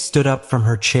 Debbie stood up from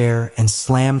her chair and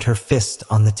slammed her fist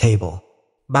on the table.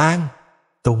 Bang!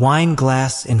 The wine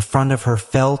glass in front of her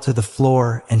fell to the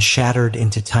floor and shattered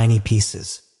into tiny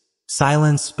pieces.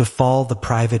 Silence befall the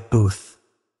private booth.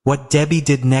 What Debbie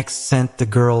did next sent the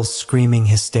girls screaming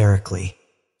hysterically.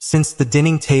 Since the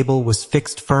dining table was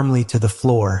fixed firmly to the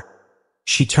floor,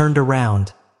 she turned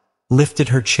around, lifted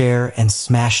her chair and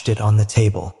smashed it on the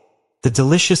table. The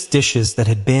delicious dishes that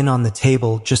had been on the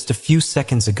table just a few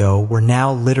seconds ago were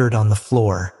now littered on the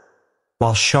floor,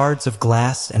 while shards of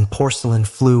glass and porcelain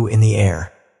flew in the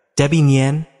air. "Debbie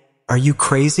Nien, are you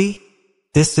crazy?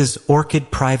 This is Orchid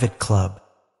Private Club.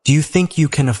 Do you think you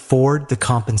can afford the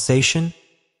compensation?"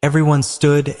 Everyone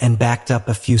stood and backed up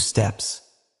a few steps.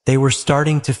 They were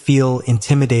starting to feel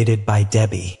intimidated by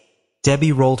Debbie.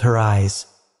 Debbie rolled her eyes,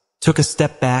 took a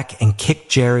step back and kicked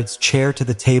Jared's chair to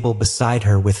the table beside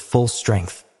her with full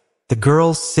strength. The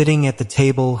girls sitting at the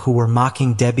table who were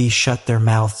mocking Debbie shut their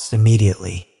mouths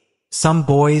immediately. Some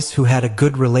boys who had a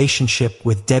good relationship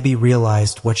with Debbie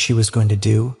realized what she was going to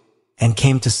do and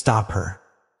came to stop her.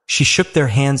 She shook their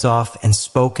hands off and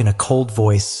spoke in a cold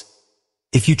voice.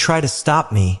 "If you try to stop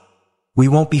me, we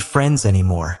won't be friends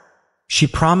anymore." She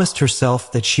promised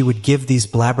herself that she would give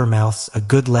these blabbermouths a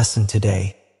good lesson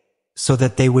today, so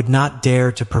that they would not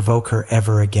dare to provoke her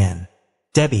ever again.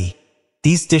 "Debbie,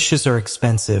 these dishes are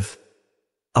expensive,"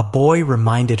 a boy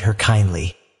reminded her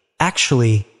kindly.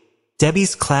 Actually,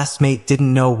 Debbie's classmate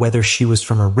didn't know whether she was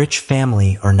from a rich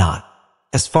family or not.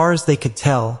 As far as they could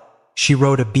tell, she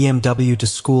rode a BMW to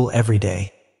school every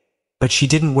day. But she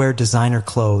didn't wear designer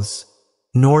clothes,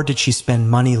 nor did she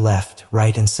spend money left,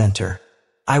 right, and center.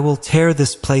 "I will tear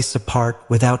this place apart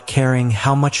without caring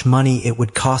how much money it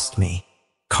would cost me.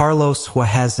 Carlos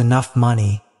has enough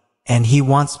money, and he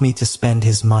wants me to spend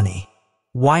his money.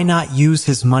 Why not use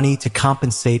his money to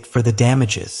compensate for the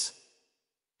damages?"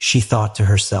 she thought to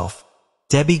herself.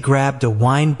 Debbie grabbed a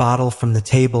wine bottle from the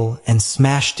table and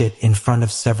smashed it in front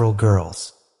of several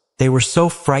girls. They were so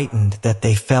frightened that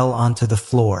they fell onto the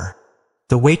floor.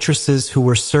 The waitresses who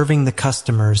were serving the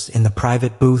customers in the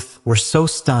private booth were so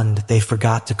stunned they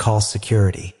forgot to call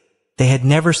security. They had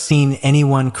never seen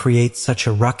anyone create such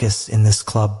a ruckus in this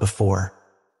club before.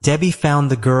 Debbie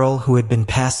found the girl who had been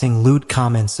passing lewd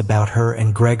comments about her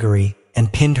and Gregory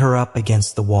and pinned her up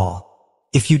against the wall.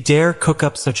 "If you dare cook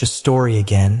up such a story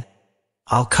again,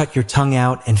 I'll cut your tongue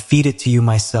out and feed it to you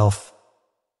myself,"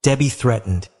 Debbie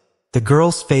threatened. The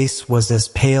girl's face was as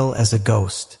pale as a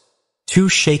ghost. Too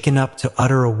shaken up to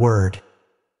utter a word,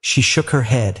 she shook her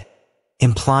head,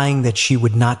 implying that she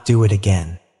would not do it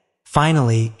again.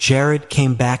 Finally, Jared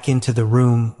came back into the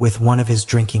room with one of his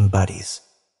drinking buddies.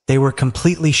 They were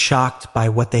completely shocked by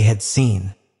what they had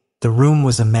seen. The room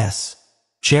was a mess.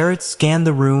 Jared scanned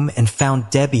the room and found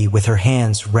Debbie with her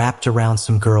hands wrapped around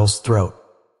some girl's throat.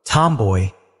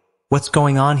 "Tomboy, what's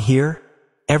going on here?"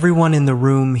 Everyone in the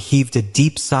room heaved a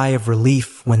deep sigh of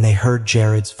relief when they heard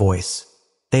Jared's voice.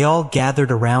 They all gathered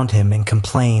around him and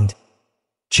complained,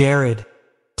 "Jared,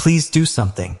 please do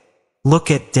something.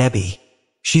 Look at Debbie.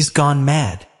 She's gone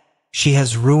mad. She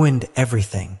has ruined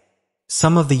everything."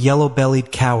 Some of the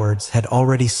yellow-bellied cowards had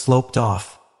already sloped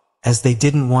off, as they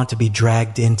didn't want to be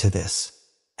dragged into this.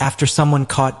 After someone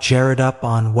caught Jared up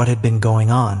on what had been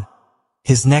going on,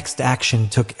 his next action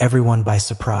took everyone by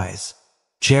surprise.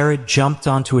 Jared jumped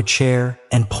onto a chair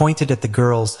and pointed at the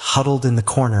girls huddled in the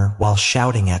corner while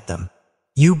shouting at them.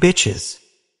 "You bitches!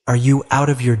 Are you out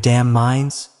of your damn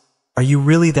minds? Are you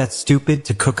really that stupid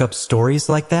to cook up stories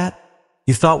like that?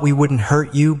 You thought we wouldn't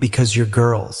hurt you because you're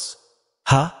girls?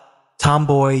 Huh?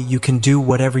 Tomboy, you can do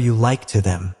whatever you like to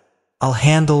them. I'll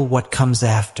handle what comes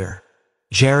after."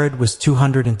 Jared was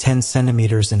 210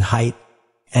 centimeters in height,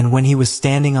 and when he was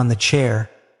standing on the chair,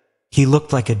 he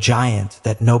looked like a giant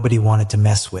that nobody wanted to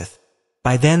mess with.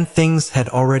 By then, things had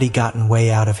already gotten way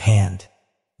out of hand.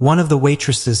 One of the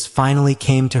waitresses finally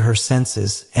came to her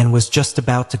senses and was just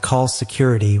about to call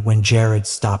security when Jared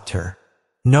stopped her.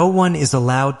 "No one is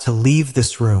allowed to leave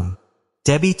this room."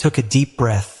 Debbie took a deep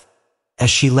breath as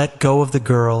she let go of the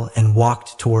girl and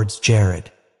walked towards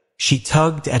Jared. She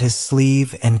tugged at his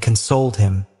sleeve and consoled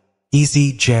him.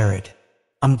 "Easy, Jared.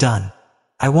 I'm done.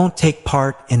 I won't take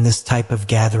part in this type of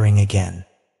gathering again."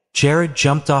 Jared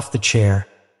jumped off the chair,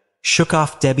 shook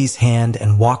off Debbie's hand,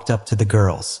 and walked up to the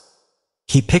girls.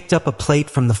 He picked up a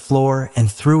plate from the floor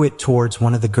and threw it towards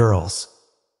one of the girls,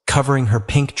 covering her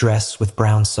pink dress with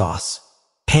brown sauce.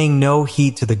 Paying no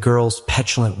heed to the girl's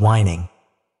petulant whining,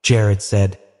 Jared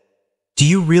said, "Do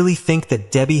you really think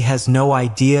that Debbie has no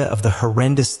idea of the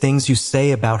horrendous things you say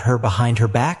about her behind her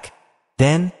back?"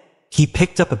 Then he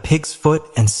picked up a pig's foot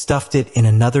and stuffed it in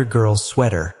another girl's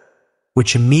sweater,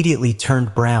 which immediately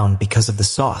turned brown because of the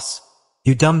sauce.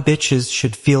 "You dumb bitches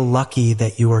should feel lucky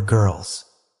that you are girls.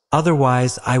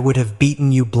 Otherwise, I would have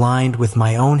beaten you blind with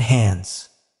my own hands,"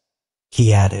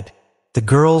 he added. The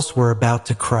girls were about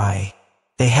to cry.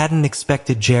 They hadn't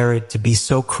expected Jared to be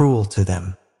so cruel to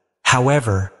them.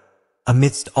 However,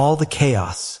 amidst all the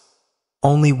chaos,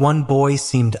 only one boy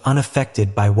seemed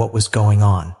unaffected by what was going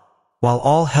on. While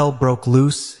all hell broke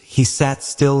loose, he sat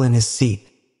still in his seat,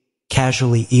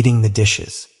 casually eating the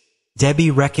dishes.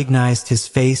 Debbie recognized his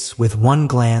face with one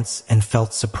glance and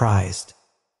felt surprised.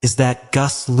 "Is that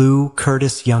Gus Lou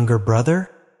Curtis' younger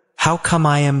brother? How come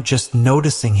I am just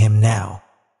noticing him now?"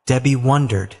 Debbie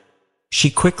wondered. She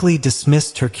quickly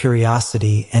dismissed her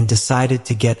curiosity and decided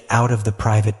to get out of the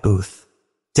private booth.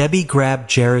 Debbie grabbed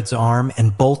Jared's arm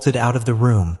and bolted out of the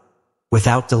room,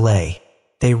 without delay.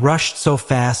 They rushed so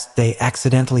fast they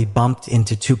accidentally bumped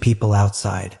into two people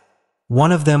outside.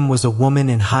 One of them was a woman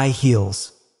in high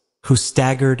heels, who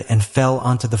staggered and fell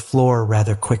onto the floor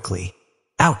rather quickly.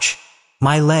 "Ouch!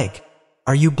 My leg!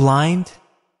 Are you blind?"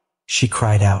 she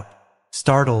cried out.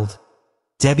 Startled,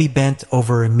 Debbie bent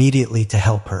over immediately to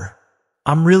help her.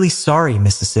 "I'm really sorry,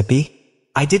 Mississippi.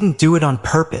 I didn't do it on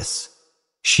purpose,"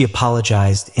 she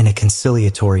apologized in a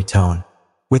conciliatory tone.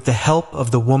 With the help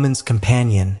of the woman's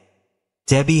companion,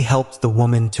 Debbie helped the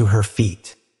woman to her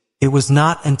feet. It was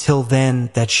not until then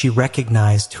that she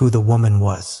recognized who the woman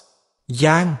was.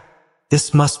 "Yang,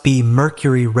 this must be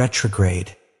Mercury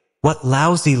retrograde. What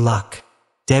lousy luck,"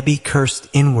 Debbie cursed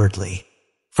inwardly.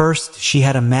 First, she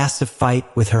had a massive fight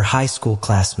with her high school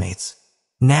classmates.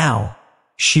 Now,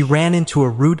 she ran into a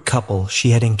rude couple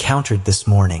she had encountered this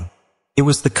morning. It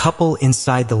was the couple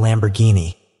inside the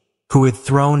Lamborghini, who had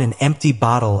thrown an empty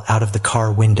bottle out of the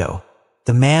car window.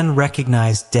 The man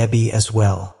recognized Debbie as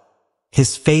well.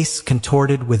 His face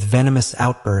contorted with venomous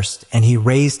outburst, and he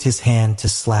raised his hand to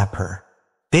slap her.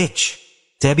 "Bitch!"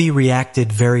 Debbie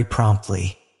reacted very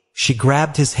promptly. She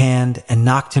grabbed his hand and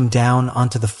knocked him down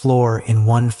onto the floor in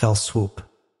one fell swoop.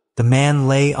 The man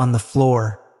lay on the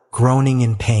floor, groaning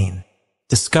in pain.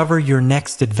 Discover your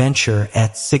next adventure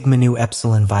at Sigma Nu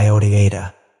Epsilon Iota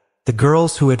Eta. The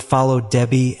girls who had followed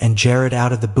Debbie and Jared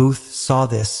out of the booth saw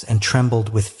this and trembled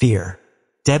with fear.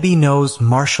 Debbie knows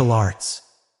martial arts.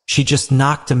 She just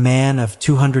knocked a man of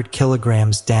 200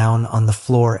 kilograms down on the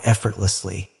floor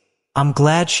effortlessly. "I'm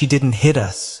glad she didn't hit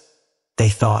us," they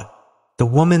thought. The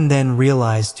woman then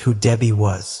realized who Debbie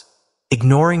was.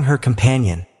 Ignoring her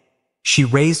companion, she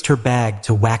raised her bag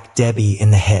to whack Debbie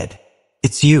in the head.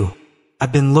 "It's you.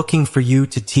 I've been looking for you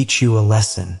to teach you a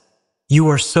lesson. You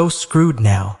are so screwed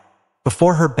now."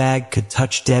 Before her bag could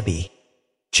touch Debbie,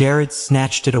 Jared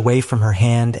snatched it away from her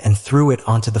hand and threw it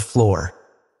onto the floor.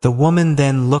 The woman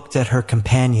then looked at her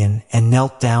companion and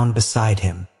knelt down beside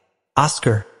him.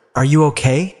 "Oscar, are you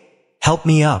okay? Help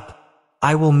me up.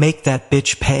 I will make that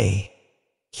bitch pay,"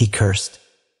 he cursed.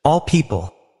 All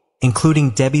people, including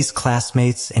Debbie's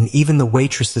classmates and even the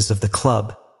waitresses of the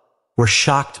club, were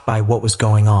shocked by what was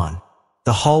going on.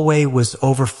 The hallway was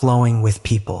overflowing with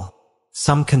people,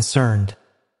 some concerned,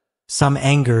 some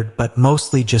angered, but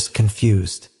mostly just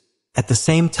confused. At the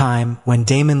same time, when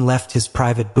Damon left his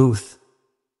private booth,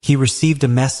 he received a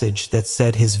message that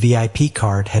said his VIP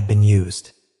card had been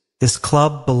used. This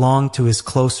club belonged to his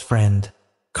close friend,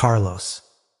 Carlos.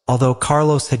 Although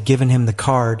Carlos had given him the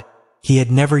card, he had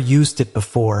never used it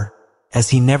before, as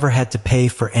he never had to pay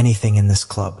for anything in this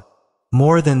club.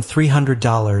 More than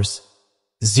 $300,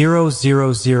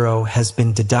 000 has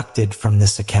been deducted from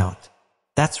this account.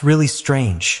 That's really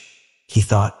strange, he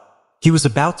thought. He was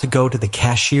about to go to the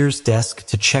cashier's desk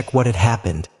to check what had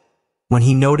happened, when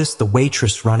he noticed the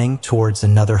waitress running towards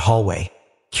another hallway.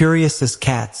 Curious as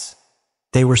cats,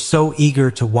 they were so eager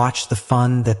to watch the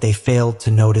fun that they failed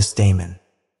to notice Damon.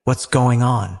 "What's going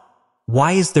on?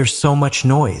 Why is there so much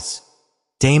noise?"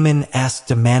 Damon asked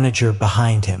a manager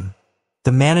behind him.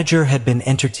 The manager had been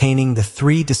entertaining the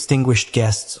 3 distinguished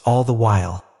guests all the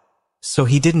while, so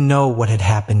he didn't know what had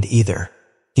happened either.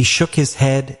 He shook his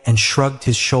head and shrugged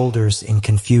his shoulders in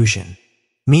confusion.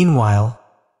 Meanwhile,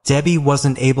 Debbie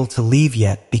wasn't able to leave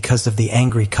yet because of the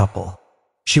angry couple.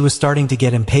 She was starting to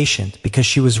get impatient because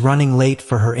she was running late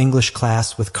for her English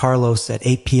class with Carlos at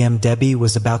 8 p.m. Debbie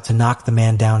was about to knock the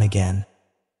man down again,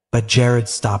 but Jared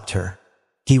stopped her.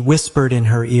 He whispered in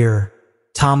her ear,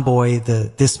 "Tomboy,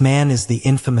 this man is the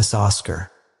infamous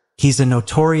Oscar. He's a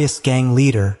notorious gang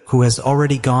leader who has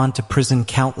already gone to prison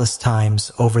countless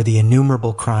times over the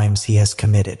innumerable crimes he has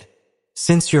committed.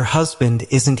 Since your husband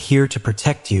isn't here to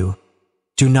protect you,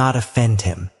 do not offend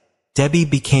him." Debbie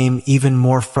became even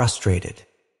more frustrated.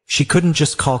 She couldn't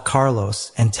just call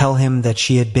Carlos and tell him that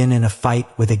she had been in a fight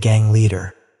with a gang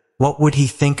leader. What would he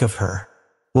think of her?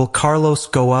 Will Carlos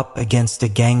go up against a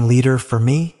gang leader for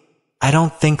me? I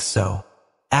don't think so.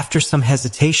 After some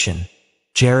hesitation,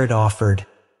 Jared offered,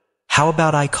 "How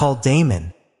about I call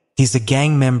Damon? He's a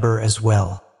gang member as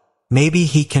well. Maybe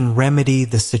he can remedy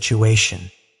the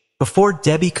situation." Before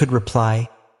Debbie could reply,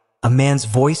 a man's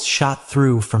voice shot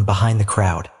through from behind the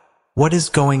crowd. "What is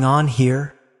going on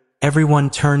here?" Everyone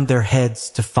turned their heads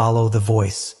to follow the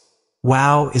voice.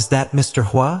 "Wow, is that Mr.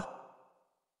 Hua?"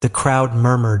 The crowd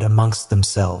murmured amongst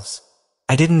themselves.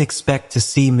 "I didn't expect to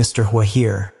see Mr. Hua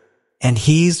here. And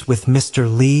he's with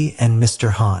Mr. Lee and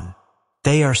Mr. Han.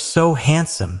 They are so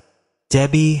handsome."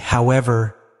 Debbie,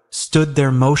 however, stood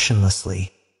there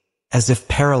motionlessly, as if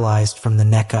paralyzed from the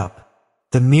neck up.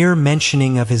 The mere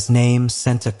mentioning of his name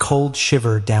sent a cold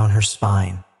shiver down her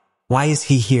spine. Why is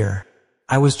he here?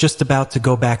 I was just about to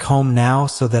go back home now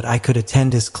so that I could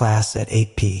attend his class at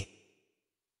 8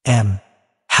 p.m.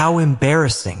 How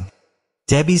embarrassing.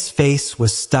 Debbie's face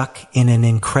was stuck in an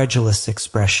incredulous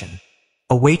expression.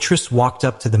 A waitress walked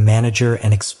up to the manager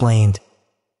and explained,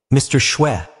 "Mr.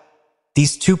 Shue,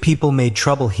 These two people made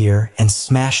trouble here and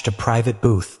smashed a private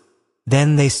booth.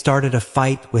 Then they started a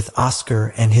fight with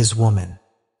Oscar and his woman.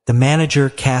 The manager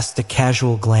cast a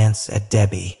casual glance at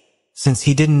Debbie. Since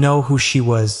he didn't know who she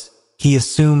was, he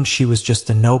assumed she was just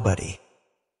a nobody.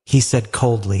 He said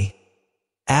coldly,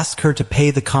 "Ask her to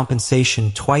pay the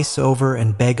compensation twice over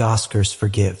and beg Oscar's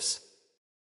forgives."